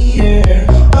need her.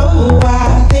 Oh,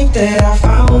 I think that I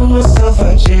found myself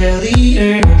a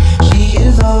cheerleader. She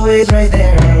is always right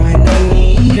there when I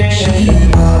need her. She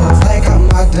moves like a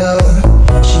model.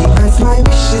 She grants my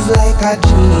wishes like a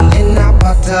genie in a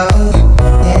bottle.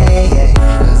 Yeah.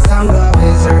 'Cause I'm the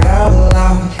wizard of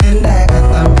love, and I got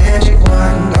the magic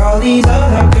wand. All these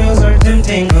other girls are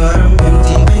tempting, but I'm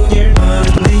empty when you're gone.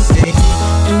 They say,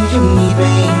 do you need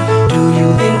me? Do you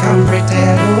think I'm pretty?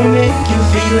 Do I make you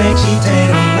feel like cheating?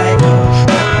 I'm like, no,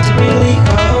 not really.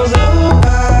 'Cause oh,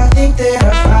 I think that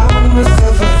I found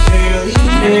myself a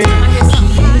cheerleader. She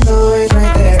is always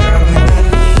right there when I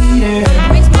need her.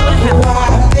 Oh,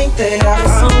 I think that I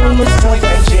found myself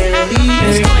a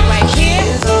cheerleader. She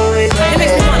is always right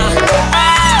there.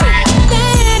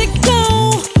 Let it go.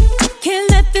 Can't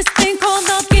let this thing called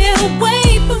love get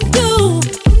away from you.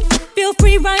 Feel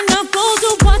free right now, go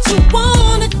do what you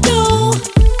wanna do.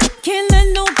 Can't let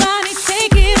nobody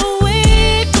take it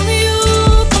away from you,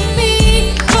 from me,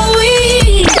 from we.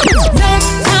 No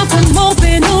time for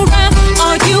moping around.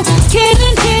 Are you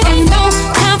kidding? And no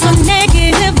time for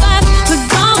negative vibes. 'Cause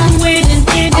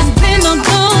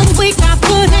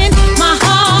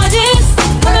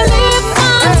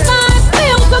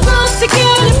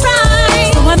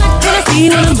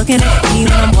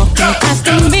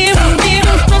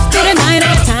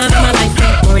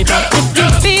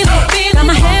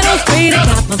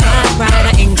right.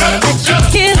 I ain't gonna let you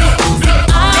kill it.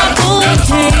 I will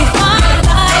take my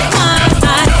life,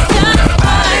 just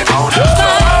right. On the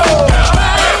floor,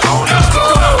 on the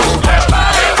floor, that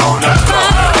body on the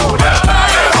floor, that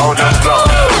body on the floor,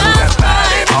 that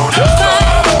body on the floor,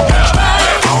 that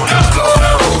body on the floor,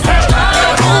 that body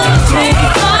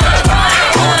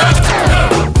on the floor.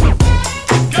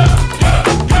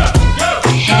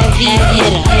 Heavy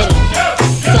hitter.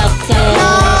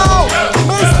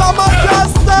 Mr.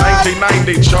 Mejustik!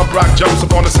 1990, Chub Rock jumps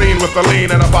up on the scene with a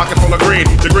lean and a pocket full of green.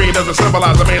 The green doesn't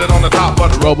symbolize I made it on the top,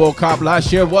 but RoboCop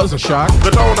last year was a shock.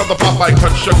 the tone of the Popeye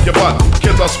cut shook your butt.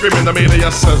 Kids are screaming, the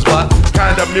media says what?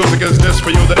 Kind of music is this for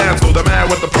you to dance to? The man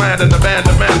with the plan and the band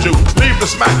demands you. Leave the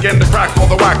smack and the crack for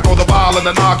the whack, for the ball and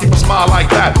the knock, keep a smile like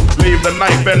that. Leave the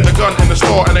knife and the gun in the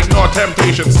store and ignore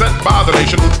temptation sent by the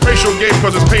nation. Racial game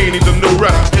cause it's pain needs a new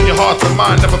rep. In your heart and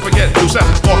mind, never forget you set.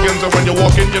 Walk-ins and when you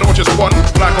walk in, you know it's just fun.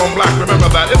 Black on black, remember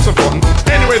that, it's important.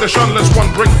 Anyway, the shunless one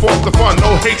bring forth the fun.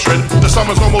 No hatred, the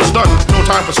summer's almost done. No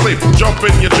time for sleep. Jump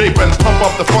in your Jeep and pump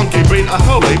up the funky beat.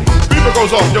 Holy, beaver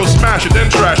goes off, yo, smash it, then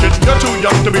trash it. You're too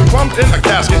young to be pumped in a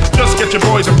casket. Just get your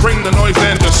boys and bring the noise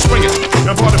and just swing it.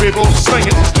 And for the people, sing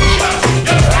it.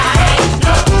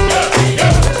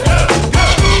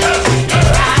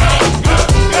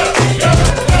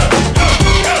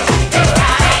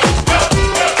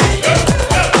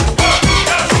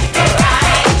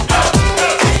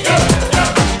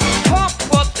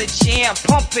 Pump up the jam,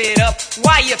 pump it up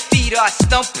while your feet are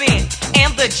stumping.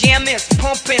 And the jam is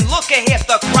pumping. Look ahead,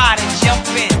 the crowd is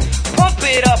jumping. Pump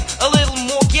it up a little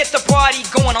more, get the party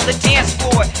going on the dance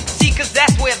floor. See, cause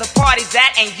that's where the party's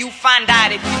at, and you find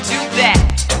out if you do that.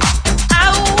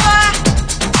 I want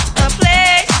a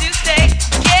place to stay.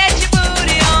 Get your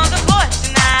booty on the floor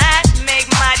tonight, make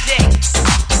my day.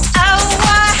 I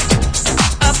want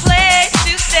a place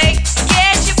to stay.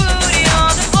 Get your booty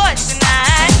on the floor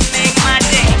tonight, make my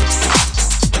day.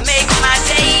 Make my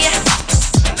day.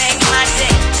 Make my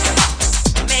day.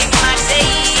 Make my day.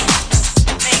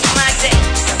 Make my day.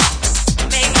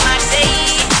 Make my day.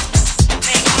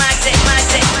 Make my day. My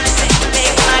day. My day.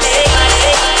 Make my day. My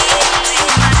day.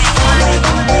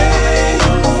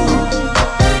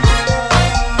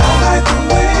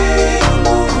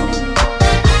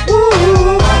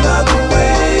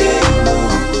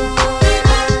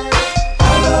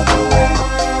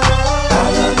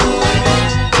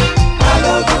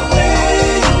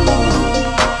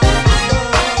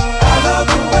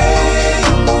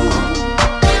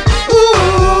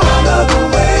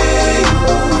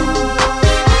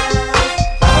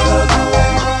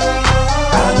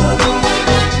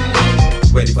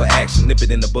 Ready for action, nip it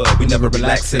in the bud. We never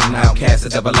relaxing, outcast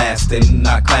is everlasting.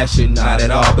 Not clashing, not at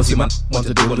all. But see, my want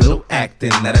to do a little acting.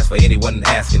 Now that's for anyone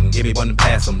asking. Give me one and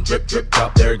pass 'em. Drip, drip,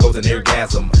 drop. There it goes an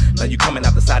orgasm. Now you coming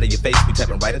out the side of your face. We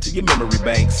tapping right into your memory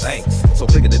banks. Thanks. So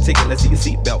click at the ticket. Let's see your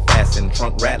seatbelt fasten.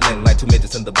 Trunk rattling like two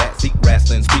midgets in the back seat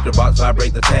wrestling. Speaker box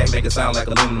vibrate the tag. Make it sound like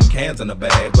aluminum cans in a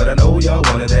bag. But I know y'all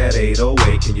wanted that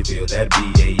 808. Can you feel that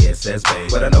BASS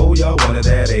bass? But I know y'all wanted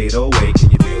that 808.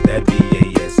 Can you feel that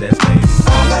BASS bass?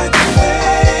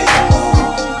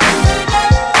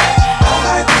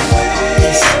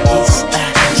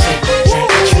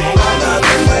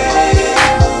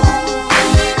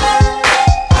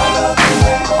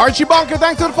 Archie Bunker,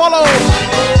 thanks for the follow.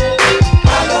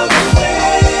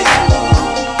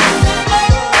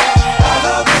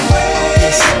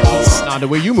 Now the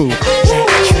way you move.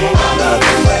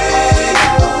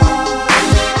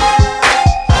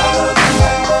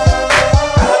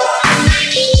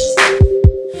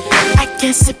 I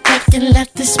can't sit back and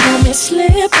let this moment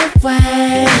slip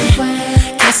away.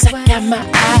 Cause I got my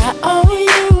eye on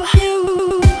you.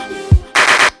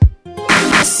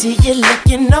 I see you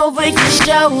looking over your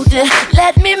shoulder.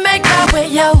 Let me make my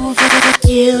way over.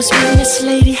 Excuse me, Miss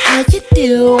Lady, how you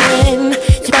doing?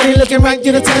 Your body looking right,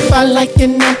 you're the type I like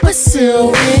and I'm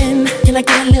pursuing. Can I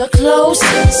get a little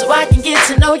closer so I can get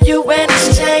to know you and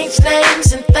exchange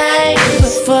names and things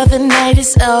before the night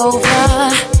is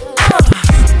over?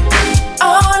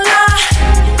 All I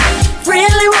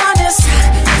really want is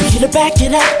for you to back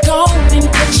it up, go and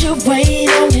put your weight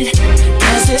on it.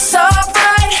 Cause it's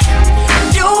alright,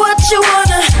 do what you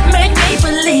wanna, make me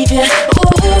believe you.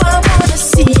 Ooh, I wanna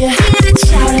see you. Hit it,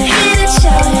 shout it, hit it,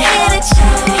 shout it, hit it,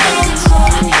 shout it, hit it,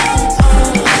 shout it.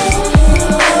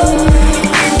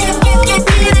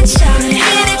 Hit it, shout it,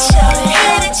 hit it, shout it,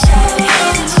 hit it, shout it, hit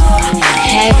it, shout it.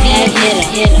 Heavy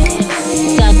hitter.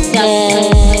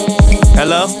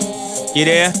 Hello? You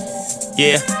there?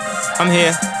 Yeah, I'm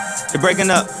here. You're breaking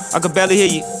up. I could barely hear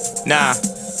you. Nah,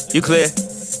 you clear.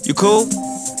 You cool?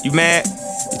 You mad?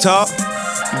 You talk?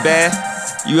 You bad?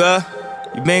 You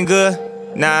You been good?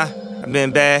 Nah, I've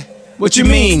been bad. What you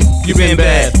mean, you been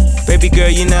bad? Baby girl,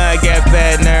 you know I got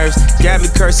bad nerves. Got me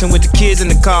cursing with the kids in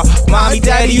the car. Mommy,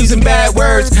 daddy using bad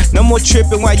words. No more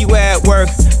tripping while you at work.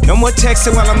 No more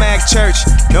texting while I'm at church.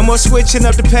 No more switching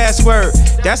up the password.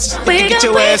 That's to get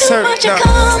your ass hurt.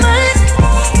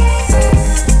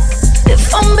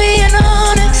 If I'm being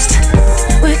honest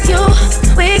with you,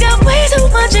 we got way too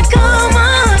much in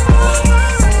common.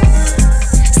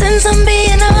 Since I'm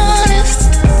being honest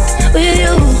with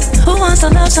you, who wants to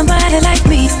love somebody like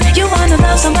me? You wanna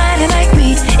love somebody like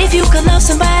me? If you could love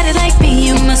somebody like me,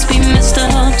 you must be messed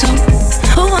up too.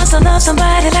 Who wants to love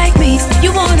somebody like me?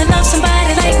 You wanna love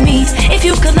somebody like me? If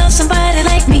you could love somebody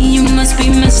like me, you must be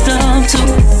messed up too.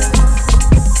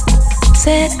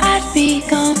 Said I'd be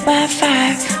gone by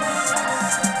 5,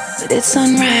 but it's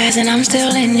sunrise and I'm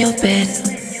still in your bed.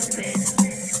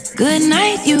 Good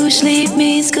night usually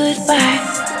means goodbye.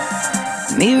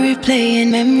 Me replaying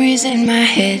memories in my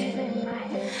head.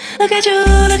 Look at you,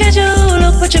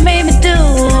 look what you made me do.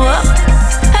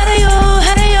 How do you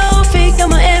fake on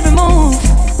my every move?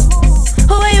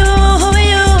 Who are you,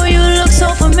 you look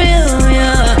so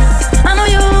familiar. I know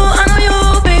you,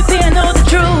 baby, I know the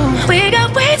truth. We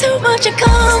got way too much in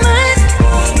common.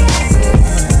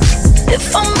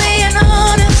 If I'm being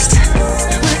honest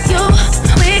with you,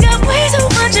 we got way too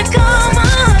much in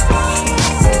common.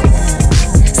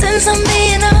 Since I'm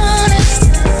being honest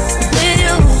with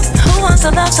you, who wants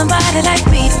to love somebody like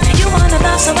me? You wanna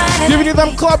love somebody Giving you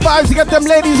them club vibes to get them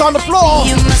ladies on the floor.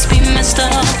 You must be messed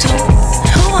up too.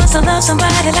 Who wants to love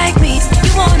somebody like me?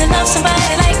 You wanna love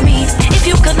somebody like me? If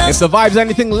you could love. If the vibe's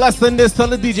anything less than this, tell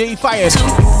the DJ fired.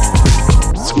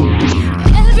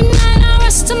 Every night I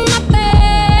rush to my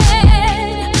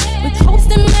bed with hopes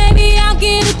that maybe I'll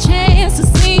get a chance to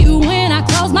see you when I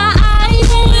close my eyes.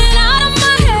 Going out of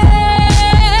my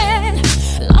head,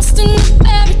 lost in the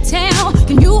fairy tale.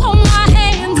 Can you hold my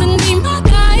hands and be my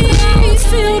guide?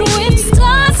 Filled with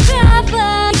stars,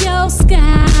 cover your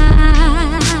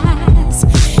skies,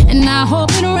 and I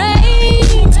hope it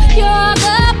rains. You're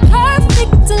the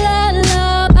perfect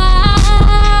lullaby.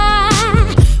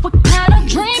 What kind of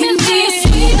dream can is this? A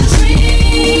sweet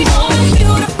dream or a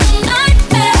beautiful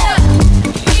nightmare?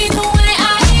 Either way, I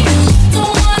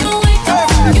don't wanna wake up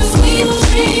from your sweet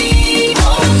dream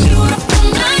or a beautiful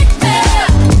nightmare.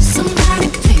 Somebody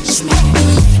please me.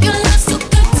 Your love's so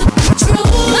good to be true.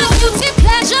 My guilty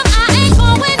pleasure, I ain't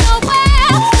going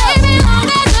nowhere. Baby, long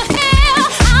as you're here,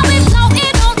 I'll be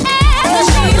floating on air. A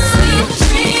sweet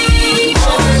dream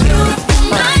or a beautiful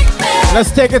nightmare.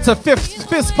 Let's take it to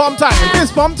fist pump time.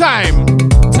 Fist pump time.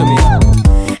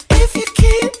 If you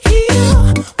can't hear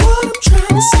what I'm trying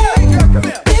to say,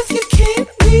 if you can't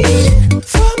read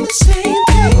from the same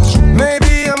page,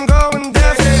 maybe I'm going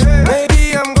deaf,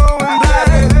 maybe I'm going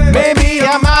blind, maybe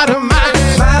I'm out of my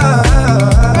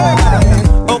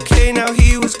mind. Okay, now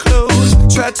he was close,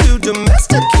 tried to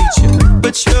domesticate you,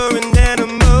 but you're an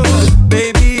animal,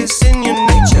 baby, it's in your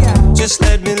nature. Just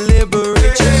let me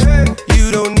liberate you.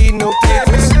 You don't need no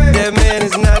papers. That man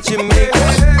is not your maker,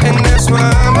 and that's why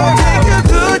I'm gonna take a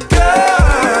good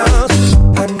girl.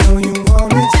 I know you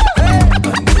want it. I know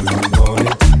you want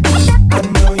it. I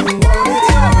know you want it.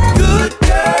 Good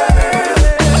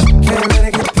girl. Can't let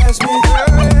it get past me.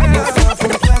 Not far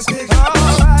from plastic.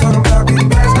 Talking about getting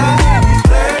past me.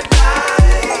 Red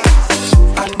lights.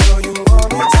 I know you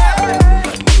want it. I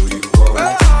know you want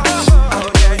it. Oh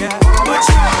yeah, yeah. But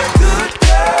you're a good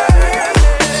girl.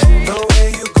 The way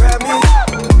you grab me,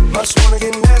 must wanna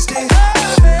get nasty.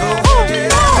 Go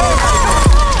ahead.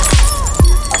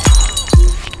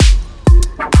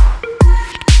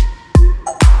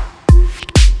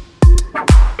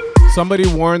 Somebody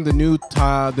warned the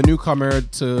newcomer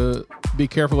to be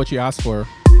careful what you ask for.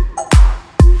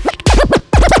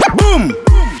 Boom!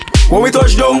 When we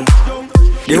touch down,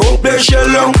 the whole place shell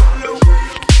long.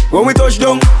 When we touch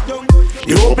down,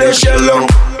 the whole place shell long.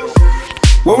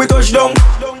 When we touch down,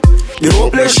 the whole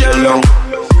place shell long.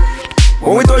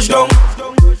 When we touch down,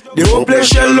 the whole place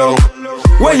shell long.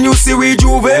 When you see we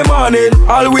Juve morning,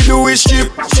 all we do is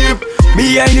chip.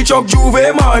 Behind the truck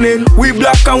Juve morning, we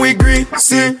black and we green,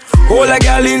 see. Hold a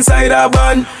girl inside a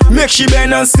van, make she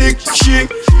bend and stick. She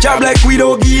job like we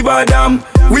don't give a damn.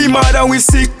 We mad and we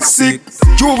sick.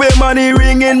 Juve money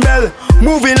ringing bell,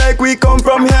 moving like we come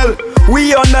from hell.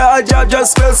 We under a jab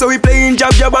spell, so we playing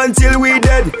jab until we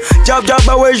dead. Jab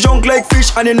always junk like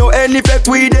fish, and you know any effect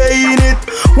we dey in it.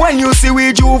 When you see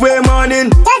we Juve morning,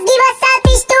 just give us a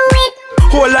fish to it.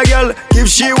 Hold a girl, give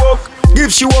she walk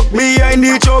behind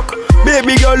the truck.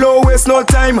 Baby girl, don't waste no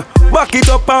time. Back it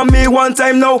up on me one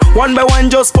time now. One by one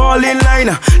just fall in line.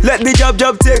 Let the job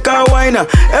take a wine.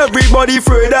 Everybody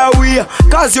afraid that we,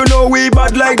 cause you know we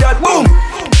bad like that. Boom!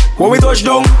 When we touch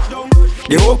down,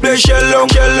 the whole place shell long.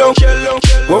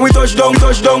 When we touch down,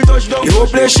 the whole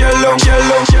place shell long.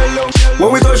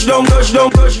 When we touch down,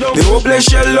 the whole place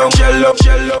shell long.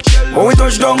 When we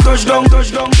touch down.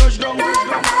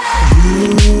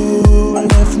 You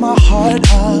lift my heart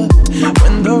up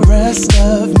when the rest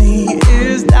of me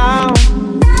is down.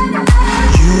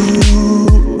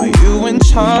 You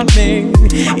enchant me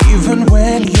even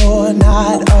when you're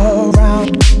not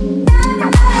around.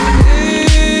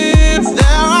 If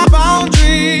there are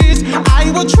boundaries,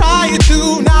 I will try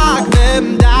to knock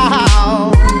them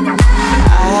down.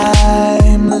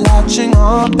 I'm latching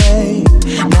on, babe.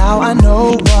 Now I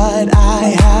know what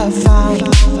I have found.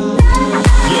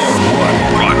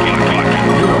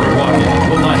 You're rocking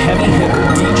with a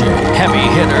heavy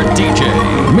hitter DJ,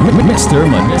 Mr.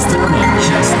 Mejustik.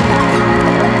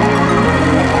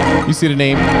 You see the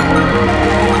name?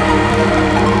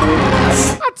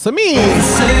 That's me.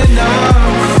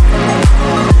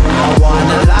 I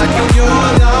wanna lock in your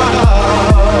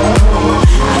love.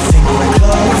 I think we're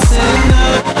close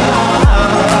enough.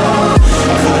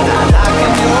 Could I lock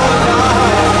in your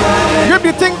love? Grip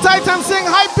your thing tight and sing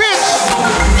high pitch.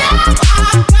 Now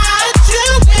I got you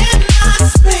in my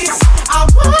space. I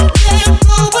won't let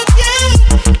go again.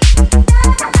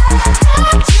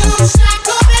 Got you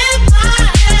shackled in my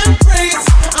embrace.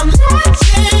 I'm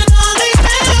latching on the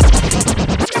end.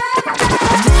 Now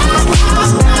I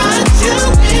got you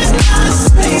in my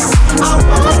space. I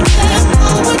won't let go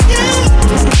again.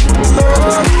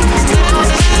 Got you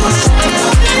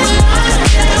shackled in my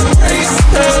embrace.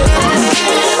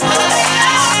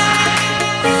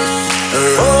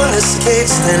 Roller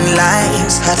skates, thin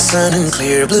lines, hot sun and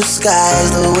clear blue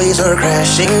skies. The waves were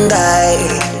crashing by.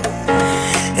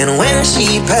 And when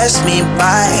she passed me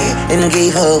by and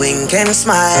gave a wink and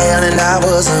smile, and I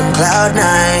was on cloud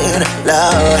nine,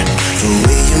 Lord. The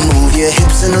way you move your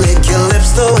hips and lick your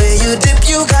lips, the way you dip,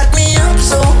 you got me up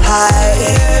so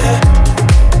high.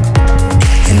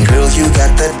 And girl, you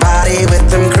got that body with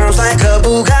them curls like a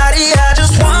Bugatti. I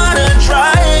just wanna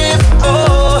drive,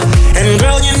 oh. And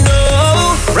girl, you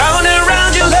know, round and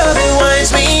round your love, it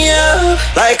winds me up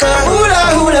like a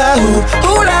hula hula hoop,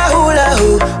 hula hula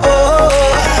hoop, oh.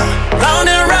 Round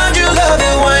and round your love,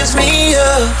 it winds me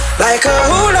up like a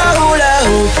hula hula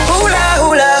hoop, hula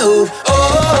hula hoop,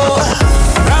 oh.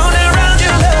 Round and round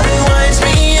your love, it winds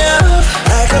me up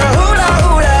like a hula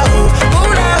hula hoop,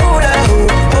 hula hula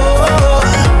hoop, oh.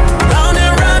 Round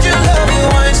and round your love, it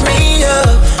winds me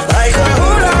up like a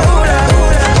hula hula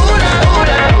hula hula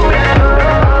hula.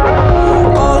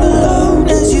 All alone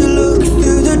as you look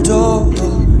through the door,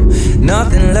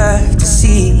 nothing left to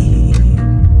see.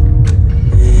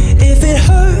 If it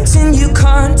hurts and you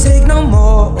can't take no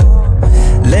more,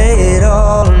 lay it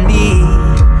all on me.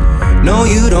 No,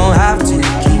 you don't have to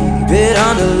keep it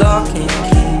under lock and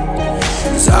key,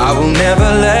 'cause I will never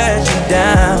let you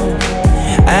down.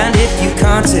 And if you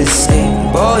can't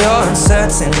escape all your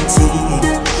uncertainties,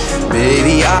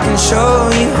 baby, I can show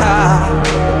you how.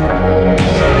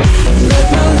 Let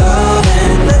my love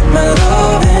in, let my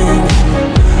love in.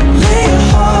 Lay your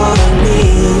heart on me.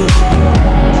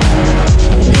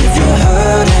 If you're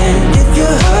hurting,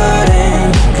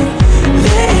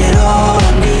 lay it all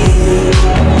on me.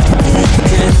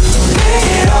 Lay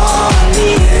it all on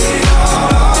me.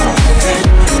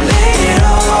 Lay it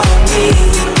all on me.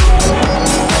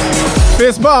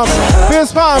 Fist bump,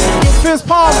 fist pump, fist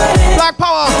pump, black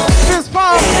power, fist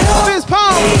pump, fist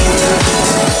pump.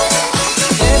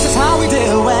 This is how we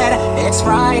do it. It's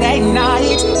Friday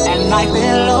night and I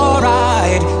feel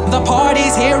alright. The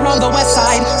party's here on the west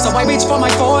side, so I reach for my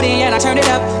 40 and I turn it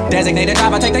up. Designated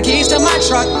driver, take the keys to my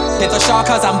truck. Hit the shop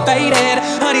 'cause I'm faded.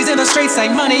 Honey's in the streets, say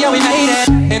money, oh we made it.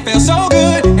 It feels so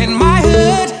good in my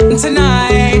hood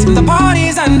tonight. The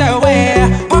party's underway,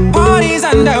 party's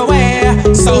underway.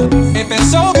 So it feels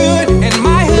so good in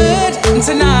my hood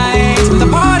tonight. The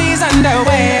party's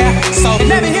underway. So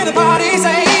let me hear the party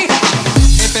say.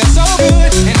 It feels so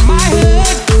good in my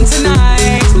hood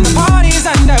tonight. The party's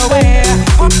underway,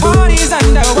 party's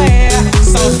underway.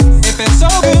 So it feels so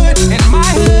good in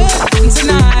my hood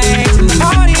tonight. The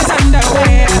party's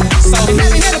underway. So let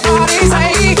me hear the party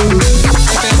say. It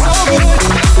feels so good.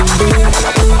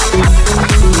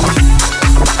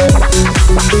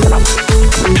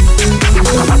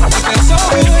 It feels so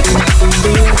good.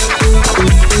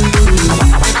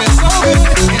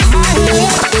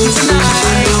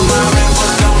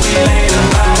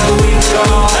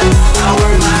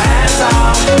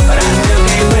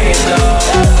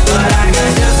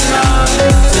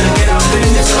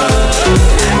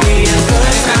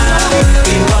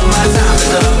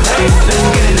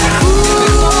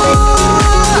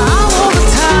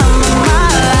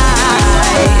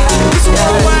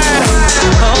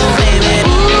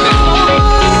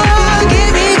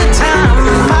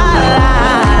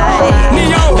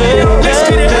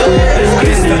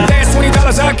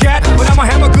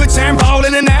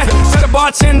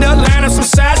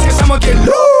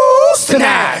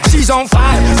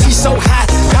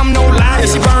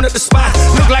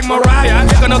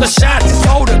 another shot.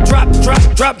 Hold her,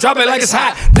 drop it like it's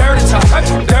hot. Dirty talk,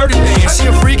 dirty dance. She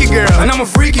a freaky girl, and I'm a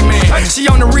freaky man. She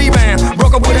on the rebound,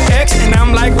 broke up with an ex, and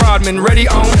I'm like Rodman, ready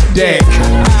on deck.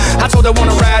 I told her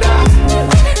wanna ride out,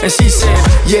 and she said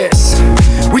yes.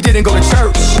 We didn't go to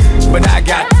church, but I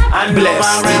got I knew blessed.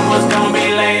 my rent was gonna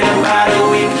be late about a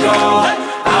week ago.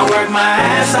 I worked my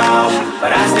ass off,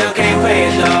 but I still can't pay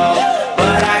it though.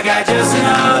 But I got just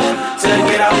enough to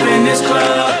get off in this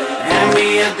club and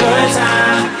be a good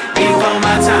time before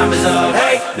my time is up.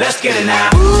 Hey, let's get it now.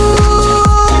 Ooh,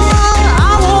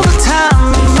 I want the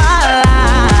time of my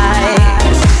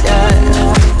life.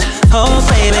 Yeah. Oh,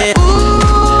 baby.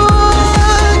 Ooh,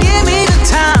 give me the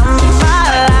time of my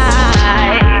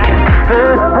life.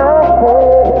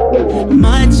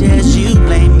 Much as you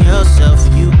blame yourself,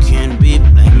 you can be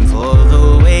blamed for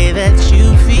the way that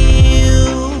you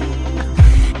feel.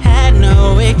 Had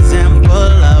no example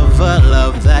of a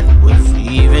love that was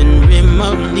even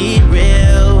remotely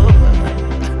real.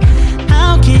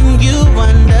 How can you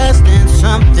understand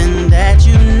something that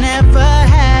you never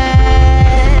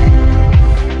had?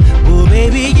 Well,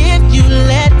 baby, if you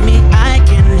let me, I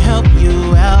can help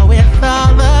you out with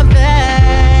all of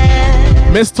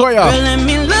that. Miss Toya. Girl, let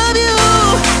me love you,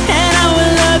 and I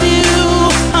will love you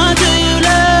until you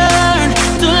learn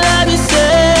to love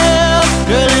yourself.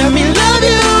 Girl, let me love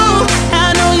you. I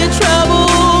know you're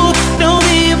trouble. Don't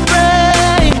be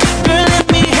afraid. Girl, let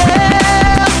me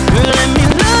help. Girl, let me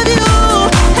love you,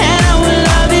 and I will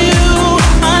love you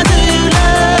until you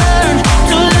learn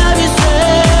to love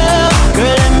yourself.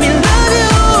 Girl, let me love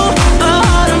you. A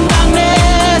heart of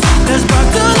darkness that's brought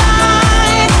to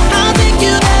light. I'll take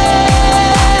you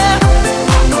there.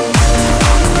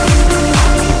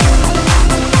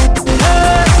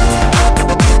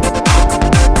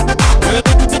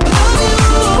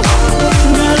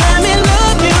 Girl, let me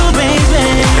love you, baby.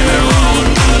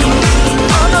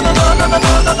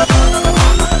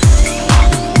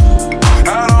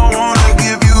 I don't wanna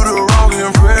give you the wrong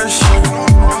impression.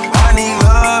 I need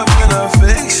love and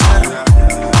affection,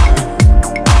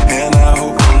 and I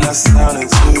hope I'm not sounding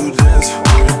too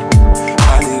desperate.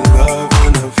 I need love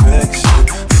and affection.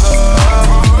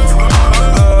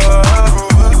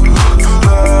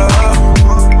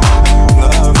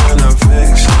 Love and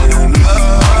affection.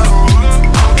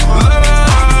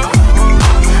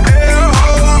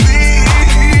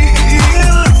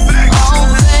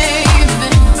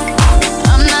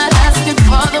 I'm not asking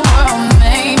for the world,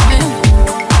 maybe.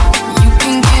 You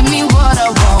can give me what I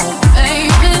want,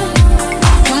 baby.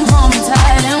 Come home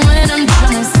tight, and when I'm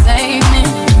trying to save me,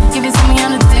 give it to me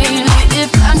on a daily.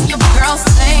 If I'm your girl,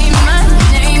 say my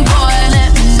name, boy. Let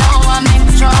me know I'm in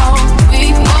control.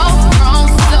 We both grown,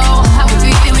 so how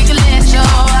we feel, we can let go. I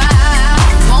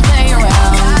won't play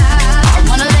around. I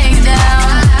wanna lay you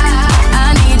down.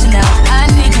 I need you now. I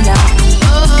need you now.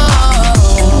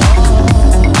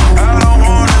 I don't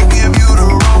wanna give you the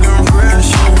wrong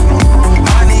impression.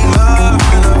 I need love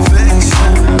and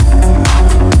affection,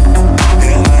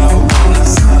 and I hope I'm not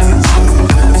sounding too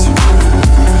desperate.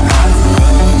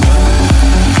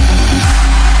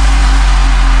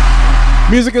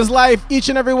 Music is life each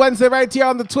and every Wednesday right here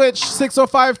on the Twitch.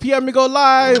 6:05 p.m. we go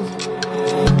live.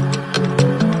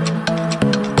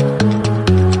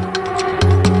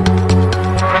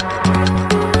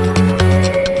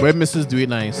 Where Mrs. Do It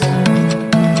Nice?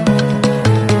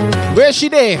 Where's she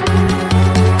there?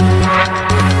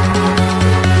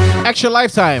 Extra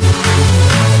Lifetime.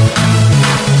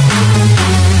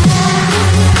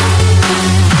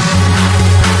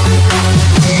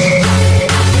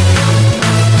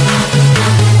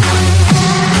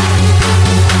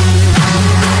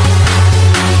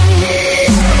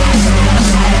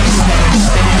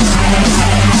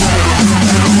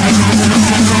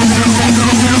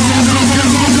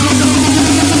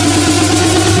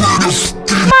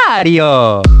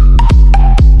 Mario.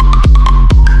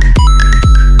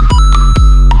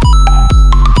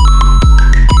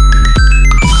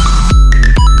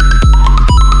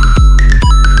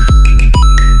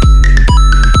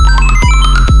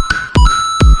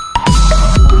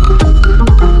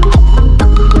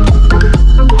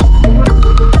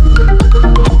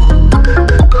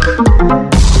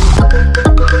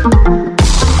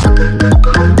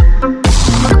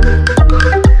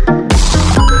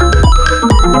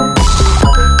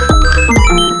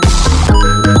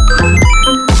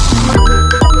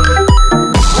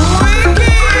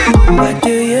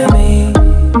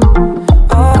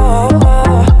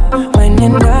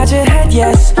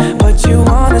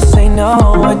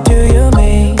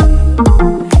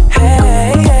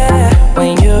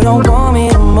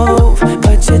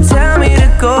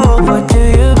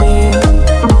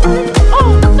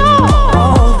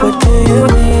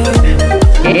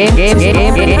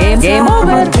 Game over.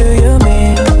 What do you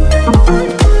mean?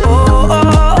 Oh,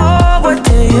 oh, oh, what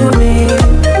do you mean?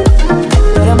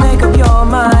 Better make up your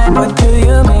mind. What do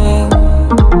you mean?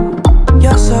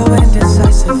 You're so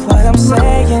indecisive. What I'm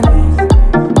saying.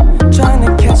 Trying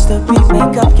to catch the beat,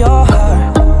 make up your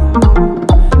heart.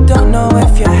 Don't know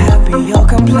if you're happy or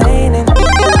complaining.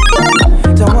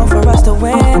 Don't want for us to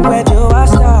win. Where do I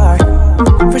start?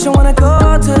 First you wanna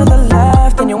go to the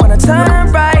left, then you wanna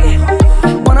turn right.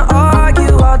 Wanna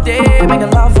argue all day,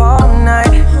 making love all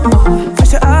night.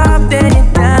 First you're up, then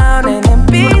you're down, and in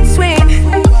between.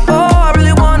 Oh, I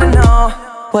really wanna know,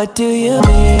 what do you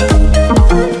mean?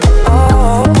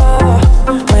 Oh, oh,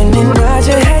 when you nod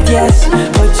your head yes,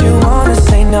 but you wanna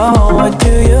say no, what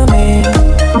do you mean?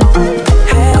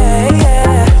 Hey,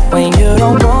 yeah, when you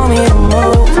don't want me to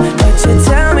move, but you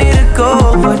tell me to go,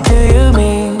 what do you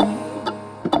mean?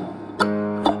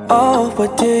 Oh,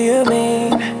 what do you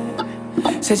mean?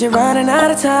 Said you're running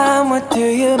out of time, what do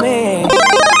you mean?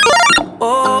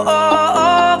 Oh, oh,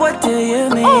 oh, what do you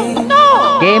mean? Oh,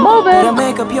 no. Game over. Better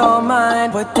make up your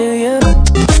mind, what do you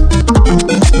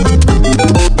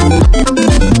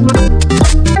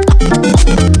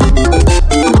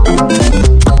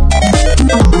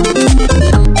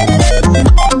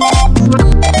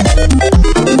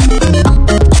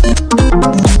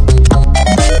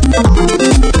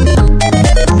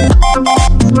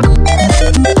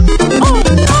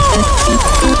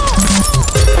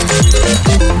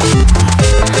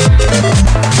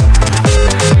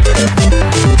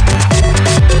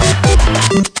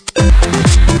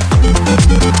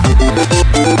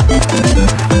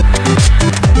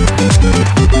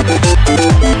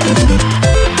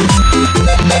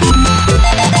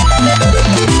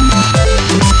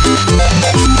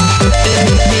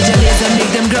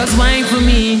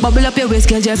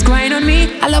Girl, just grind on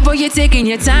me. I love how you're taking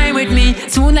your time with me.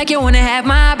 Smooth like you wanna have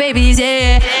my babies,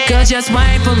 yeah. Girl, just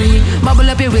whine for me. Bubble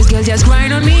up your waist, girl, just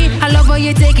grind on me. I love how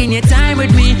you're taking your time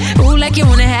with me. Ooh, like you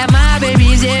wanna have my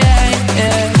babies, yeah,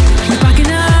 yeah. We're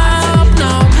packing up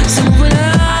now, so move it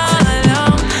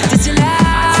along. This your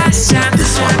last shot.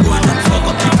 This one going on, fuck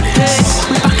up the place.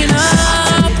 We're packing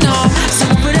up now, so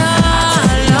move it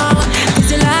along.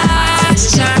 This your last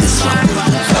shot. This one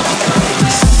going on, fuck up the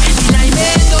place.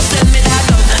 Don't tell me that,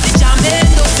 the jamming,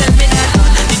 don't tell me that,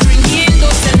 the drinking,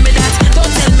 don't tell me that,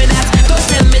 don't tell me that, don't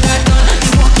tell me that, the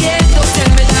walking, don't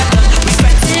tell me that, we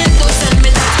fighting, don't tell me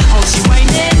that, how she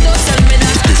whining, don't tell me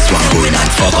that. This one going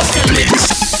and fuck up the place.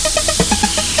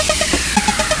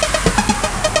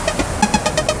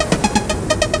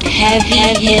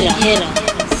 Heavy hitter.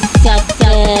 Sept.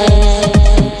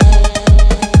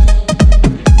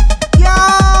 Yo,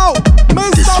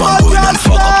 Mr. This one going and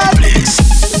fuck up the place.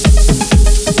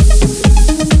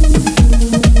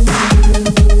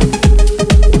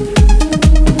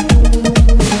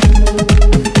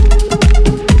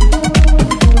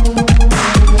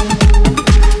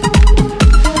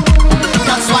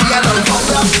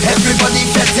 Everybody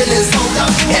getting it sound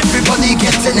up. Everybody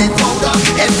getting it sound up.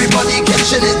 Everybody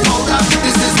catching it sound up.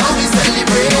 This is how we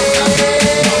celebrate.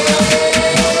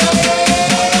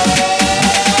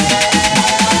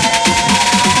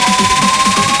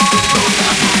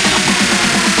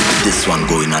 This one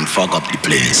going and fuck up the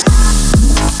place.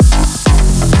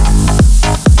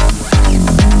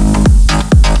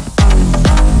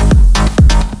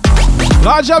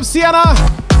 Large up, Sienna.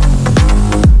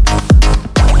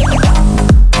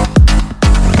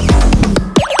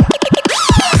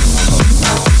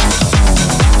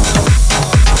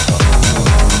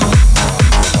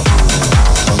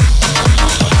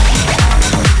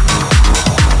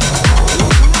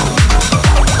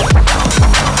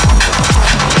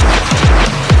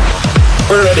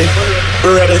 We're ready,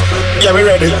 we're ready, yeah, we're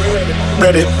ready,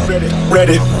 ready,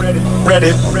 ready,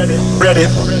 ready, ready.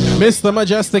 Mr.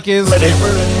 Mejustik is ready,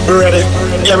 we're ready,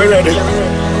 yeah, we're ready,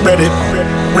 ready,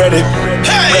 ready,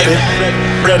 ready,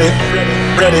 ready,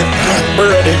 ready, we're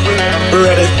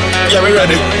ready, yeah, we're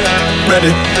ready,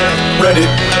 ready, ready,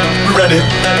 ready,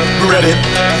 ready.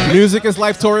 Music is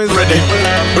Life Tour is ready,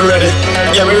 we're ready,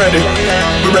 yeah, we're ready,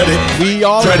 we're ready, we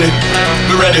all ready,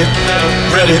 we're ready,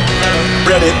 ready,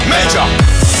 ready. Major,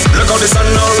 look how the sun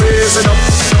now raising up,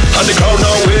 and the crowd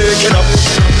now waking up.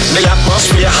 The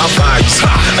atmosphere have vibes,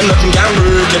 and nothing can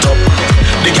break it up.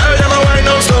 The girl them a wine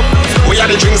non-stop. We are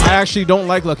the drinks. I actually don't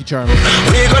like Lucky Charms.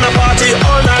 We're gonna party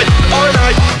all night, all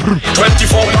night.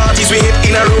 24 parties we hit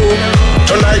in a row.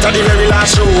 Tonight at the very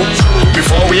last show.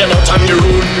 Before we are out on the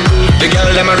road, the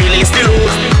girl them a release the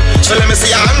load. So let me see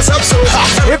your hands up, so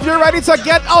if you're ready to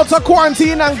get out of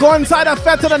quarantine and go inside a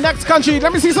fete to the next country,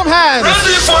 let me see some hands.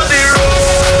 Ready for the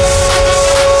road.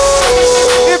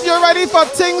 If you're ready for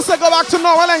things to go back to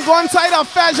normal and go inside a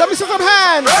fetch, let me see some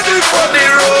hands. Ready for the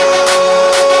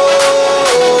road.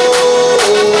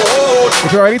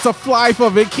 If you're ready to fly for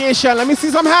vacation, let me see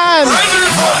some hands.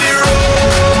 Ready for the road.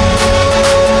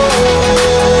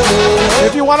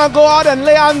 If you want to go out and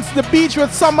lay on the beach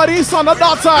with somebody, son or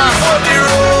daughter,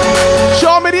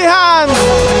 show me the hands.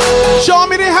 Show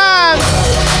me the hands.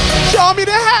 Show me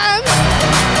the hands.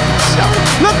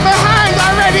 Look behind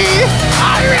already.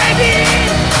 Already.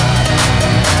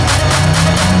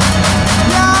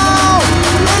 Now,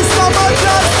 it's summer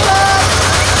justice.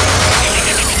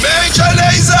 Major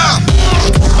Lazer.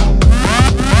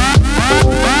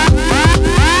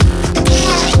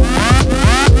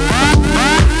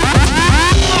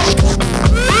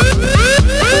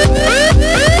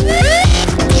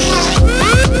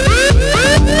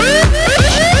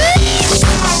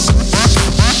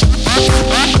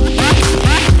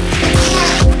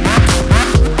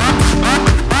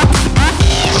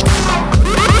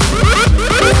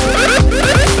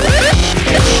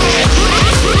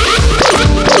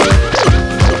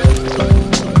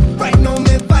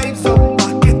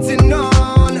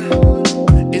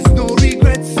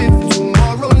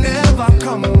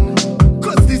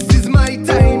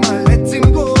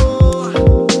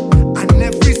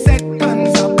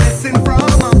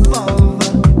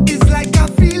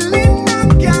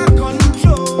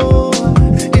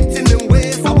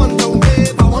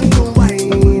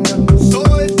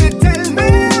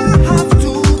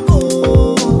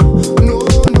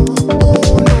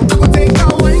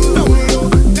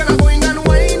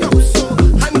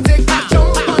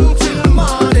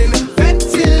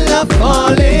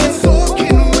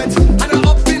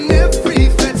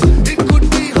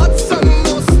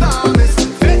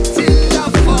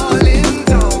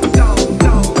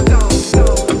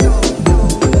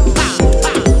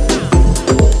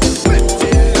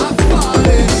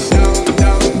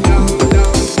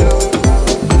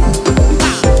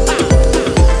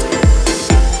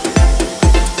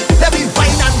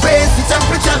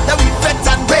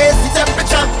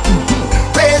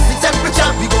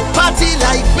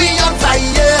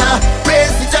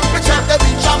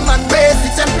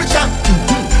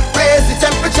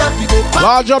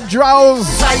 Large up Drowse.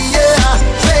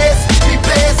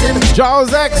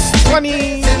 Drowse X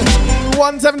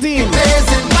 2117.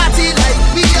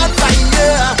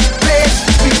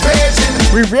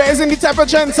 We're raising the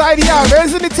temperature inside here.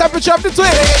 Raising the temperature of the Twitch. 1,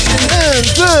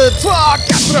 2,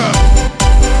 3, 4.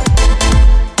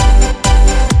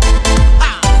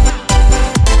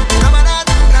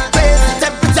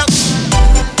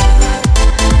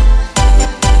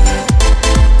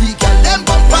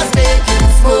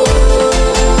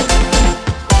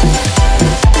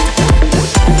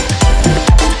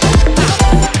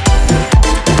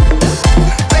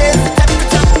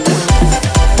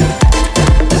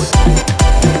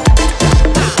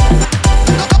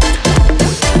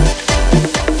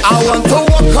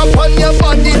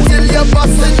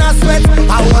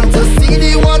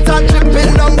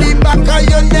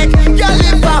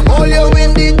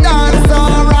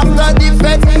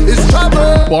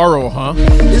 Borrow, huh?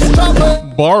 It's trouble.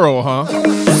 Borrow, huh?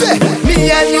 Say, me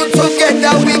and you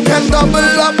together, we can double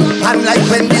up. And like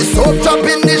when the soap drop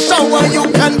in the shower,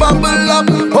 you can bubble up.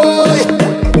 Oh,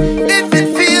 if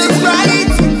it feels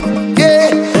right,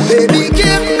 yeah, baby,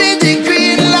 give me the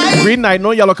green light. Green light,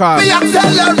 no yellow card. We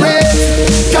accelerate.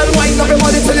 Girl, wind up your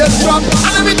body till you drop.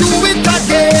 And then we do it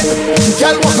again.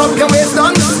 Girl, walk up your waist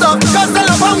non-stop. Cause I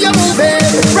love how you're moving.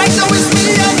 Right now it's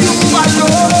me and you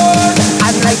alone.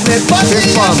 Like me fist pump,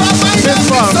 fist pump, fist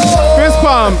pump, fist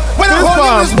pump.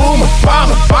 Boom, bam,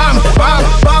 bam, bam,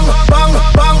 bam, bam,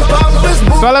 bam, bam.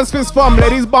 Fellas, fist pump,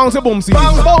 ladies, bounce a boomsy,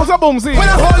 bounce a boomsy. When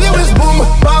I hold you is boom,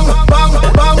 bam, bam,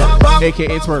 bam, bam.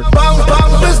 AKA twerk. Bam,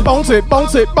 bam, bounce it,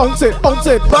 bounce it, bounce it, bounce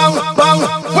it. Bam, bam.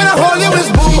 When I hold you is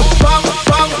boom, bam,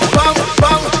 bam, bam,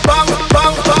 bam, bam,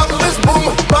 bam, bam. This boom,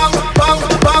 bam, bam,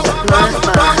 bam, bam,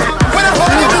 bam. When I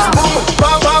hold you is boom,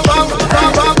 bam, bam, bam,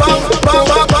 bam, bam, bam,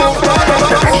 bam, bam, bam.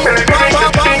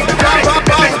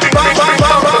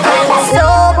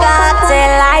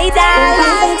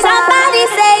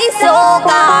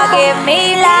 Give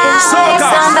me life.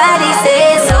 Somebody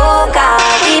say soca.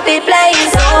 Keep it playing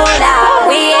so loud.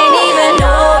 We ain't even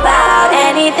know about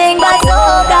anything but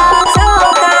soca.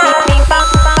 Soca. Ping pong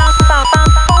pong pong pong.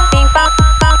 Ping pong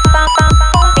pong pong pong.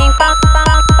 Ping pong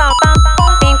pong pong pong.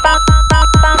 Ping pong pong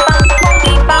pong pong. Ping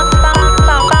pong pong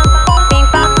pong pong. Ping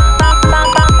pong pong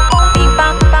pong pong. Ping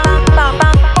pong pong pong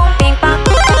pong. Ping pong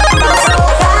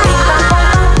soca.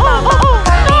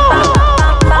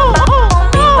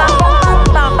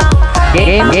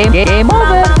 Game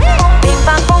over. Ping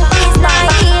pong pong, please,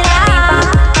 Naira.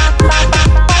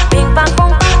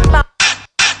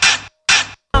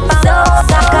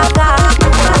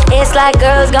 like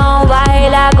girls gone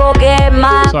wild, I go get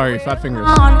my Sorry, Fat Fingers.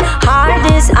 hard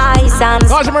as ice and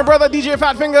Large to my brother DJ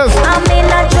Fat Fingers. I'm in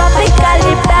a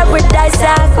tropical paradise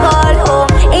I call home.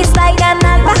 It's like an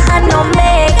alpha and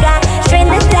omega,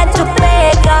 Trinidad to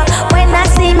Vega. When I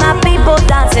see my people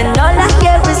dancing, all I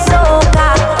hear is soca.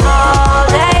 All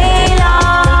day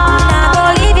long, I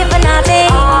gon' leave you for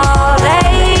nothing. All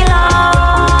day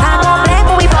long, I gon' play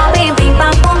when we bumping. Ping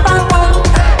pong pong pong pong,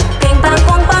 ping pong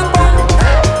pong pong pong.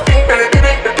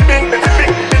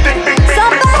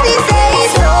 Somebody say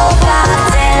soca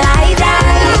till I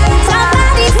die.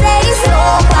 Somebody say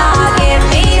soca, give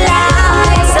me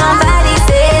life. Somebody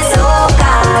say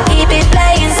soca, keep it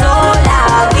playing so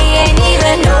loud. We ain't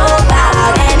even know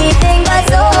about anything but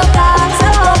soca,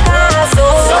 soca,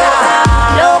 soca.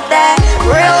 Look that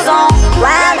grills on,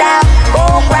 wild out, go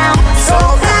round.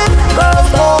 Soca, girls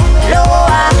go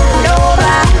lower,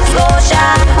 Nova Scotia,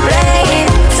 playing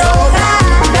soca.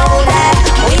 Know that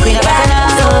we got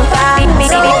soca,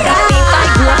 soca. I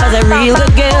grew up as a real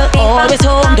good girl, always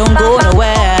home, don't go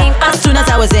nowhere. As soon as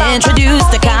I was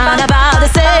introduced to carnival,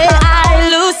 they say I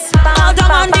loose, all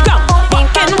down on the ground,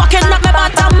 walking up my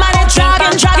bottom and then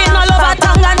dragging all over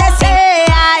tongue, and they say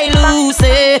I lose.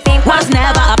 It was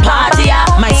never a party at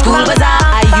my school bazaar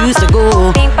I used to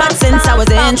go, but since I was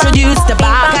introduced to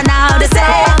Bacchanal, they say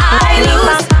I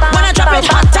lose. When I drop it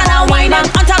hot and I whine on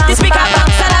top the speaker box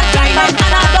and I grind it,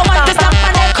 and I don't want to stop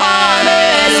and they call me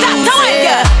stop to it,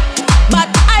 yeah. But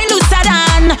I looser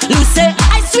than Lucy,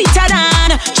 I sweeter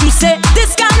than juicy.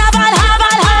 This carnival have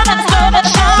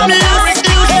I'm loose,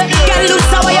 get loose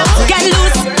away, get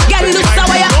loose, get loose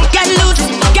away, get loose,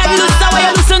 get loose away.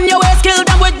 Loosen your waist, kill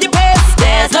them with the pace.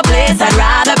 There's no place I'd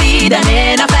rather be than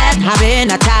in a flat,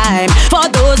 having a time. For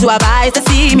those who have eyes to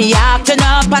see me acting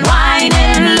up and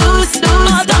whining loose,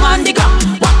 all down on the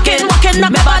ground, walking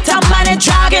up my bottom and then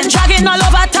dragging all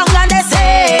over tongue, and they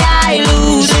say I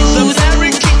lose.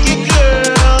 Very kinky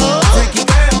girl,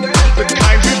 the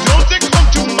kind you don't take home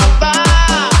to mother.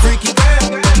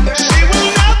 She will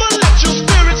never let your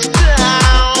spirits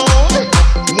down.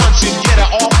 Once you get her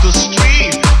off the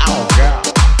street, oh girl,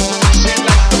 she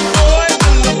likes the boys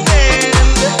in the band.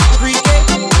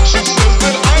 She says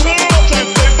that I'm her all-time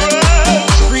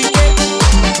favorite.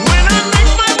 When I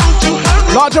make my move to her,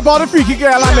 Large up all the freaky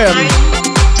girl and them.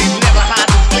 she's never had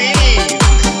to flee.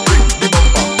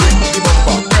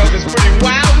 Girl is pretty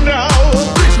wild now.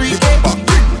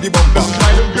 The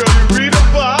kind of girl you read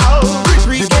about.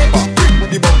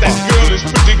 That girl is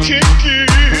pretty kinky.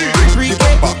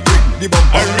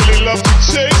 I really love to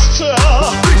taste her.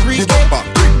 She's alright.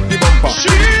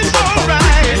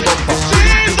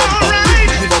 She's alright.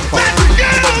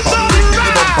 That girl's alright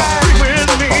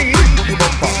with me.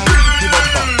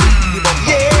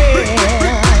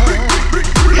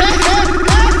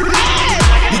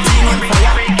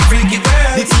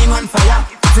 The thing on fire,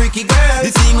 freaky girl.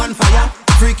 The thing on fire,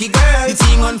 freaky girl. The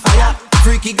thing on fire,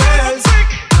 freaky girls.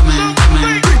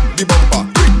 The bumper,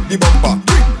 the bumper,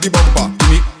 the bumper.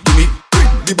 Gimme,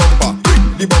 the bumper,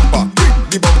 the bumper,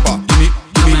 the bumper. Gimme,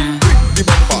 the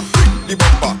bumper, the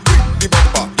bumper, the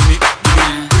bumper. Gimme,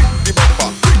 the bumper,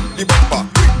 the bumper,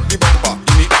 the bumper.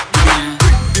 Gimme,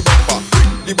 the bumper,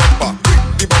 the bumper,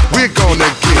 the bumper. We're gonna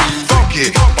get funky,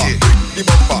 funky. The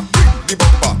bumper, the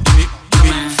bumper.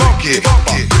 Gimme, funky,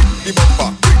 funky. The bumper,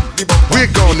 the bumper.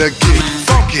 We're gonna get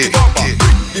funky, funky.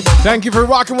 Thank you for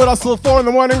rocking with us till 4 in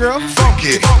the morning, girl.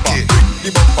 Funky, funky.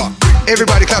 The bumper.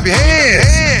 Everybody clap your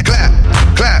hands. Clap,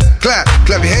 clap, clap,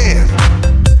 clap your hands.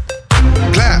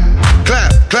 Clap,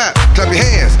 clap, clap, clap your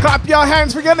hands. Clap your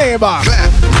hands for your neighbor.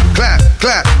 Clap, clap,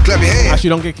 clap, clap your hands. Actually,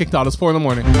 don't get kicked out. It's 4 in the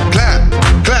morning. Clap,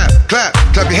 clap, clap,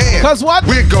 clap your hands. Cause what?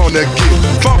 We're gonna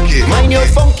get funky. Mind your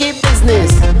funky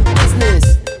business,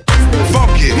 business.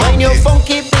 Funky. Mind your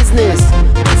funky business.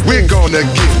 We're gonna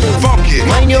get funky.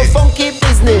 Mind your funky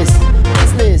business,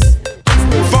 business.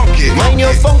 Funky. Mind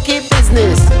your funky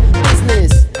business,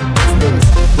 business.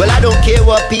 Well, I don't care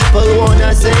what people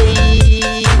wanna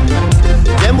say.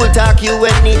 Them will talk you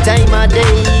any time of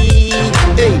day.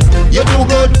 Hey, you do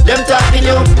good, them talking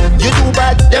you. You do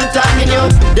bad, them talking you.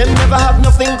 Them never have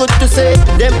nothing good to say.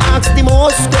 Them ask the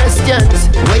most questions.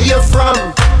 Where you from?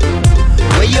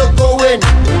 Where you going?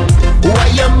 Who are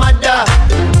your mother?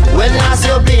 When last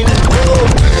you been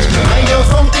home? Mind your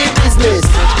funky business.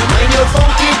 Mind your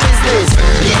funky business.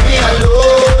 Leave me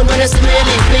alone. When you see me,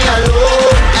 leave me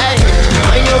alone. Hey,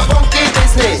 mind your funky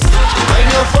business. Mind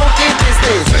your funky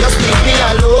business. Just leave me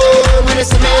alone. When you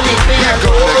see me, leave me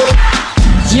alone.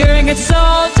 You're a good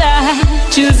soldier,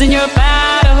 choosing your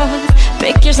battle.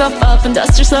 Pick yourself up and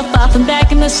dust yourself off and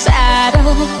back in the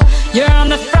saddle. You're on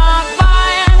the front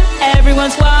line,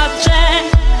 everyone's watching.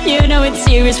 You know it's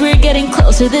serious, we're getting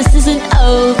closer, this isn't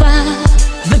over.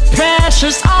 The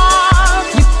pressure's on,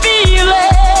 you feel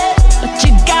it, but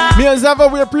you got Me and Zava,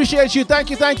 we appreciate you. Thank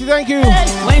you, thank you, thank you.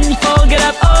 when you fall, get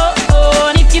up, oh, oh,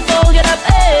 and if you fall, get up,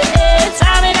 eh, eh.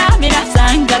 Tamina, mina,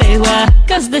 sangarewa,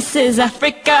 cause this is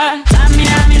Africa.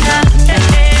 Tamina, mina, eh,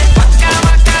 eh, waka,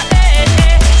 waka, eh,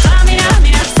 eh. Tamina,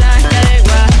 mina,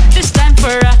 sangarewa. This time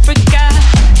for Africa,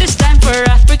 this time for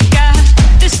Africa,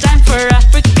 this time for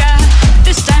Africa,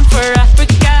 this time for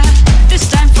Africa, this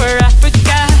time for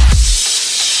Africa.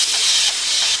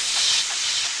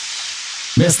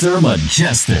 Mr.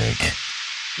 Mejustik.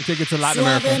 We take it to Latin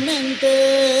America.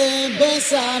 Suavemente,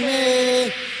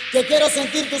 bésame, que quiero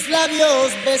sentir tus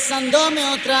labios besándome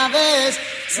otra vez.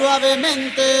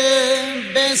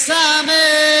 Suavemente,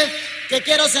 bésame, que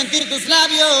quiero sentir tus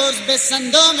labios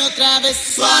besándome otra vez.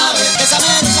 Suave, bésame,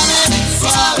 bésame,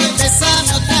 suave,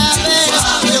 bésame otra vez.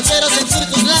 Suave, yo quiero sentir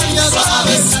tus labios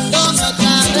suave, besándome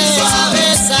otra vez. Suave,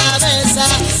 besa, besa,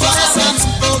 bésame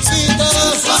un poquito.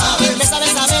 Suave, besa,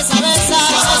 besa, besa, besa,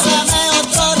 bésame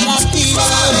otro ratito.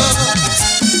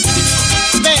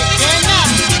 Pequeña,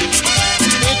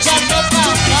 échate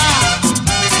pa' acá.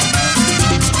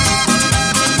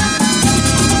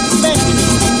 Ven,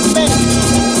 ven,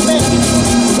 ven,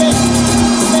 ven,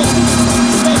 ven,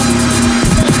 ven.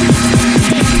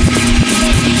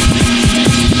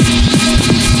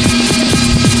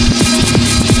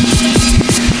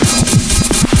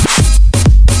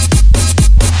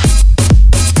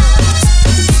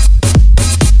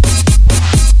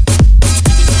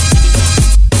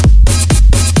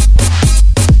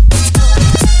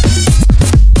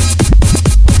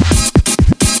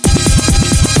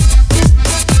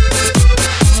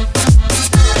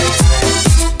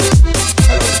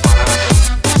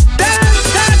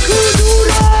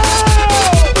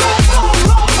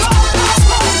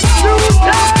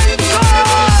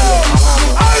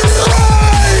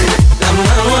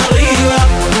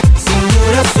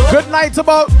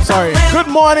 Good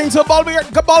morning to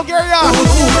Bulgaria.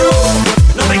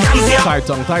 Tight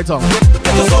tongue, tight tongue.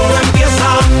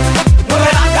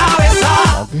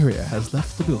 Bulgaria has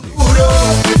left the building.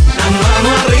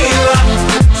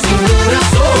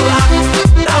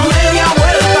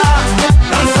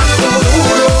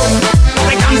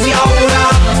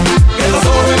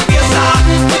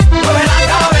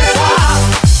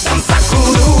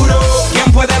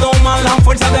 ¿Quién puede domar la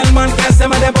fuerza del mar que se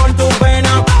mete por tu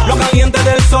pena? Lo caliente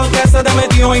del sol que se te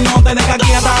metió y no te deja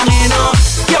quieta, nena.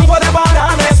 ¿Quién puede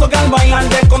parar eso que al bailar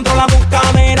descontrola tu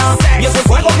cadera? Y ese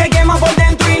fuego que quema por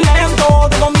dentro y lento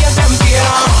te convierte en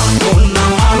piedra. Con una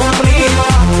mano arriba,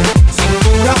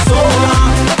 cintura sola,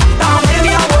 da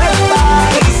media vuelta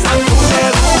y sacude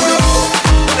duro.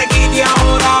 No te quites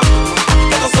ahora,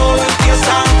 que esto solo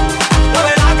empieza.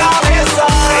 Mueve la cabeza.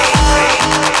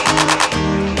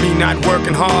 Me not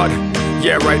working hard.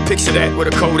 Yeah, right, picture that with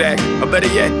a Kodak. Or better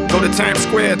yet, go to Times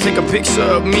Square, take a picture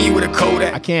of me with a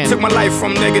Kodak. I can't. Took my life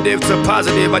from negative to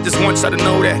positive, I just want y'all to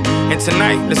know that. And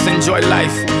tonight, let's enjoy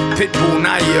life. Pitbull,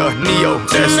 Naya, Neo,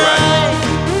 that's right.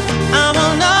 I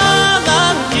will not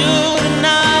love you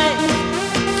tonight.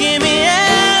 Give me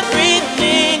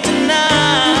everything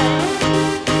tonight.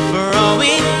 For all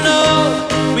we know,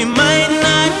 we might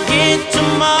not get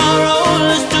tomorrow.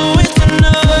 Let's do it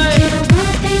tonight.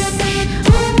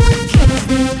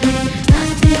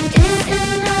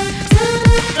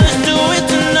 Let's do it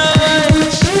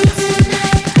tonight.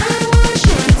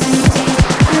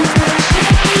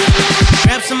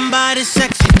 Grab somebody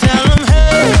sexy, tell them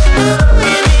hey.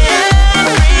 Give me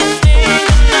everything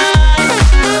tonight.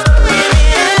 Give me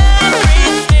everything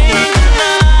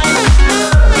tonight.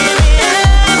 Give me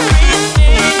everything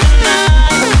tonight.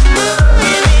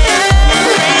 Give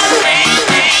me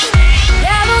everything.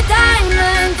 Yellow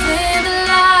diamonds in the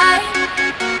light,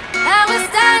 and we're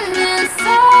standing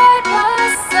side by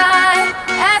side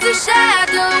as a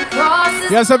shadow crosses.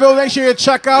 Yes, everyone, make sure you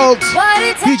check out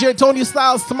DJ Tony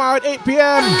Styles tomorrow at 8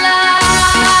 p.m.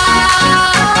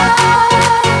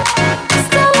 It's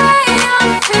the way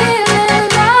I'm feeling,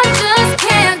 I just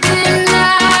can't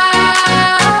deny.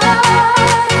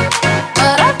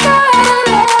 But I've gotta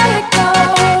let it go.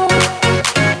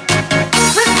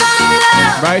 We found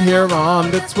love, Right here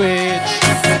on the Twitch.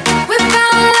 we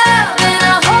found love in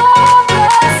a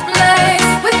hopeless place.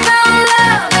 We found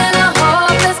love in a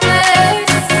hopeless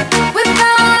place. We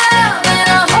found love in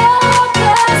a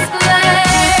hopeless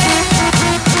place.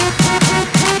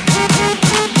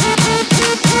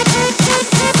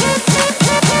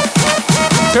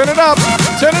 Turn it up,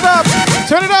 turn it up,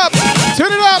 turn it up,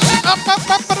 turn it up, up, up,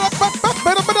 up, up, up, up, up,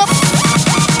 up, up,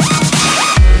 up.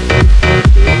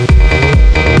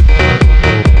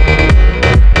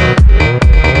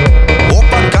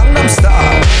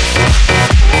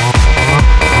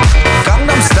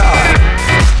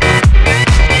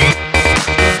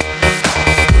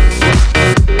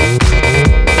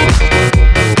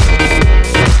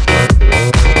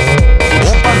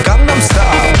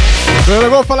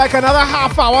 go for like another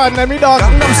half hour and then we done.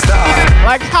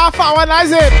 Like half hour,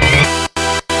 that's it.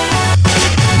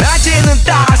 낮에는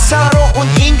따사로운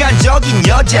인간적인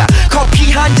여자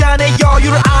커피 한 잔에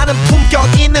여유를 아는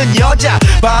품격 있는 여자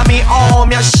밤이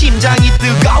오면 심장이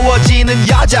뜨거워지는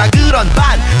여자 그런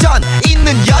반전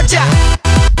있는 여자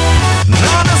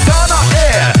너는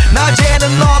선어해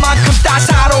낮에는 너만큼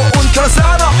따사로운 그런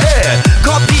선어해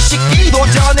커피 식기도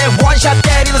전에 원샷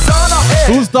때리는 선어해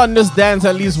Who's done this dance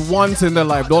at least once in their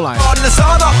life? Don't lie.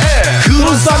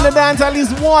 Who's done the dance at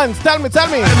leest once? Tell me.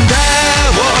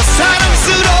 아름다워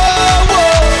사랑스러워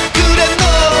그래 너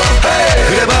hey.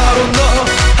 그래 바로 너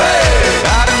hey.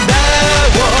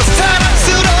 아름다워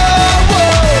사랑스러워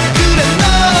그래 너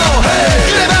hey.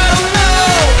 그래 바로 너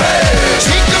hey.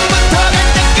 지금부터 갈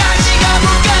때까지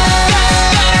가볼까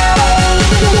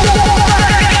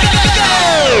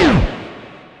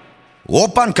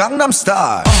오빤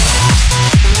강남스타일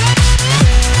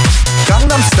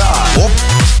강남스타일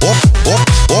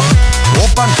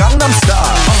오빤 강남스타일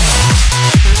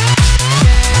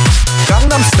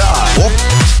강남스타일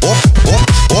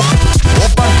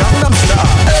오빤 강남스타일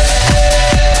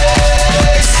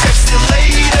Hey, sexy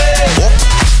lady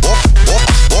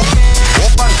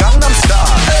오빤 강남스타일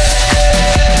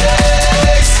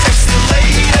Hey, sexy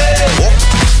lady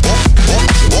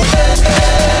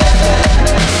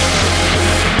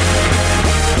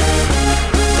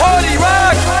Party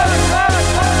rock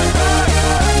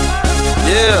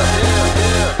Yeah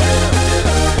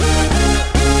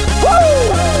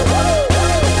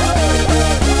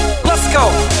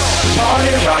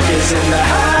Party rock is in the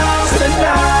house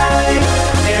tonight.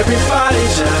 Everybody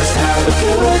just have a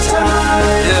good time.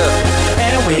 Yeah.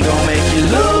 And we gon' make you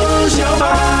lose your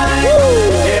mind.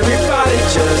 Everybody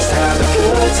just have a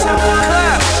good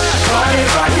time. Party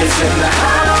rock is in the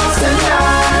house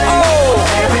tonight.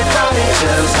 Everybody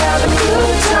just have a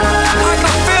good time. I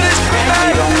can feel it, and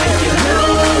we gon' make you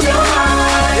lose your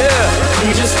mind. Yeah.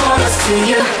 We just wanna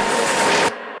see you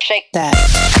shake that.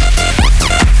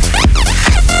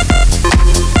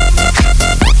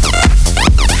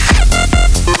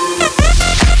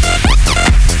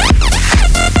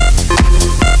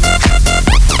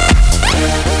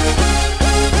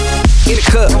 In the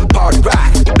club, party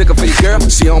rock. Looking for your girl,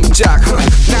 she on my jock.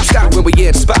 Now stop when we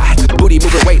in the spot. Booty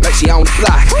moving weight like she on the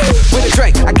block. With a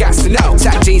drink, I got to know.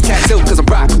 Tight jeans tattoo, cause I'm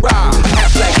rock.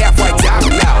 Half black, half white,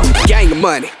 diamond now. Gang of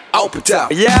money, open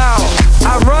up. Yeah,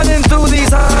 I'm running through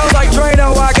these halls like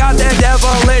Drano. I got that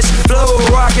devilish flow,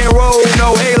 rock and roll,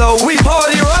 no halo. We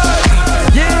party rock.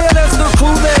 Yeah, that's the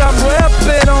crew that I'm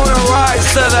repping on a rise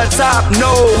to the top.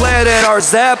 No lead in our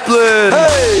Zeppelin.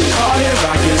 Hey, party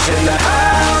rock is in the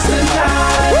house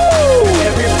tonight.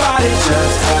 Everybody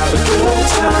just have a good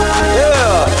time.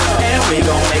 Yeah, and we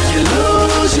gon' make you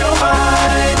lose your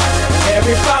mind.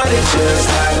 Everybody just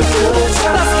have a good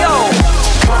time. Let's go.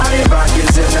 Party rock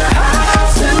is in the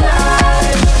house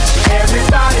tonight.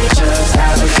 Everybody just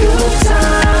have a good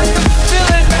time. Feel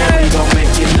it, man. And we gon'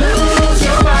 make you lose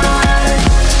your mind.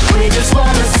 We just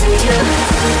wanna see you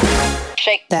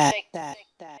shake that.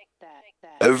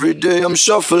 Every day I'm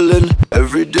shuffling,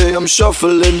 every day I'm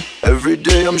shuffling, every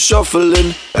day I'm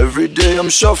shuffling, every day I'm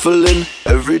shuffling,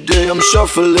 every day I'm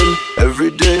shuffling, every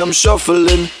day I'm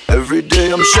shuffling, every day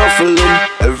I'm shuffling,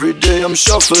 every day I'm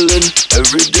shuffling, every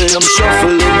day I'm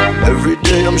shuffling, every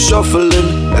day I'm shuffling,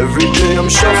 every day I'm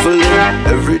shuffling,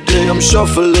 every day I'm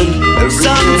shuffling, every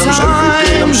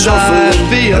day I'm shuffling,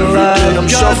 every day I'm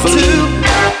shuffling.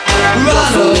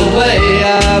 Run away,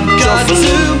 I've got to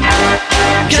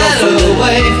get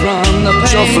away from the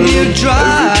pain you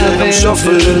drive into.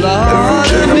 Lord,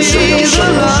 me, the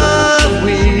love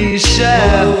we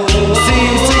share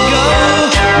seems to go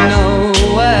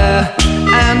nowhere,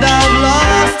 and I've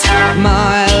lost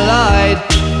my light,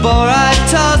 for I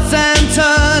toss and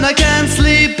turn, I can't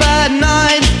sleep at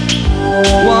night.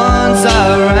 Once I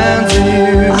ran to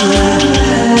you,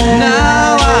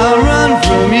 now I run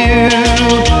from you.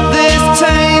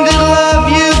 Tainted love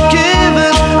you've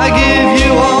given, I give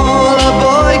you all a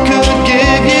boy could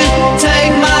give you.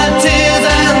 Take my tears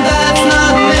and that's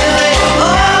not nearly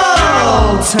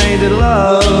all. Tainted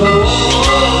love,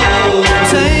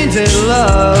 tainted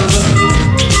love.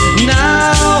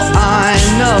 Now I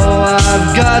know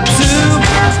I've got to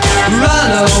run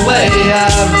away,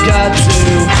 I've got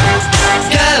to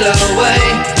get away.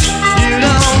 You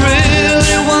don't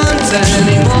really want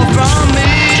any more from me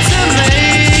to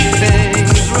make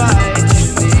things right.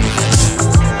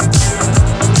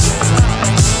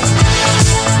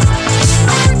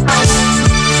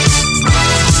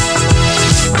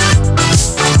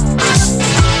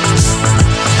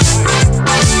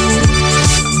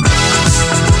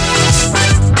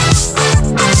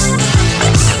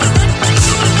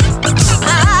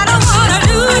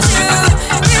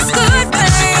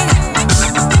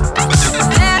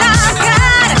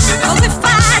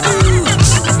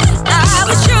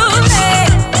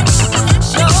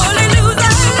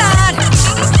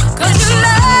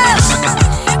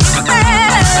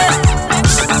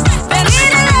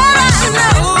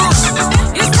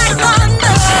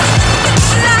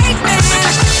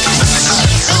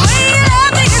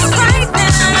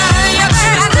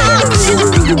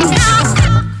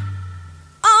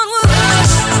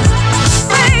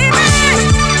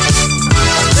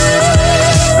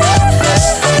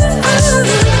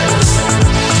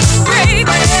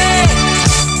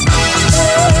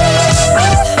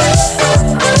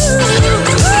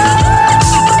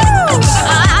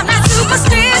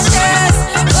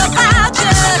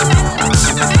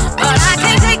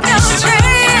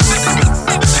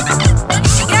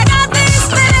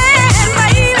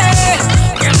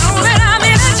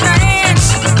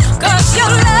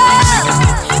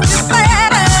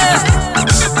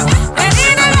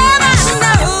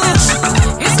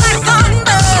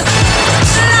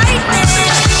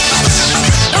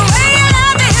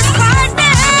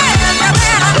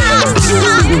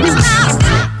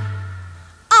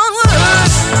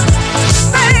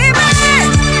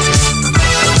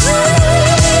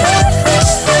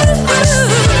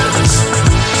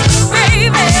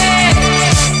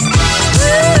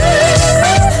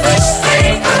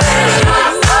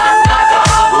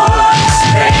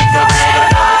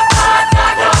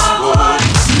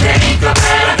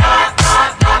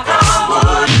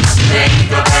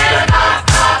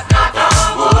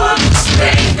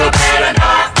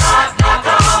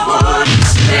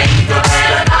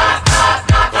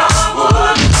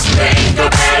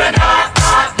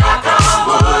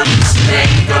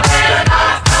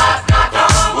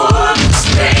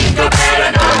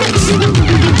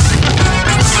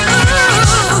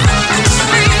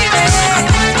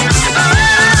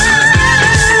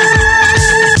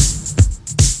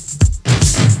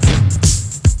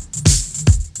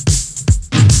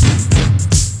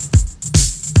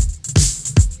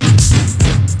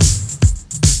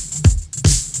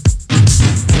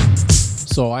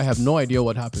 So I have no idea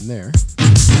what happened there,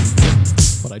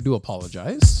 but I do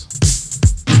apologize.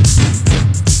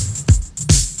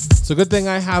 It's a good thing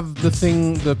I have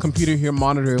the computer here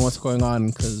monitoring what's going on,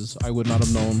 because I would not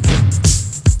have known.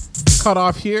 Cut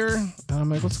off here, and I'm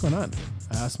like, what's going on?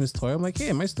 I asked Miss Toy, I'm like, hey,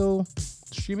 am I still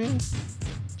streaming?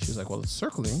 She's like, well, it's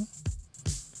circling.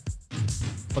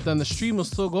 But then the stream was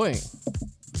still going.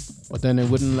 But then it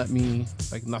wouldn't let me,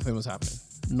 like nothing was happening.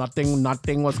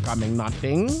 Nothing was coming,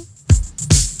 nothing.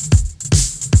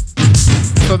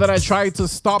 So then I tried to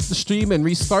stop the stream and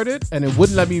restart it, and it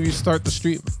wouldn't let me restart the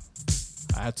stream.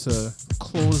 I had to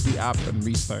close the app and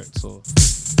restart. So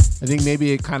I think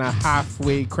maybe it kind of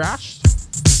halfway crashed.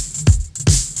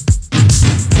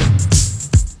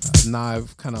 Now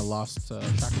I've kind of lost track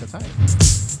of the time.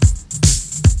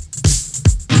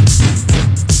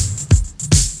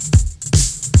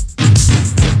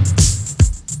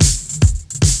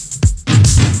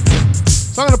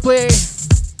 So I'm going to play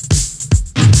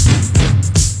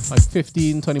like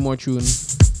 15, 20 more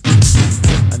tunes.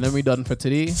 And then we're done for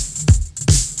today.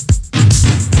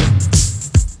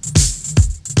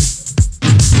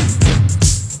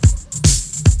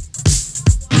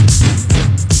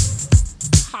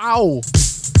 How?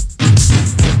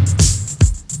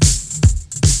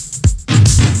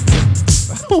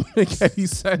 That don't make any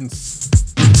sense.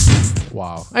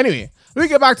 Wow. Anyway, we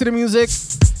get back to the music.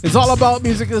 It's all about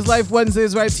Music is Life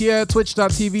Wednesdays right here.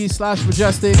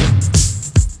 Twitch.tv/Mejustik.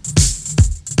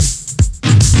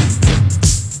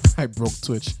 I broke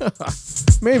Twitch.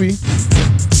 Maybe.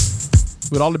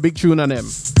 With all the big tune on them.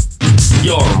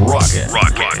 You're rocking.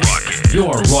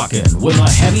 You're rocking with a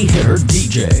heavy hitter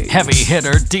DJ. Heavy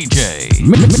hitter DJ.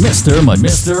 Mr.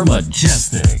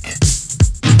 Mejustik.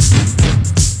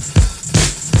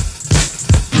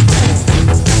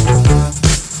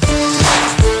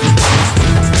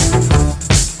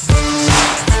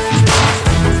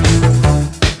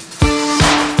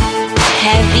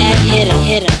 Heavy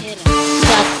hitter.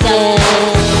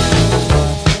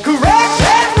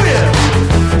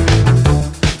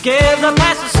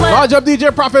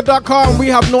 LodgeUpDJProfit.com. We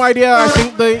have no idea. I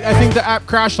think the app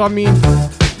crashed on me.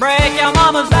 Break your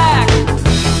mama's back.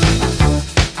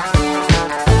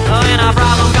 When a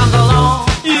problem comes along,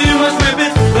 you must rip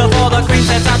it before the cream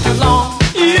sets out too long.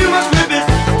 You must rip it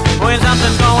when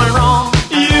something's going wrong.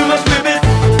 You must rip it.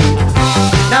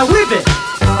 Now whip it,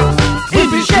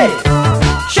 whip it,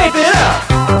 shape it up,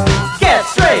 get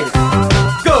straight,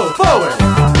 go forward,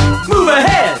 move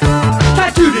ahead,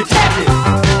 try to detach it.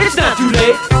 It's not too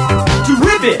late to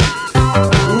whip it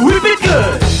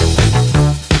good.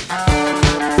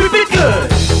 Whip it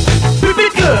good, whip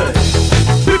it good,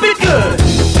 whip it good,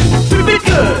 whip it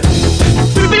good,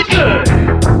 whip it good.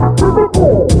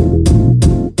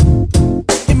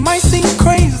 It might seem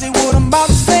crazy what I'm about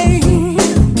to say.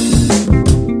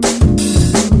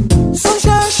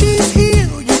 Sunshine, she's here,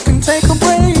 you can take a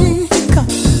break.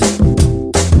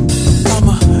 I'm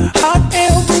a hot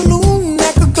air balloon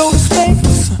that could go to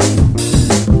space.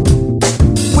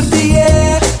 With the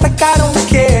air, like I don't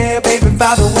care, baby,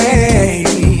 by the way.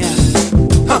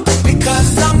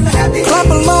 Because I'm happy. Clap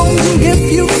along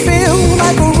if you feel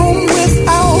like a room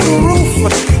without a roof.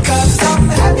 Because I'm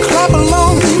happy. Clap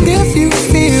along if you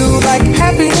feel like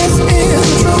happiness is the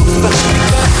truth.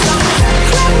 Because I'm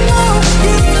happy. Clap along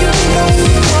if you know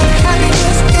what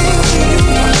happiness is to you.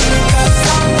 Because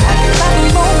I'm happy. Clap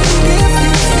along if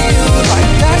you feel like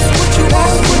that's what you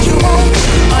want.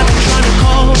 I've been trying to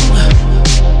call.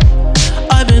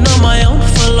 I've been on my own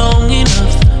for long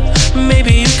enough.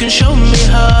 Maybe you can show me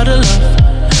how to love.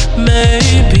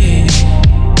 Maybe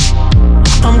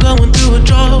I'm going through a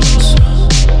drought.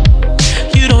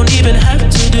 You don't even have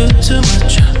to do too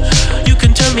much. You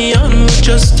can turn me on with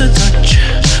just a touch,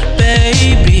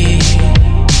 baby.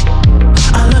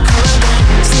 I look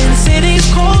around, see the city's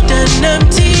cold and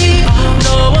empty.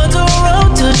 No one's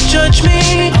around to judge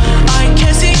me. I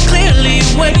can see clearly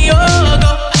when you're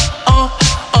gone.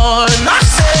 And I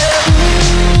said,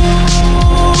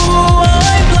 ooh,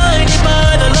 I'm blinded by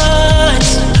the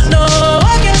lights. No, I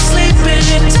can't sleep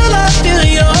until I feel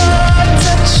your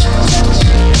touch.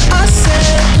 I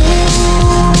said,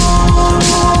 ooh,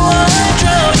 I'm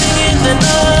drowning in the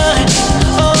night.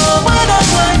 Oh, when I'm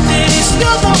like this,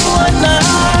 you're the one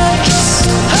I just.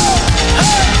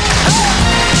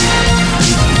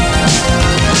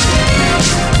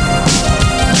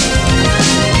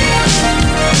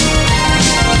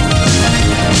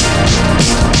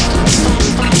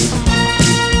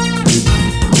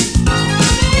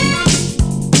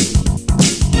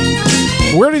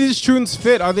 Where do these tunes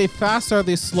fit? Are they fast or are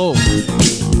they slow?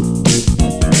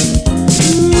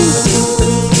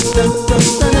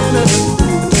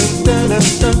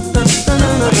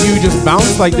 You just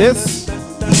bounce like this?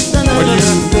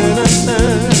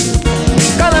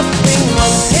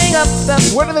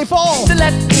 Where do they fall? To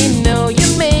let me know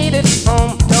you made it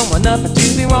home. Don't want nothing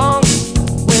to be wrong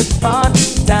with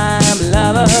part-time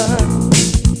lover.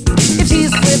 If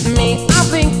she's with me, I'll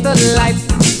blink the lights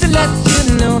to let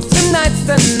you know tonight's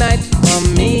the night for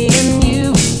me and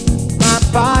you, my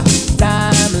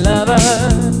part-time lover.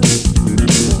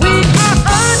 We are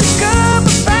undercover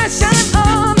fashion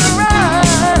on the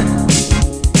run,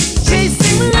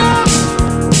 chasing love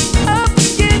up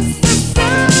against the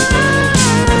sun.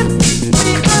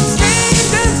 We are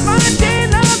strangers by day,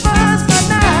 lovers by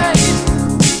night,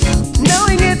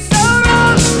 knowing it's so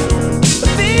wrong, but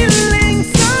feeling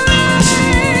so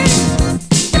right.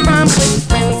 If I'm with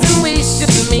friends and we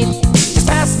should meet, just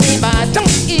pass me by,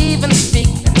 don't even speak.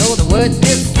 I know the word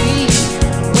is sweet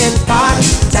when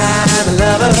part-time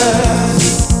lovers.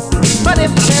 But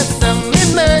if there's some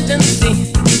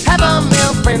emergency, have a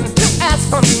male friend to ask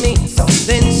for me, so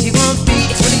then she won't be.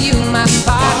 It's for you, my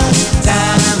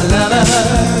part-time lover.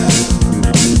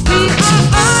 We are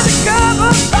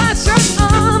undercover fashion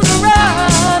on the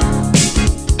run,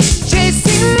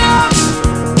 chasing love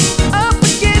up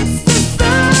against the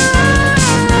sun.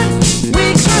 We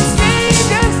are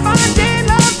strangers by day,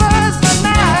 lovers by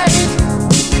night,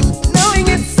 knowing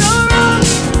it's so wrong,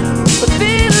 but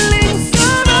feeling so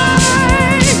right.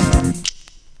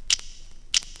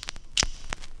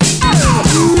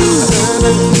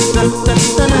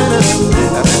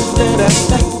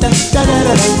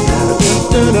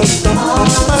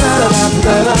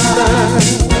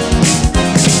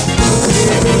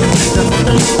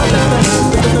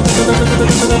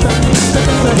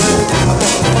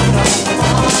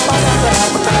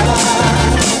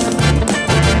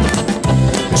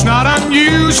 It's not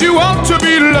unusual to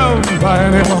be loved by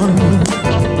anyone.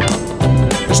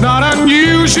 It's not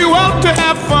unusual to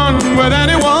have fun with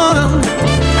anyone.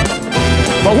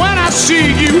 But when I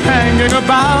see you hanging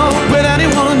about with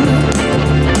anyone,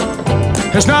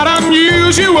 it's not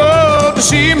unusual to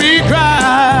see me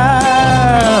cry.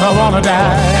 I wanna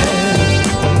die.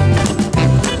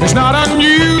 It's not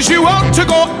unusual to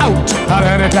go out at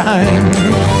any time.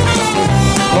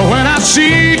 But when I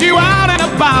see you out and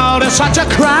about, it's such a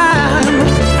crime.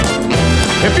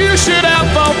 If you should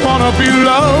ever wanna be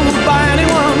loved by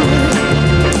anyone,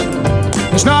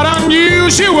 it's not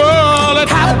unusual, it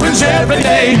happens every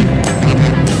day.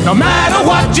 No matter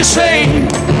what you say,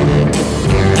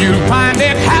 you'll find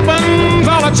it happens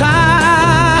all the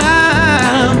time.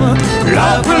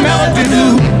 Love will never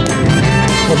do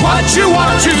what you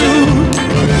want to.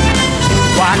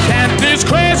 Why can't this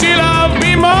crazy love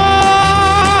be more?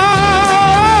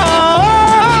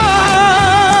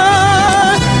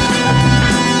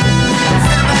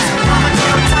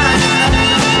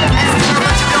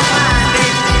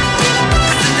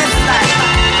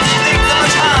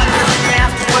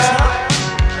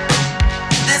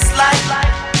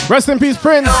 Rest in peace,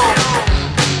 Prince.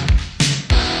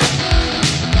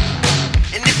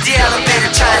 And if the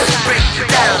elevator tries to break you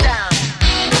down,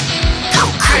 go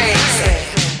crazy,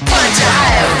 punch a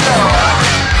higher floor.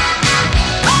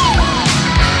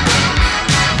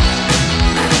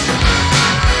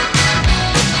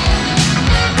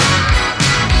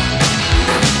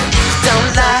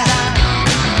 Don't lie,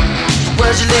 the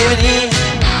world you're living in.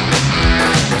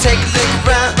 Take a look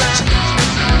around,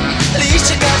 at least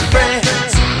you got friends.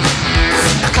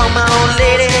 I call my old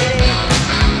lady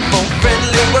for a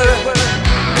friendly word.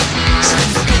 She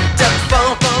picked up the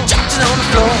phone, dropped it on the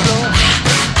floor.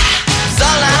 That's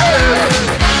all I heard.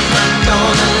 I'm not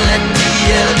gonna let the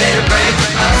elevator break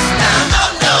us down.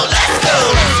 Oh no, let's go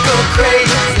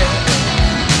crazy.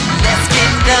 Let's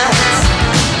get nuts.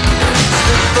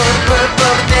 Look for the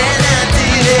purple, then I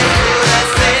did it. Let's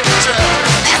save the truck.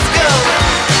 Let's go.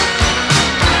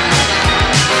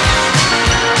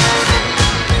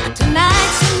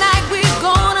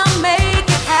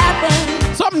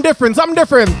 Something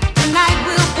different. Tonight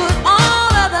we'll put all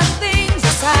other things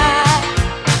aside.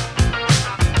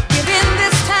 Give in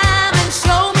this time and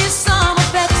show me some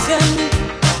affection.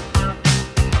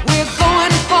 We're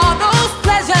going for those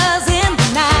pleasures in the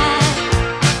night.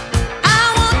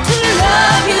 I want to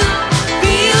love you,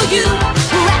 feel you,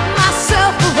 wrap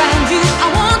myself around you. I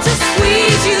want to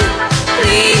squeeze you,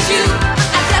 please you.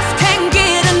 I just can't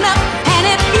get enough. And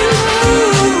if you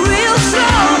move real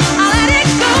slow, I'll let it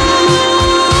go.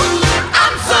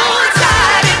 I'm so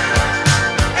excited,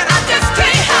 and I just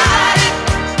can't hide it.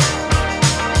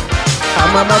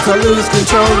 I'm about to lose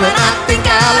control, and I think I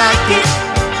like it.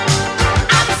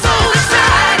 I'm so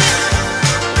excited,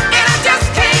 and I just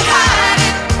can't hide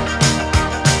it.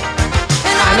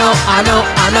 And I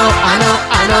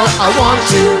I want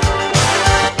you.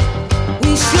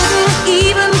 We shouldn't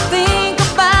even think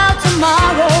about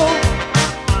tomorrow.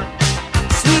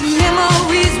 Sweet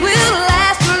memories will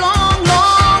last a long,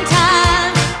 long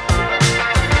time.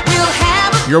 We'll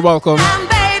have a You're welcome. time,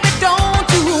 baby,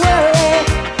 don't you worry.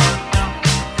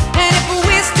 And if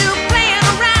we're still playing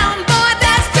around, boy,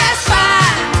 that's just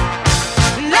fine.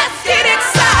 Let's get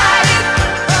excited.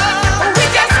 We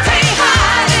just can't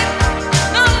hide it.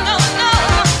 No, no, no.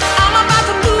 I'm about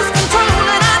to lose control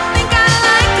and I think I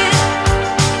like it.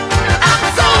 I'm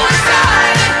so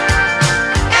excited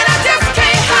and I just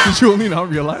can't hide it. Did you only now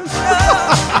realize?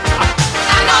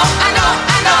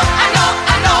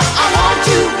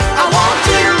 I want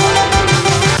you.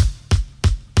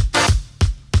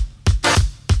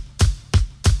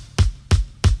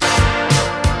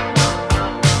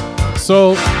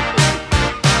 So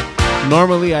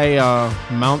normally I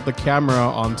mount the camera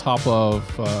on top of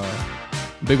a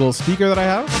big old speaker that I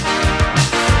have,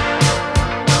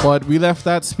 but we left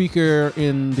that speaker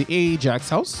in the Ajax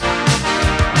house,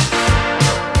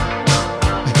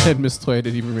 and Miss Toya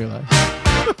didn't even realize.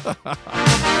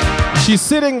 She's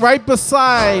sitting right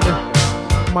beside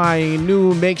my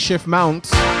new makeshift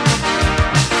mount,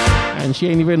 and she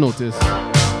ain't even noticed.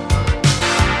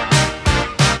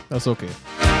 That's okay.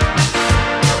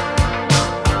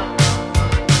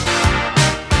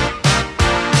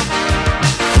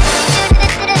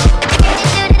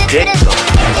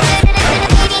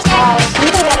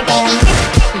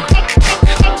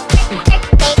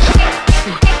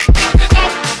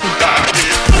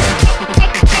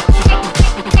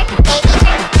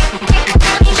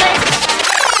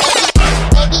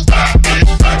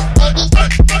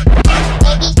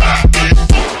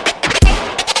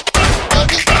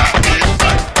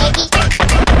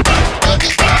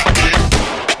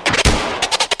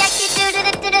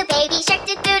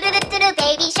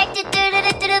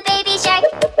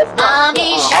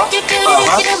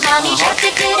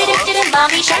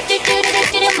 Mommy shark, do do do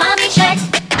do do, mommy shark.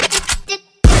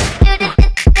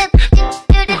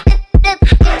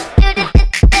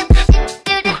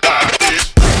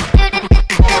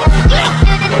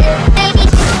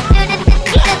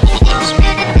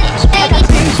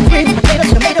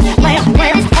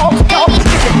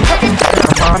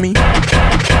 Mommy.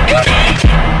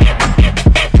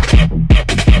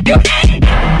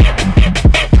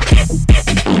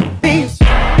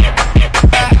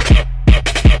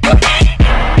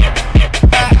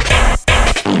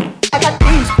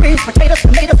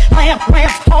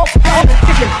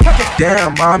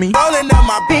 Damn, mommy. Rolling up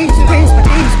my beans, greens,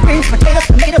 potatoes,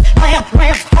 tomatoes, lamb,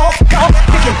 rams, hog, dog,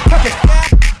 chicken, turkey.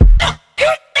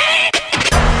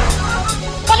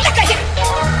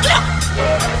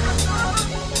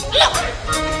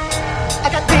 I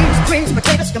got beans, greens,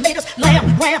 potatoes, tomatoes,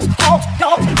 lamb, rams, hog,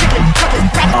 dog, chicken, turkey,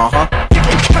 chicken,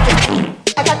 turkey.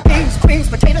 I got beans, greens,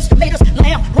 potatoes, tomatoes,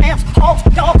 lamb, rams, hog,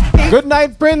 dog. Good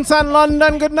night, Prince and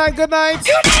London. Good night, good night.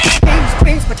 Beans,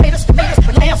 greens, potatoes, tomatoes,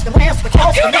 lambs, potatoes,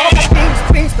 beans,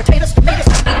 greens, potatoes, tomatoes.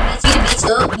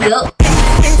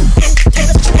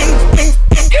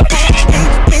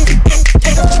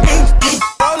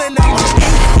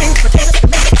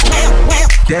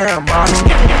 Damn, mommy.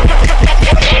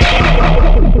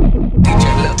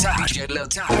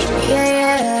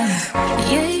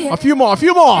 A few more.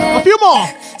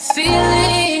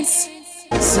 Feelings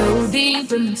so deep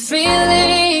in the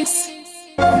feelings.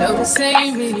 No, this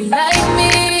ain't really like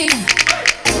me.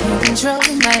 Can't control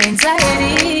my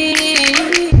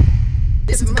anxiety.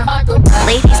 This is my heart go pop.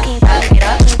 Ladies can pop it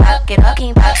up, pop it up,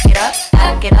 pop it up,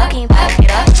 pop it up, pop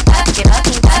it up, pop it up,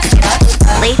 pop it up.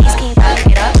 Ladies can pop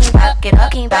it up, pop it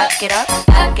up, pop it up,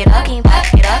 pop it up,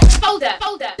 pop it up. Hold that.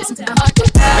 Listen to my heart go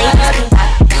pop. Ladies can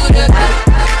pop it up,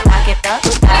 pop it up, pop it up.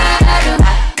 Ladies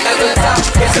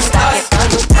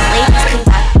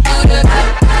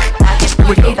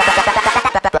can pop it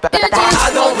up, pop it up. I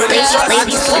don't really trust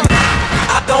Ladies can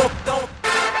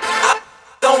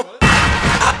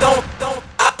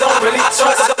I don't really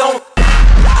trust.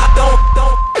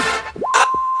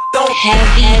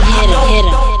 Heavy hitter,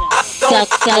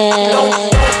 sucker.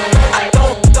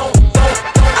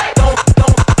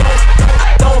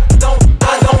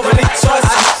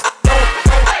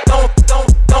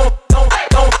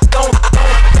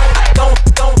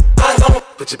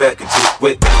 Put your back into it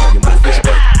with you move this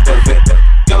back,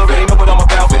 y'all already know what I'm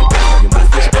about. You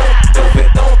move this back,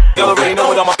 y'all already know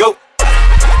what I'm about.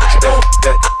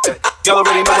 Y'all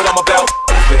already know what I'm about.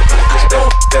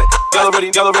 Y'all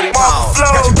already know.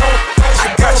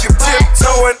 Got you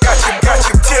tiptoeing, got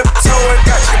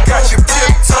you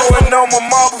tiptoeing on my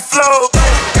marble floor.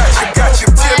 Got you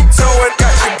tiptoeing,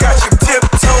 got you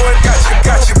tiptoeing.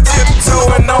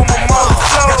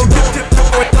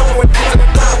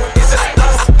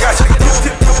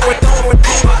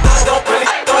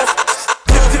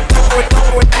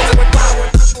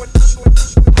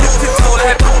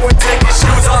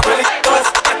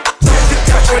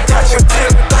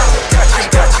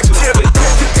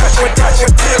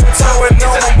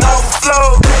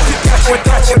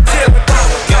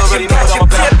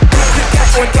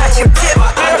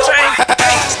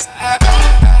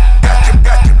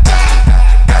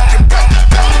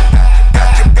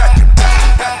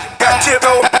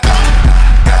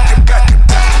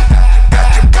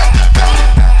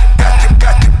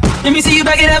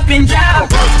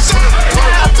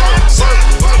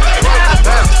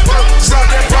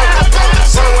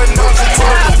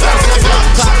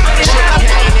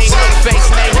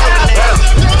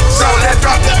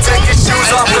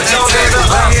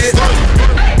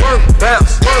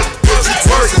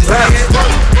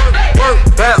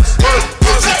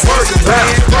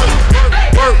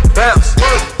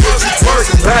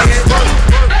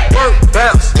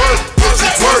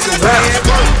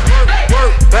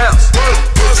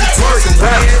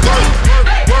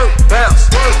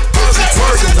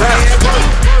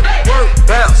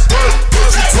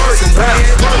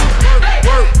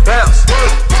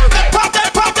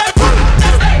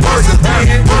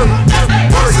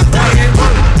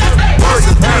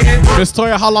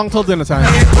 Latoya, how long till dinner time?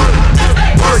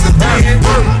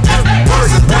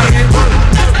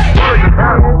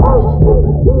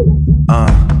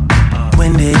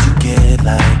 When did you get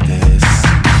like this?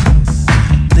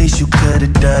 Least you could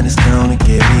have done is gonna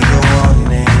give me a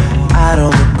warning. I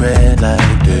don't regret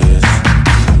like this,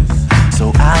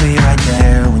 so I'll be right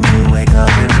there when you wake up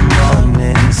in the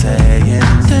morning saying,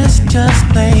 this just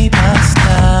played my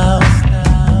style.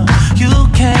 You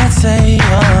can't say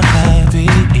you're happy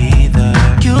either.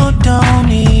 You don't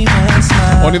even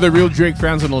smile. Only the real Drake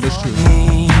fans will know this tune.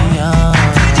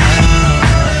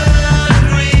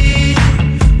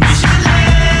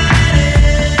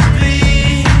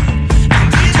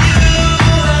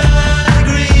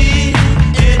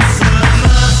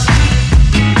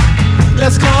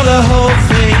 Let's call the whole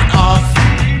thing off.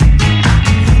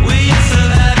 We used to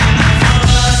have enough of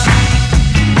us.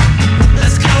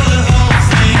 Let's call the whole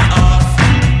thing off.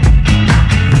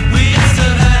 We used to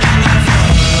have enough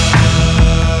of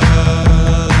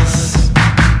us.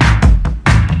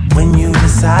 When you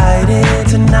decided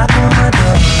to knock on my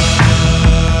door.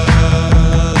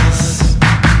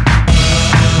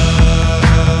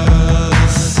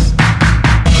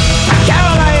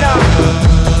 Carolina,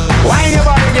 wine your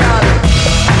body, girl.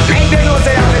 Make them know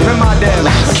say I'm living my them.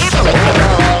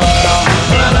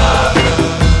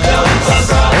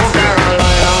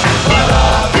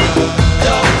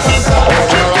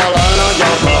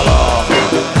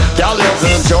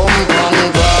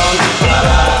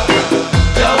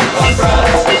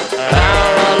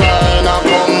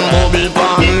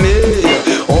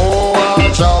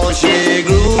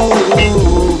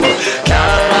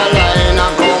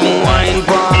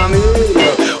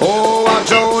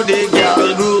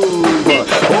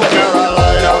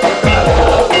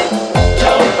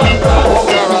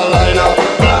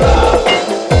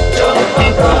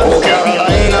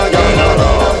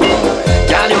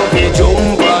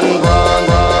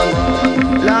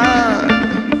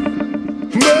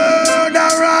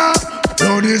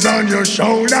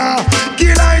 Shoulder,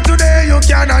 kill I today, you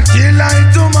cannot kill I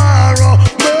tomorrow.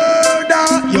 Murder,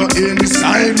 your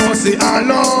inside must say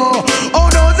hello. How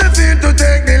does it feel to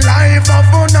take the life of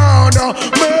another?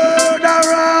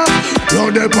 Murderer,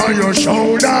 blood upon your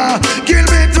shoulder. Kill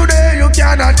me today, you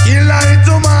cannot kill I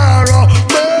tomorrow.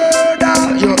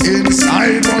 Murder, your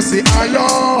inside must say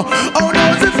hello. How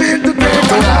does it feel to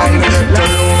take a life?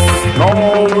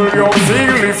 How will you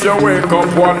feel if you wake up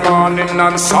one morning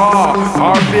and saw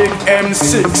a big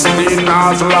M16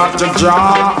 has locked your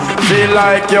jaw? Feel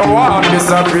like you want to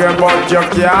disappear but you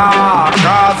can't,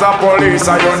 cause the police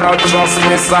are you not trust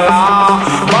Mr. Law.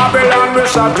 Babylon will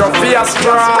shut your face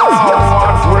straw.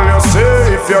 What will you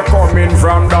say if you're coming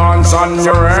from dance on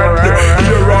your head?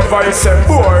 You're a voice say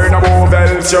boy, no move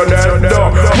else you're dead.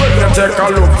 When you take a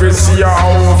look you see your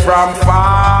home from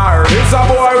far. It's a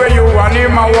boy where you and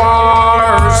him a war.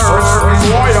 Certain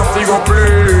boy have to go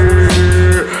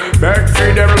play. Beg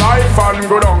for them life and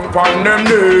go down upon them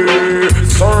day.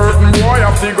 Certain boy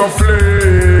have to go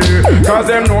flee. Cause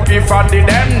them know if I did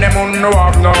them won't no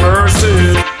have no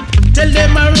mercy. Tell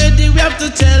them already, we have to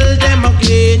tell them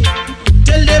again.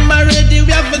 Tell them already,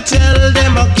 we have to tell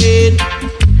them again.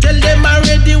 Tell them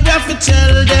already, we have to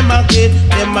tell them again.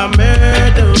 Them a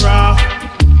murderer.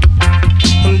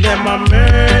 Them a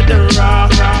murderer.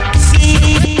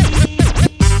 See.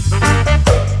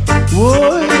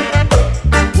 Whoa,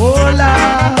 whoa, la,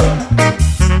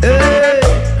 hey,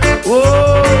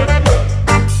 whoa,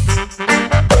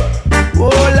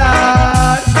 whoa, la.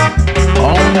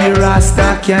 Only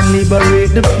Rasta can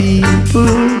liberate the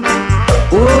people.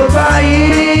 Over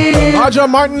here. Roger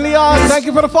Martin Leon, thank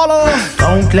you for the follow.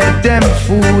 Don't let them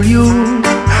fool you.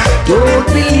 Don't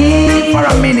believe for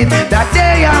a minute that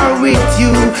they are with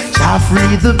you. Shall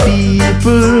free the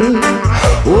people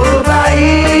over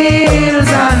hills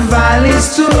and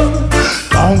valleys too.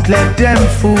 Don't let them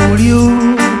fool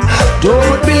you.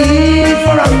 Don't believe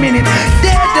for a minute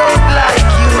they don't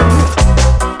like you.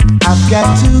 I've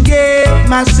got to get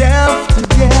myself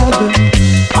together.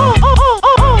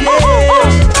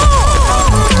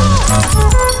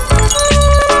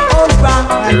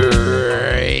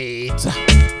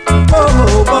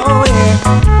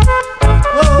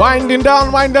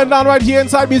 Winding down right here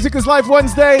inside Music is Life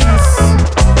Wednesdays.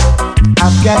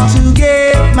 I've got to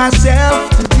get myself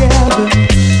together.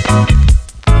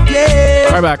 Yeah.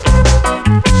 Right back.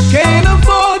 Can't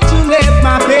afford to let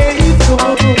my baby go.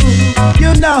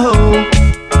 You know,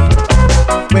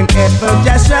 whenever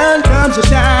the sun comes a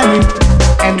shining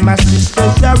and my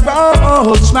sisters are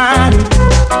all smiling,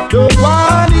 the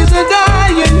one is a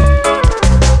dying.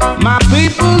 My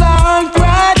people are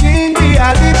crying. We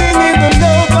are living in the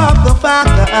love of the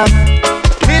Father,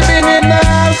 living in the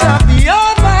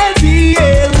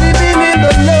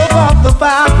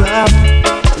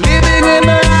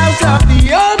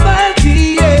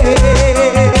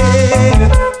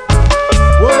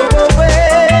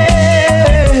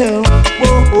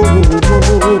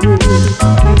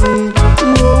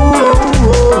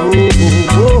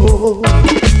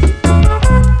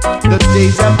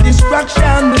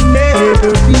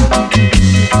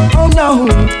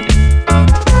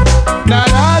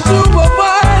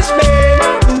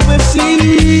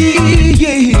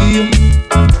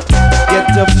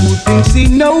 'cause he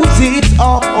knows it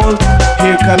all.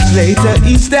 Here comes later,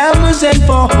 he stammers and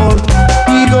falls.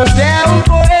 He goes down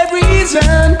for a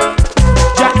reason.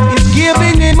 Jack is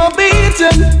giving him a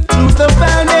beating. To the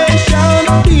foundation,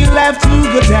 he'll have to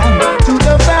go down. To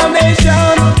the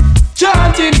foundation,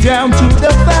 chanting down to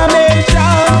the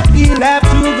foundation. He'll have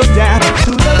to go down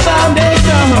to the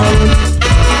foundation.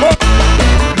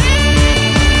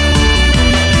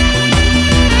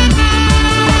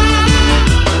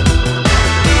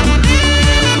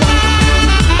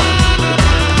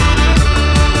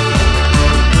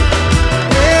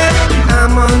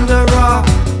 I'm on the rock,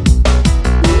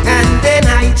 and then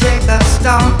I take a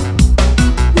stop.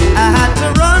 I had to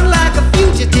run like a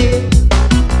fugitive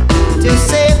to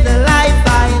save the life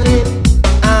I live.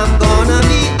 I'm gonna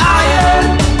be iron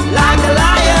like a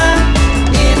lion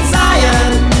in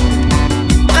Zion.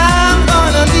 I'm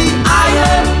gonna be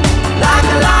iron like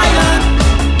a lion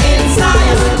in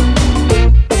Zion.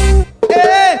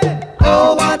 Hey,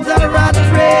 oh what a rat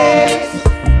race!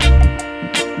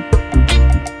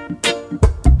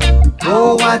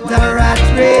 Oh, what a rat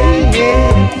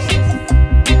race.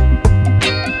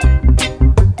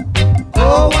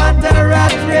 Oh, what a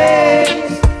rat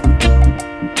race.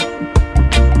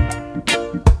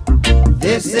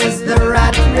 This is the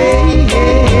rat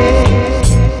race.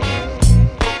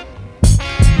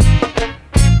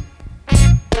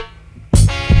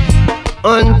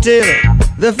 Until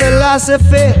the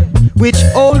philosophy which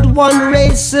old one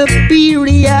race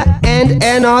superior and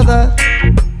another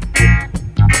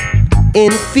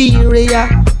inferior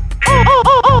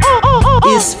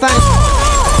is fine.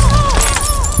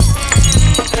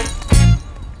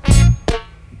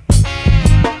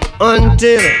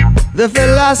 Until the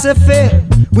philosophy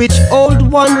which old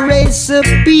one race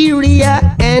superior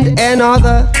and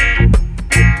another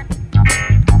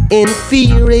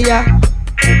inferior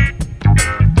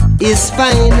is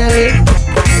finally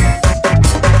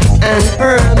and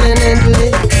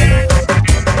permanently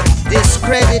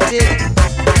discredited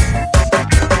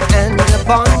and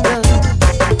abandoned.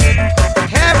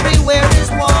 Everywhere is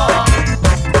war.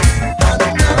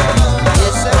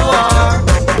 It's a war.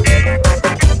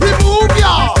 Remove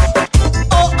y'all.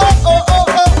 Oh oh oh oh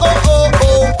oh oh oh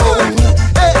oh oh.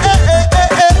 Hey hey hey hey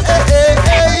hey hey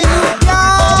hey.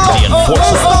 Y'all.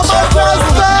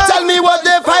 Tell me what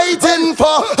they're fighting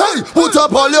for. Hey, put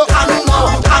up all your hands now.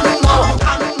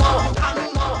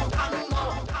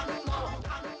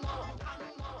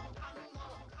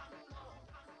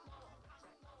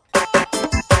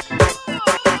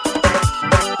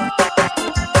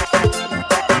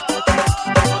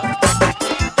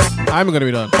 I'm gonna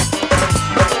be done.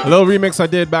 A little remix I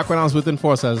did back when I was with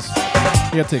Enforcers.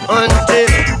 Here, take it. Until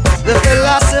the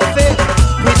philosophy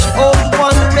which old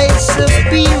one race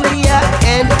superior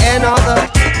and another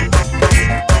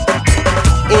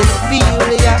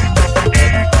inferior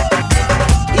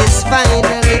is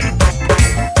finally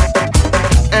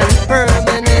and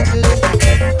permanently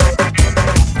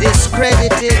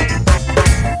discredited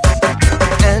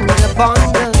and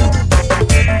abandoned.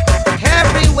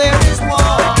 Everywhere is war.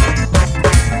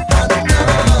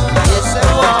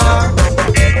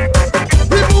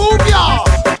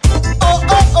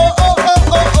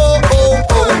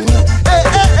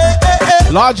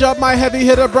 Large up my heavy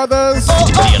hitter brothers. Tell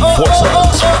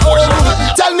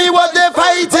me what they're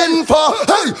fighting for.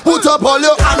 Hey, put up all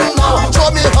your hand now.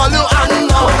 Show me all your hand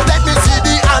now. Let me see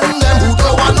the hand them who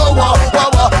don't want no war.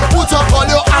 Put up all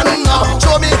your hand now.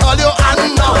 Show me all your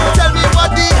hand now. Tell me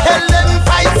what the hell them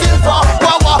fighting for.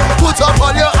 Put up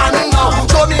all your hand now.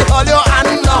 Show me all your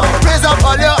hand now. Raise up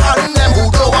all your hand them who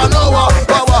don't want no war.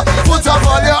 Put up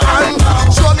all your hand.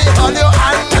 Show me all your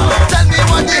hand now. Tell me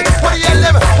what the hell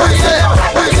them.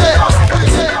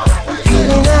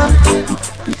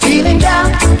 Feeling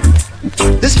down,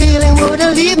 this feeling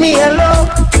wouldn't leave me alone.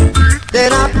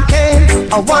 Then I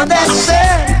became a one that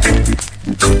said,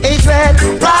 a dread,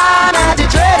 blind at the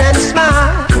dread and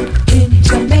smile. In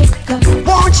Jamaica,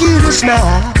 want you to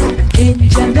smile. In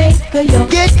Jamaica, yo,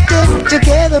 get things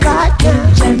together right now.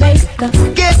 In Jamaica,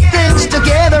 get things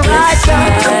together right now.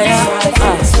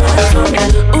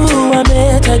 Ooh, I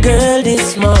met a girl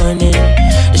this morning.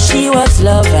 She was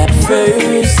love at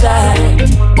first sight.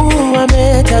 Ooh, I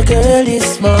met a girl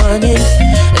this morning,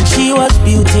 and she was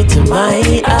beauty to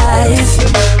my eyes.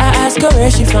 I asked her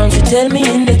where she from, she tell me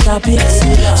in the topics.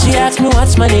 She asked me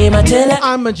what's my name, I tell her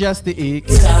I'm Mejustik.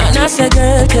 And I said,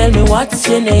 girl, tell me what's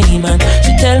your name, and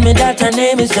she tell me that her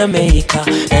name is Jamaica.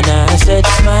 And I said,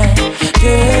 smile,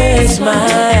 girl,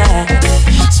 smile.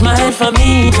 Smile for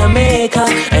me, Jamaica.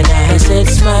 And I said,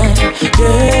 smile,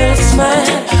 girl,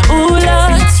 smile. Ooh,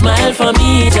 Lord, smile for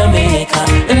me, Jamaica.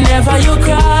 And never you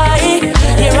cry,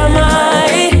 here am I.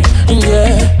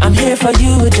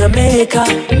 to Jamaica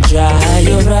and dry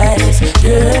your eyes.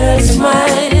 Girl,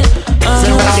 smile.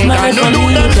 Smile for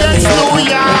me,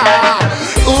 Jamaica.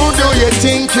 Who do you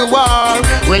think you are?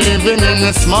 We're living in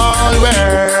a small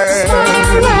world.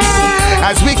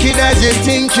 As wicked as you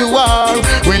think you are,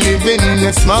 we're living in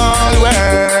a small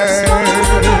world.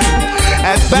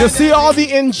 You see all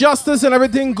the injustice and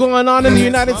everything going on in the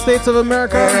United States of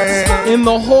America, in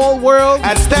the whole world.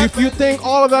 If you think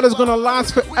all of that is going to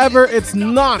last forever, it's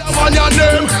not.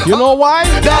 You know why?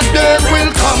 That day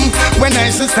will come when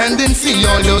I shall stand and see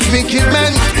all those wicked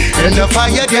men in the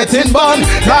fire getting burned.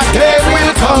 That day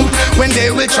will come when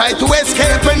they will try to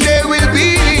escape and they will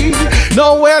be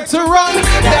nowhere to run.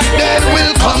 That day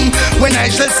will come when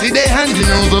I shall see they handing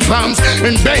over bombs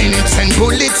and bayonets and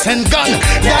bullets and guns.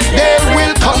 That day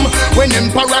will come when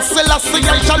Emperor Selassie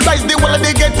I shall rise the world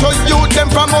they get to you them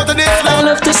from out of this land. I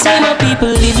love to see my people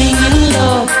living in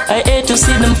love. I hate to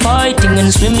see them fighting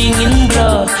and swimming in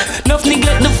blood. Enough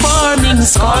neglect the farming,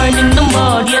 scarring in the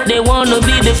mud. Yet they wanna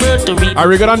be the first to reap. Are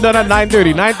we gonna done at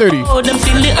 9:30? 9:30. Oh, them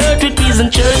fill the earth with peas and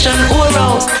church and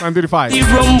whorehouse. 9:35. The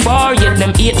rum bar, yet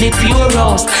them eat the pure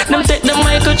house. Them take the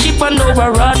microchip and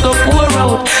over rod go pour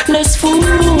out. Less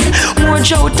food, more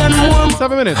drought and more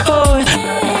 7 minutes. Oh,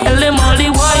 tell them all the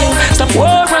while. Stop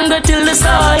war and go till the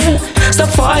soil. Stop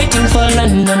fighting for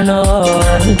land and all.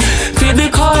 Feed the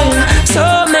coil,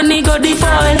 so many go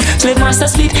defile. Slave master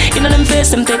spit in them face,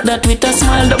 them take that with a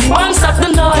smile. The one stop the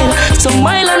Nile, so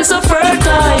mile and so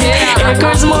fertile.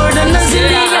 Acres more than a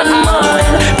zillion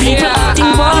mile. People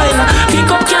acting wild, pick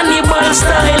up cannibal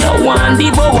style. One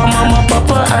devour mama,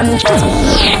 papa and child.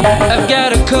 I've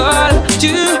got a call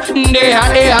today,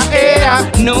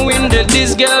 knowing that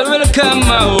this girl will come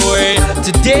my way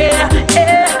today.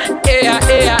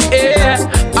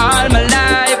 All my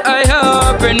life I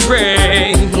hope and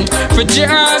pray for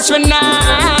just one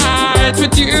night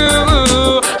with you,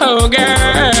 oh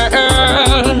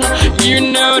girl. You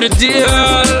know the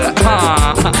deal,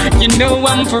 you know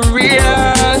I'm for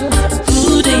real.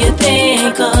 Who do you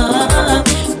think of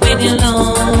when you're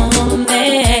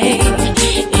lonely?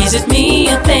 Is it me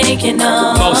you're thinking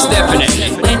of? Most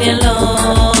definitely. When you're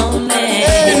lonely.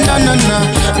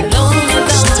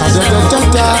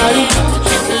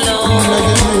 No.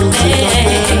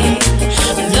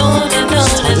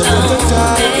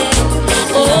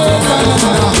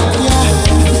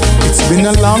 It's been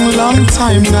a long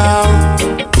time now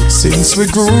since we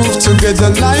groove together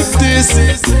like this.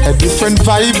 A different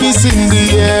vibe is in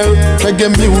the air. Reggae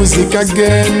music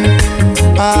again.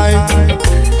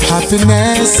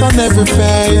 Happiness on every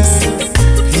face.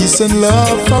 Peace and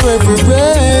love for every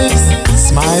race.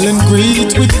 Smile and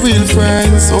greet with real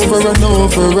friends over and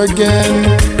over again.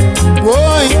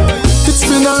 Boy, it's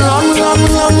been a long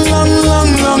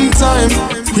time.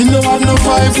 We don't have no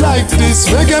vibe like this.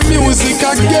 Reggae music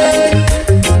again.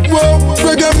 Whoa,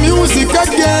 reggae music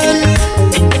again.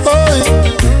 Boy,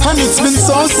 and it's been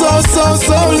so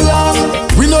long.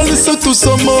 We don't listen to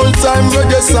some old time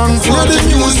reggae song. Play the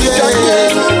music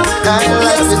again.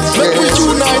 Yes, let me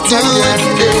unite again.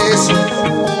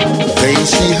 They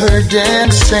see her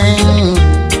dancing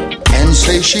and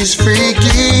say she's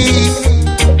freaky.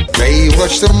 They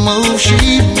watch the move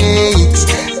she makes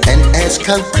and ask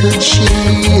how good she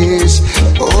is.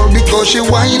 Or because she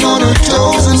whine on her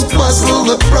toes and puzzle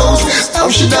the pros. How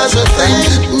she does her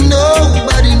thing,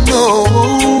 nobody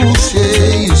knows.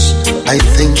 Yes, I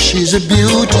think she's a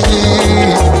beauty.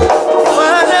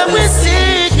 Father, we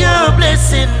seek your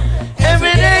blessing.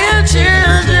 Every day our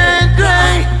children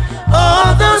cry.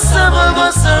 Although some of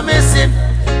us are missing,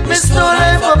 miss no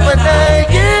life up and I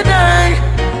can die.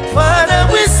 Father,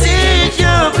 we seek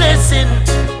your blessing.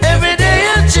 Every day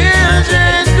our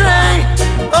children cry.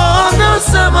 Although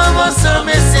some of us are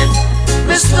missing,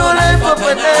 miss no life up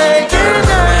and I can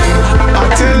die. I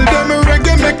tell them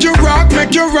reggae make you rock.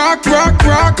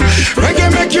 Reggae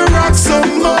make you rock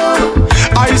some more.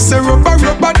 I say rubber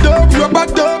dub.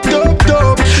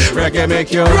 Reggae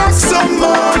make you rock some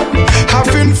more.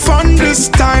 Having fun this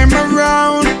time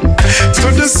around.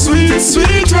 To the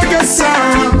sweet reggae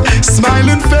sound.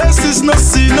 Smiling faces, no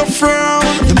see no frown.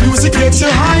 The music gets you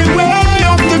high way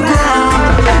off the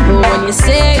ground. When you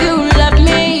say you love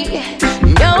me,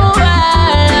 know I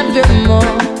love you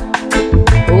more.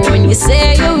 When you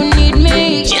say you need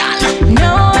me,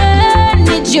 know I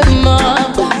need you more.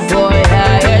 Boy, I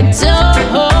adore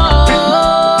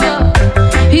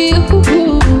you.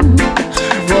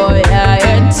 Boy, I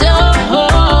adore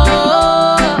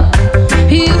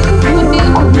you.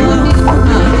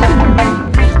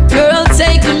 Girl,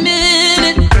 take a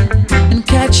minute and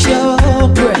catch your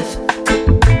breath.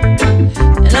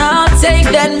 And I'll take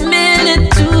that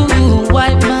minute to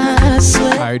wipe my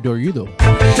swear. I adore you though.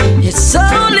 It's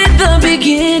only the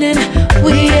beginning.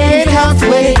 We ain't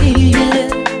halfway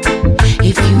yet.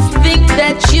 If you think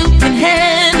that you can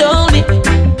handle me,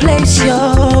 place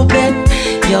your bet.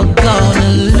 You're gonna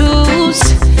lose,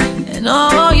 and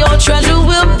all your treasure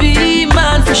will be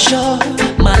mine for sure.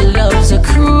 My love's a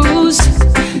cruise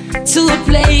to a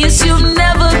place you've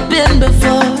never been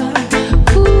before.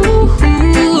 Ooh,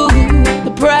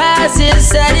 the prize is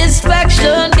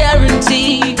satisfaction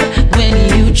guaranteed when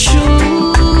you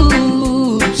choose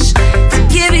to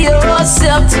give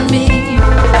yourself to me.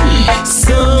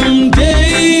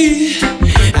 Someday,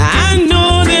 I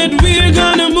know that we're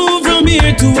gonna move from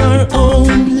here to our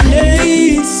own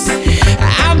place.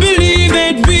 I believe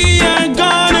that we are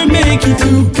gonna make it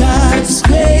through God's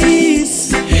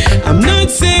grace. I'm not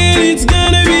saying it's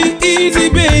gonna be easy,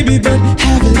 baby, but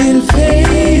have a little faith.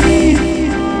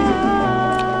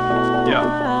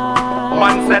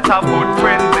 One set of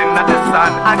footprints in the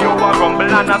sun, and you a rumble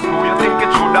and a screw. You think it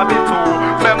should have been two.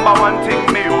 Remember one thing,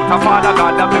 me out, a father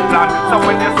God have the plan. So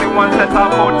when you see one set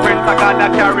of footprints, I gotta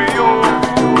carry you.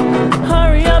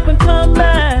 Hurry up and come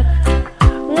back.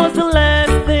 What's the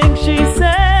last thing she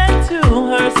said to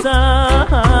her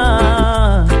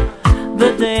son?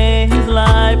 The day his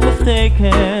life was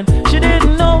taken, she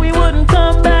didn't know he wouldn't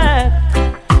come back.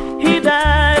 He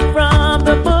died from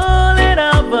the bullet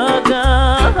of a gun,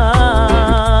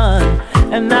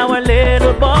 and now our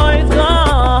little boy's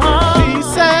gone. She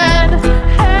said,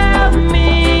 help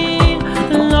me,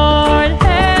 Lord,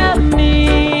 help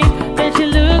me. Then she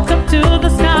looked up to the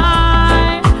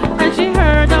sky, and she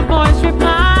heard a voice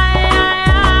reply.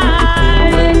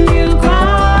 When you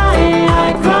cry,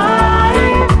 I cry.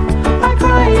 I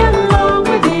cry along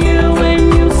with you. When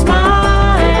you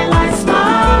smile, I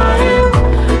smile.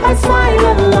 I smile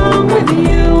along with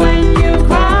you. When you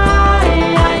cry,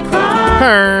 I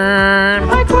cry.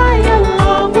 I cry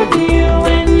along with you.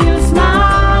 When you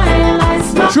smile, I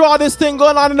smile. through all this thing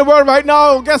going on in the world right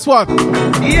now, guess what?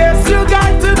 Yes, you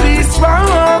got to be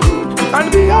strong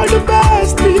and be all the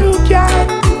best you can.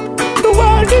 The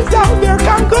world is out there,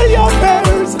 conquer your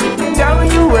fears. Don't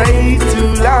you wait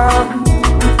too long.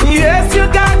 Yes, you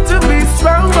got to be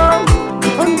strong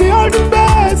and be all the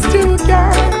best you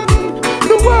can.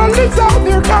 The world is out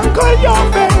there, conquer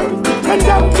your fears. And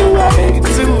don't you wait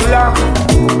too long.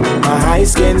 My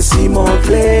eyes can see more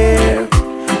clear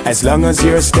as long as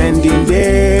you're standing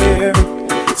there.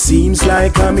 Seems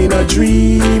like I'm in a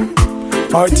dream,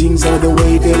 or things are the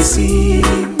way they seem.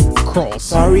 Cross.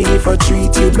 Sorry if I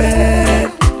treat you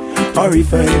bad, or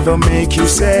if I ever make you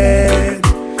sad.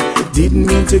 Didn't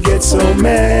mean to get so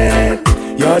mad.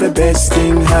 You're the best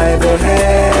thing I ever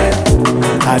had.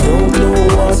 I don't know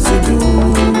what to do.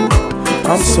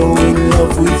 I'm so in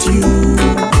love with you.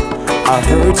 I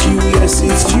hurt you, yes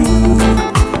it's true,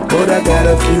 but I got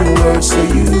a few words for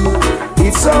you.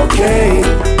 It's okay,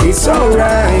 it's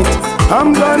alright.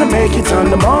 I'm gonna make it on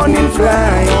the morning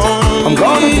flight. I'm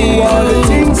gonna do all the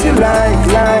things you like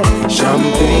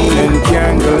champagne and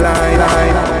candlelight.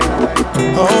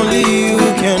 Only you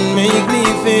can make me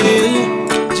feel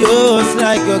just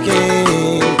like a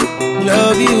king.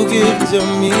 Love you give to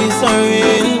me so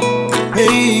real,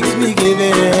 makes me give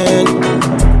in.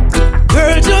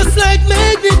 Girl, just like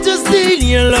magnet, just steal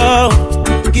your love,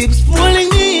 keeps pulling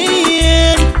me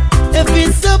in. If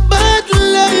it's a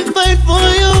battle I fight for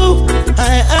you,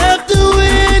 I have to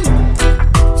win.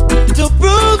 To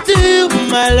prove to you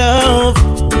my love,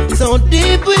 so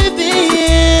deep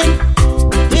within.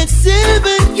 It's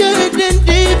even getting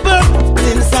deeper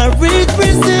since I reached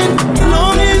prison.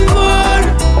 Longing for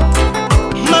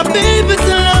my baby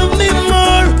to love me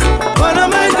more. What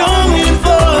am I longing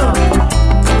for?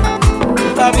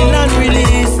 Babylon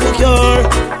release the cure.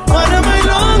 What am I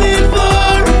longing for?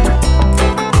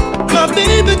 My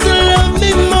baby to love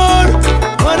me more.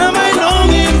 What am I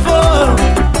longing for?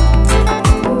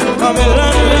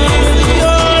 Babylon release the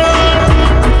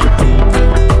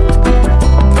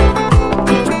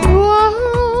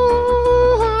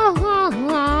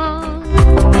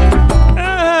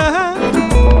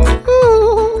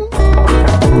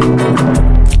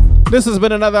This has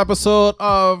been another episode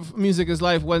of Music is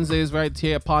Life Wednesdays right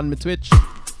here upon my Twitch.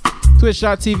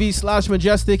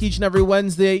 Twitch.tv/Mejustik. Each and every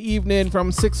Wednesday evening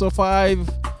from 6:05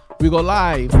 we go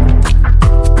live.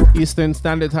 Eastern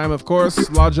Standard Time, of course.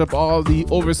 Lodge up all the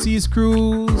overseas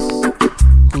crews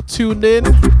who tuned in.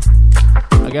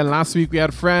 Again, last week we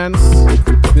had France.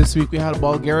 This week we had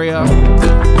Bulgaria.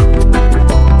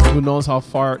 Who knows how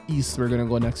far east we're going to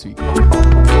go next week.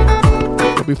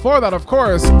 But before that, of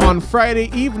course, on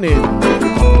Friday evening,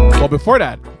 well, before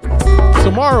that,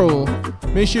 tomorrow,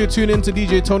 make sure you tune in to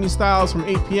DJ Tony Styles from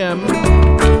 8 p.m.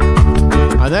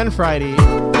 And then Friday,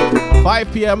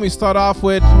 5 p.m. we start off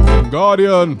with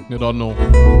Guardian. You don't know.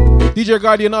 DJ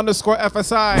Guardian _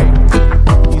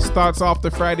 FSI. He starts off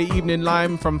the Friday evening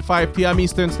line from 5 p.m.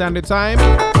 Eastern Standard Time.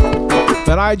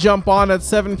 Then I jump on at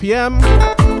 7 p.m.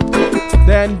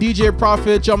 Then DJ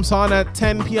Prophet jumps on at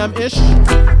 10 p.m. ish.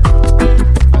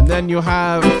 And then you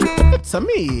have it's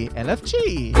me,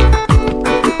 LFG,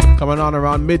 coming on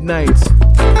around midnight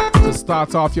to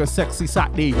start off your sexy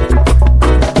Saturday.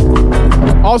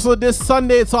 Also this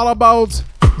Sunday, it's all about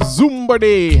Zumba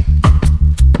Day.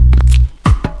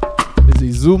 It's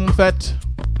a Zoom Fete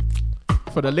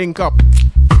for the link up,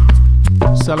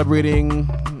 celebrating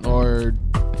or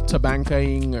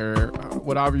tabankaing or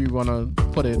whatever you want to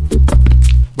put it.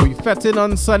 We fetting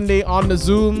on Sunday on the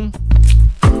Zoom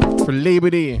for Labor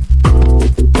Day.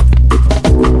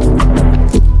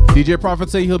 DJ Prophet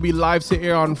say he'll be live to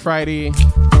air on Friday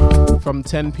from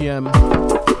 10 p.m.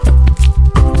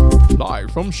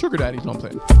 Live from Sugar Daddy's, I'm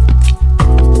playing.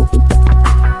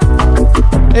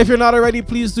 If you're not already,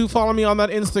 please do follow me on that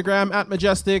Instagram at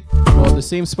Mejustik. Well, the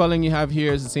same spelling you have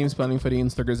here is the same spelling for the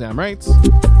Instagram, right?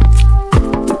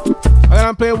 I'm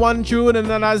gonna play one tune and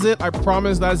then that's it. I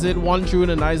promise that's it. One tune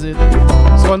and that's it.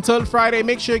 So until Friday,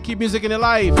 make sure you keep music in your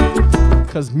life,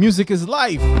 because music is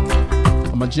life.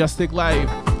 A Mejustik life.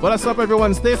 What's up,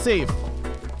 everyone? Stay safe.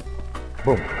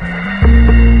 Boom.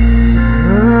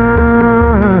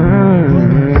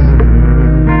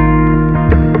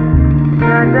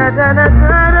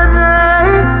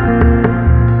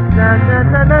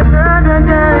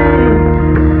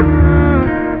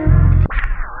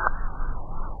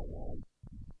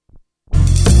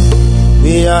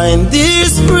 We are in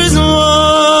this prison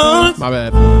wall. My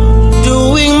bad.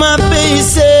 Doing my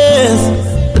paces,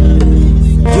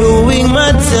 doing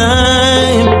my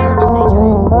time.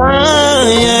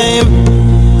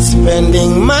 I'm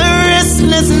spending my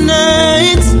restless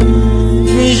nights,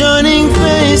 visioning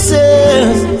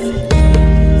faces.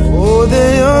 Oh,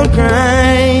 they all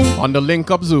cry. On the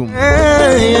link up Zoom.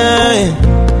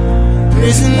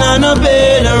 Prison on a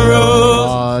better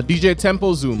road. DJ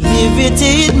Tempo Zoom.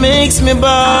 It makes me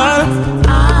bad.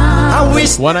 I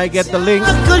wish when I get the link,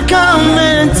 I could come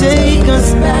and take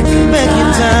us back in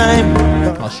time.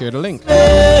 I'll share the link.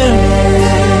 That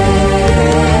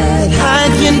I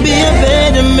can be a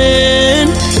better man.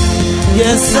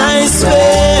 Yes, I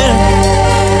swear.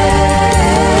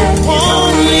 If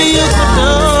only you could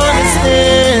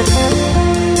understand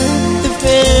the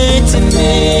fate in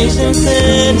me and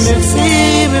let me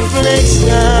see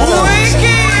reflection.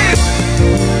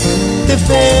 The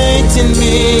fate in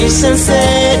me shall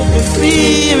set me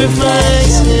free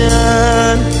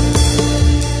reflection.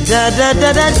 Da da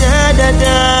da da da da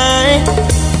da.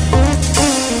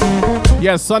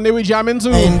 Yes, Sunday we jamming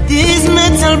too. In these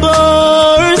metal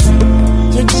bars,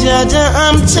 to Jaja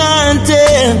I'm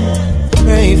chanting.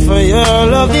 Pray for your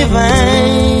love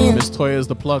divine. This toy is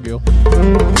the plug, yo.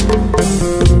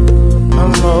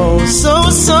 I'm oh so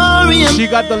sorry. She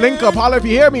got the link up. Holla if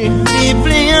you hear me.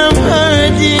 Deeply I'm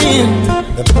hurting.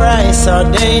 The price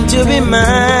ordained to be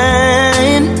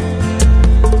mine.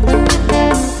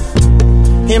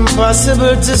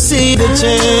 Impossible to see the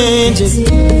changes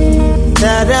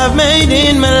that I've made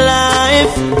in my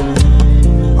life.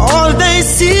 All they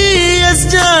see is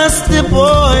just the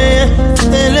boy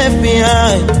they left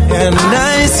behind. And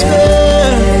I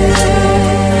swear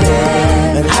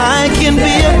that I can be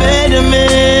a better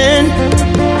man.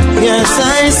 Yes,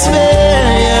 I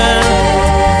swear,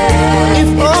 yeah. If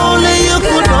only you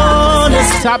could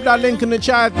understand. Tap that link in the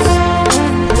chat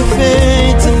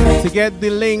to get the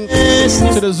link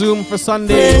to the Zoom for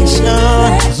Sunday.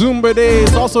 Zumba Day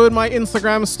is also in my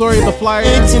Instagram story, the flyer.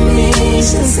 It's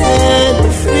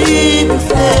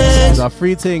a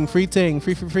free thing to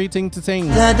ting.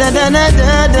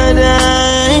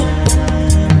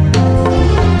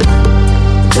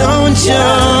 Don't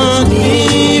judge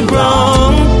me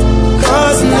wrong,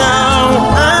 'cause now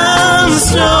I'm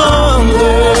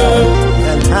stronger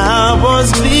than I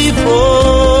was before.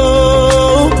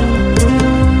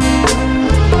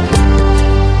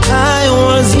 I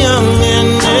was young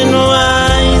and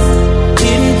wise.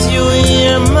 Didn't you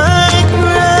hear my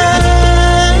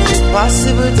cry? It's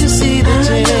possible to see the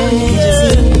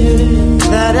changes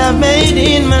that I've made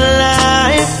in my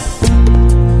life.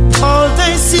 All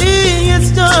they see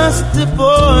is just the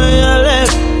boy I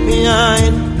left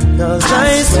behind. 'Cause I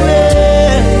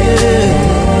swear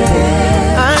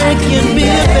I can be a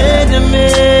better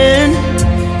man.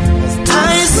 I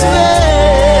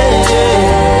swear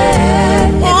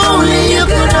only you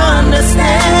could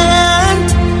understand.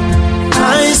 I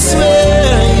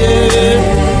swear, yeah,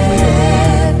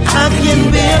 I can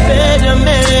be a better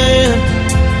man.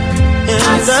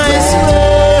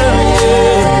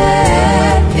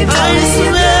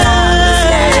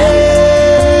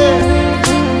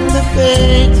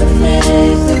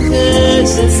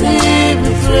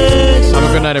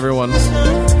 Good night, everyone.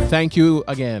 Thank you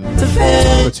again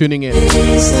for tuning in.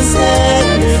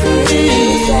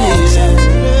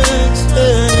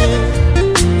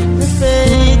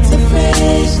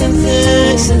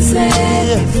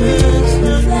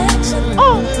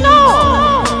 Oh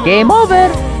no! Game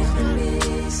over!